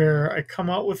 where I come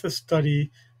out with a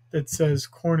study that says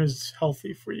corn is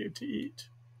healthy for you to eat.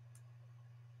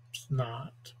 It's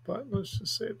not, but let's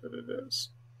just say that it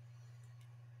is.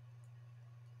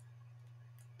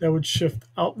 That would shift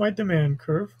out my demand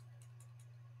curve.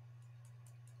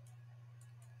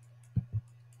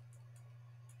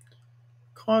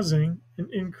 Causing an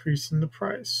increase in the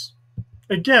price.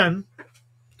 Again,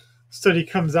 study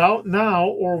comes out. Now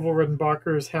Orville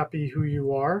Redenbacher is happy who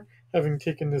you are, having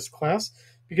taken this class,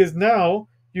 because now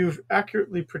you've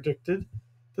accurately predicted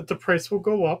that the price will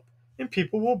go up and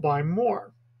people will buy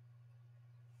more.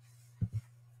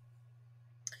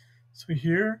 So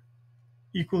here,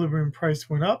 equilibrium price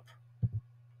went up,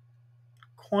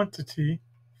 quantity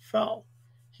fell.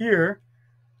 Here,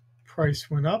 price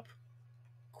went up,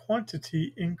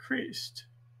 quantity increased.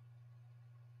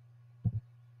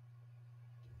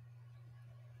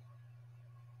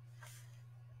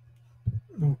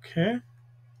 Okay,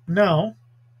 now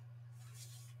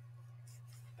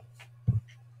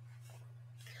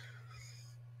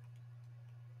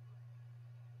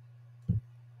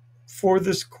for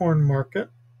this corn market,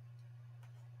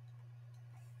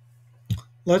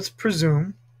 let's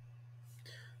presume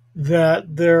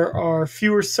that there are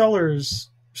more sellers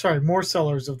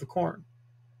of the corn.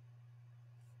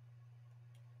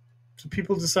 So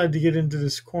people decide to get into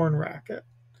this corn racket,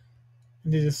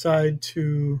 and they decide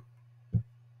to.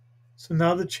 So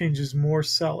now the change is more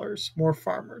sellers, more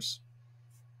farmers.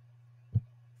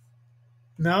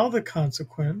 Now the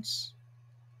consequence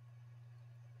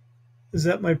is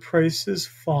that my price is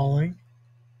falling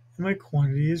and my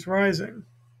quantity is rising.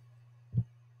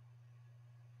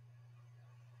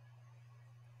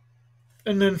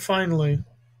 And then finally,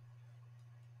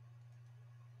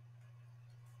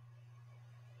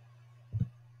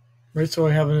 right, so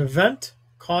I have an event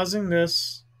causing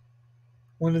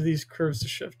one of these curves to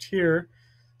shift. Here,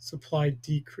 supply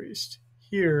decreased.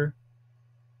 Here,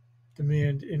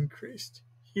 demand increased.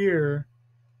 Here,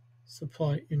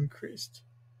 supply increased.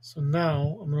 So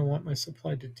now I'm going to want my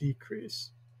supply to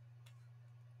decrease.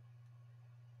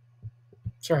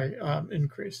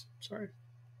 Increase.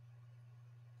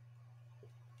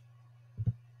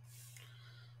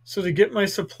 So to get my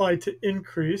supply to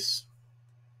increase,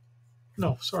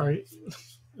 sorry.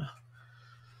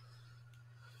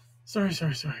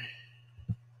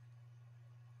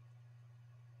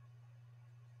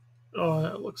 Oh,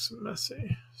 that looks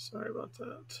messy. Sorry about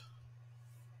that.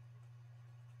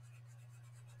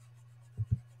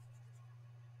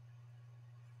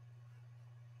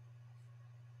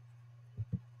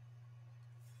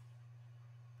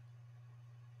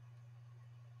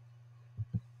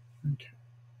 Okay.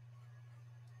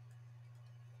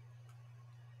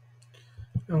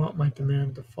 I want my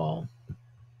demand to fall.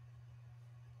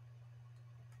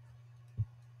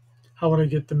 How would I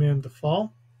get demand to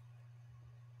fall?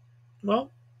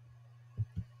 Well,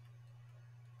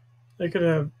 I could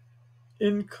have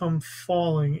income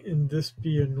falling and this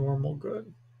be a normal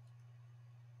good.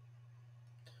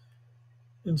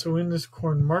 And so in this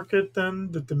corn market,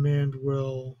 then the demand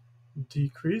will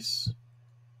decrease.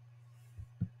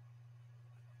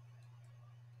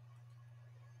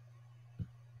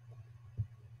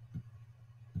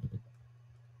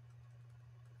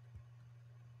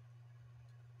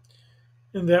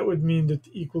 And that would mean that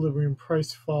the equilibrium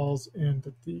price falls and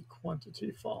that the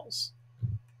quantity falls.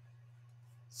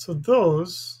 So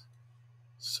those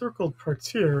circled parts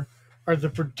here are the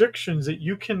predictions that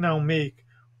you can now make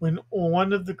when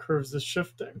one of the curves is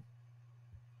shifting.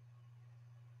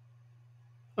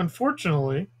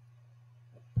 Unfortunately,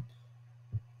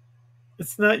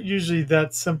 it's not usually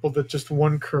that simple that just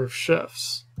one curve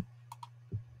shifts.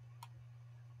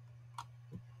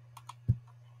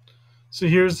 So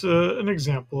here's an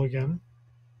example again,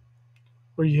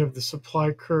 where you have the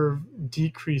supply curve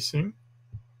decreasing,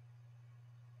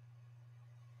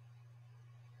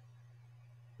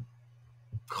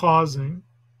 causing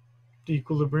the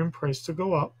equilibrium price to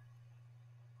go up.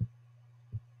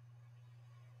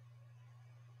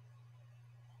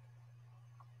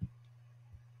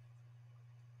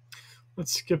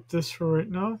 Let's skip this for right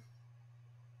now.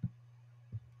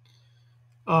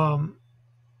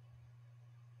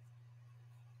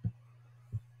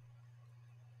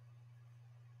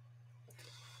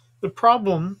 The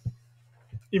problem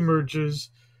emerges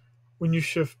when you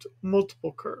shift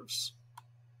multiple curves.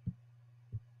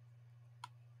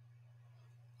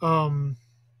 I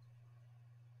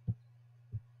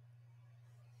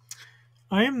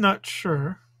am not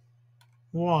sure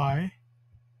why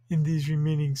in these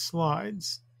remaining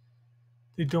slides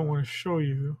they don't want to show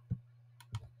you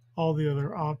all the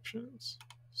other options.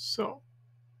 So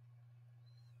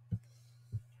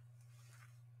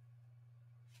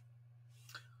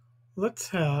let's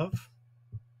have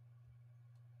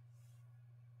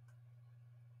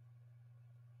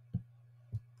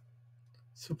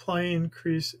supply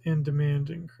increase and demand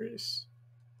increase.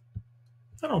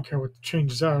 I don't care what the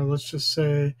changes are. Let's just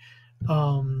say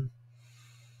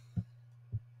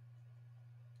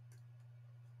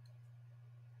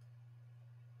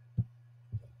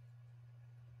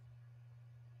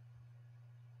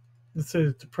let's say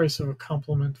that the price of a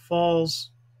complement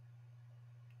falls,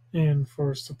 and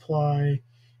for supply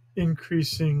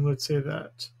increasing, let's say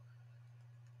that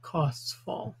costs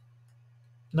fall.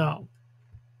 Now,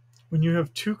 when you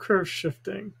have two curves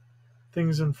shifting,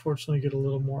 things unfortunately get a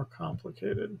little more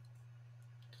complicated.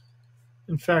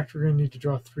 In fact, we're going to need to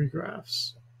draw 3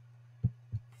 graphs.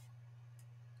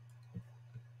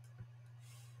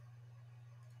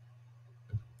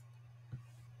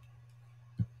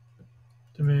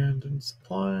 Demand and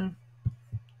supply,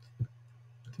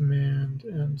 demand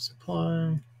and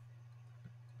supply,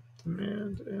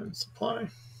 demand and supply.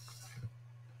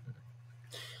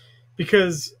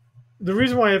 Because the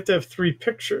reason why I have to have three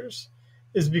pictures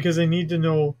is because I need to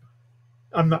know,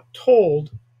 I'm not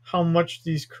told how much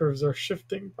these curves are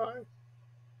shifting by.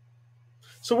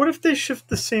 So what if they shift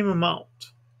the same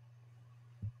amount?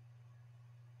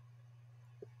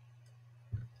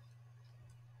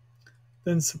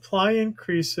 Then supply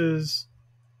increases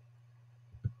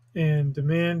and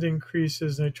demand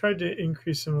increases. And I tried to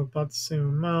increase them about the same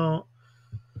amount.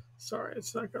 Sorry,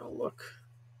 it's not going to look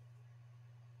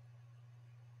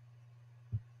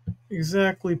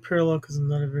exactly parallel because I'm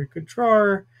not a very good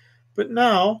drawer. But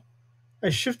now I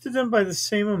shifted them by the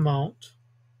same amount.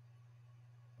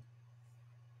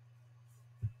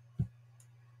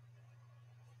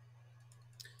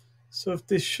 So if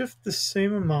they shift the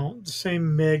same amount, the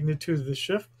same magnitude of the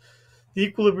shift, the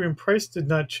equilibrium price did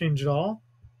not change at all,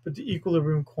 but the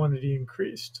equilibrium quantity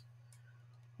increased.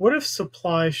 What if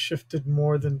supply shifted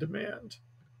more than demand?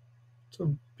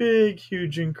 So big,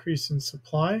 huge increase in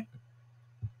supply,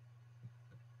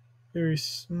 very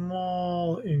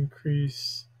small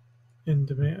increase in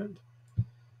demand.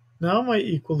 Now my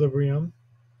equilibrium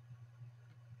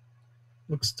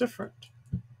looks different.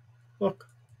 Look,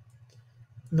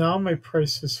 now my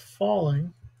price is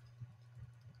falling.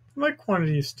 My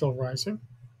quantity is still rising.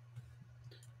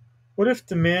 What if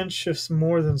demand shifts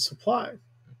more than supply?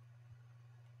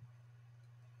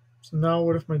 So now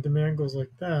what if my demand goes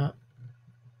like that?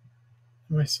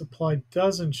 And my supply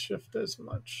doesn't shift as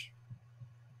much.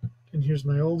 And here's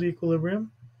my old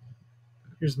equilibrium.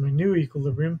 Here's my new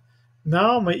equilibrium.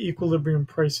 Now my equilibrium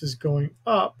price is going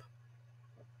up.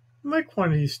 My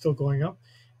quantity is still going up.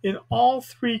 In all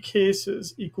three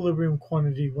cases, equilibrium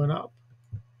quantity went up.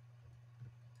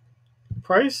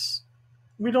 Price,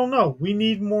 we don't know. We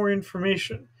need more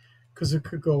information because it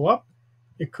could go up,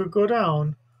 it could go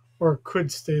down, or it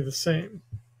could stay the same.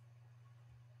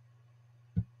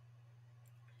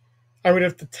 I would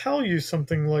have to tell you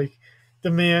something like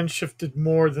demand shifted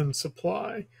more than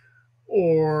supply,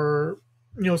 or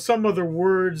some other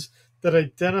words that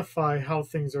identify how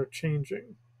things are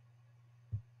changing.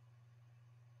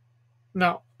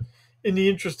 Now, in the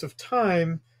interest of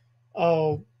time,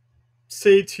 I'll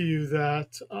say to you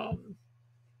that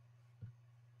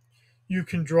you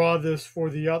can draw this for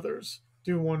the others.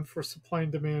 Do one for supply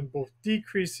and demand both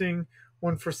decreasing,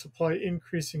 one for supply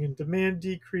increasing and demand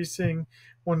decreasing,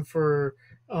 one for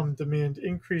demand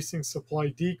increasing, supply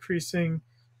decreasing.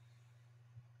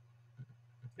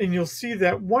 And you'll see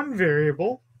that one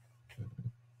variable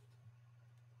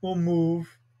will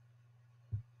move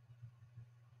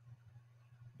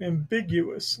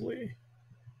ambiguously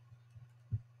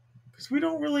because we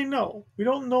don't really know. We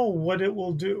don't know what it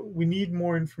will do. We need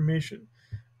more information.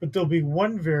 But there'll be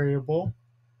one variable.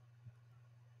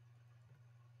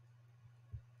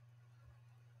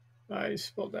 I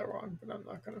spelled that wrong, but I'm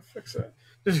not going to fix it.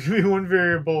 There's going to be one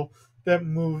variable that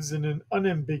moves in an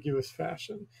unambiguous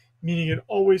fashion, meaning it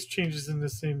always changes in the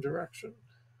same direction,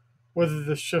 whether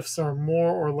the shifts are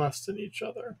more or less than each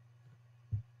other.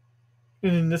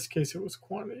 And in this case, it was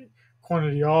quantity.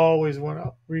 Quantity always went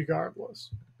up,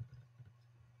 regardless.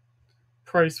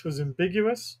 Price was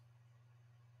ambiguous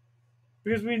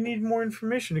because we need more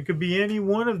information. It could be any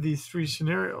one of these three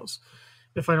scenarios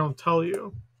if I don't tell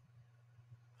you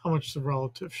how much the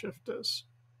relative shift is.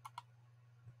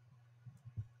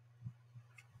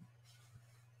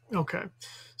 Okay,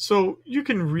 so you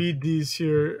can read these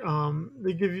here.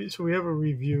 They give you, so we have a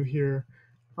review here,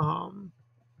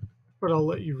 but I'll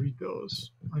let you read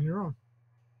those on your own.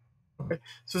 Okay,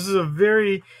 so this is a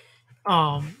very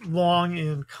long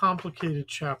and complicated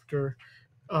chapter.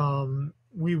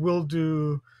 We will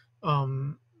do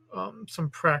some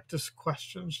practice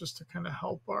questions just to kind of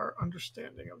help our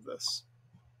understanding of this.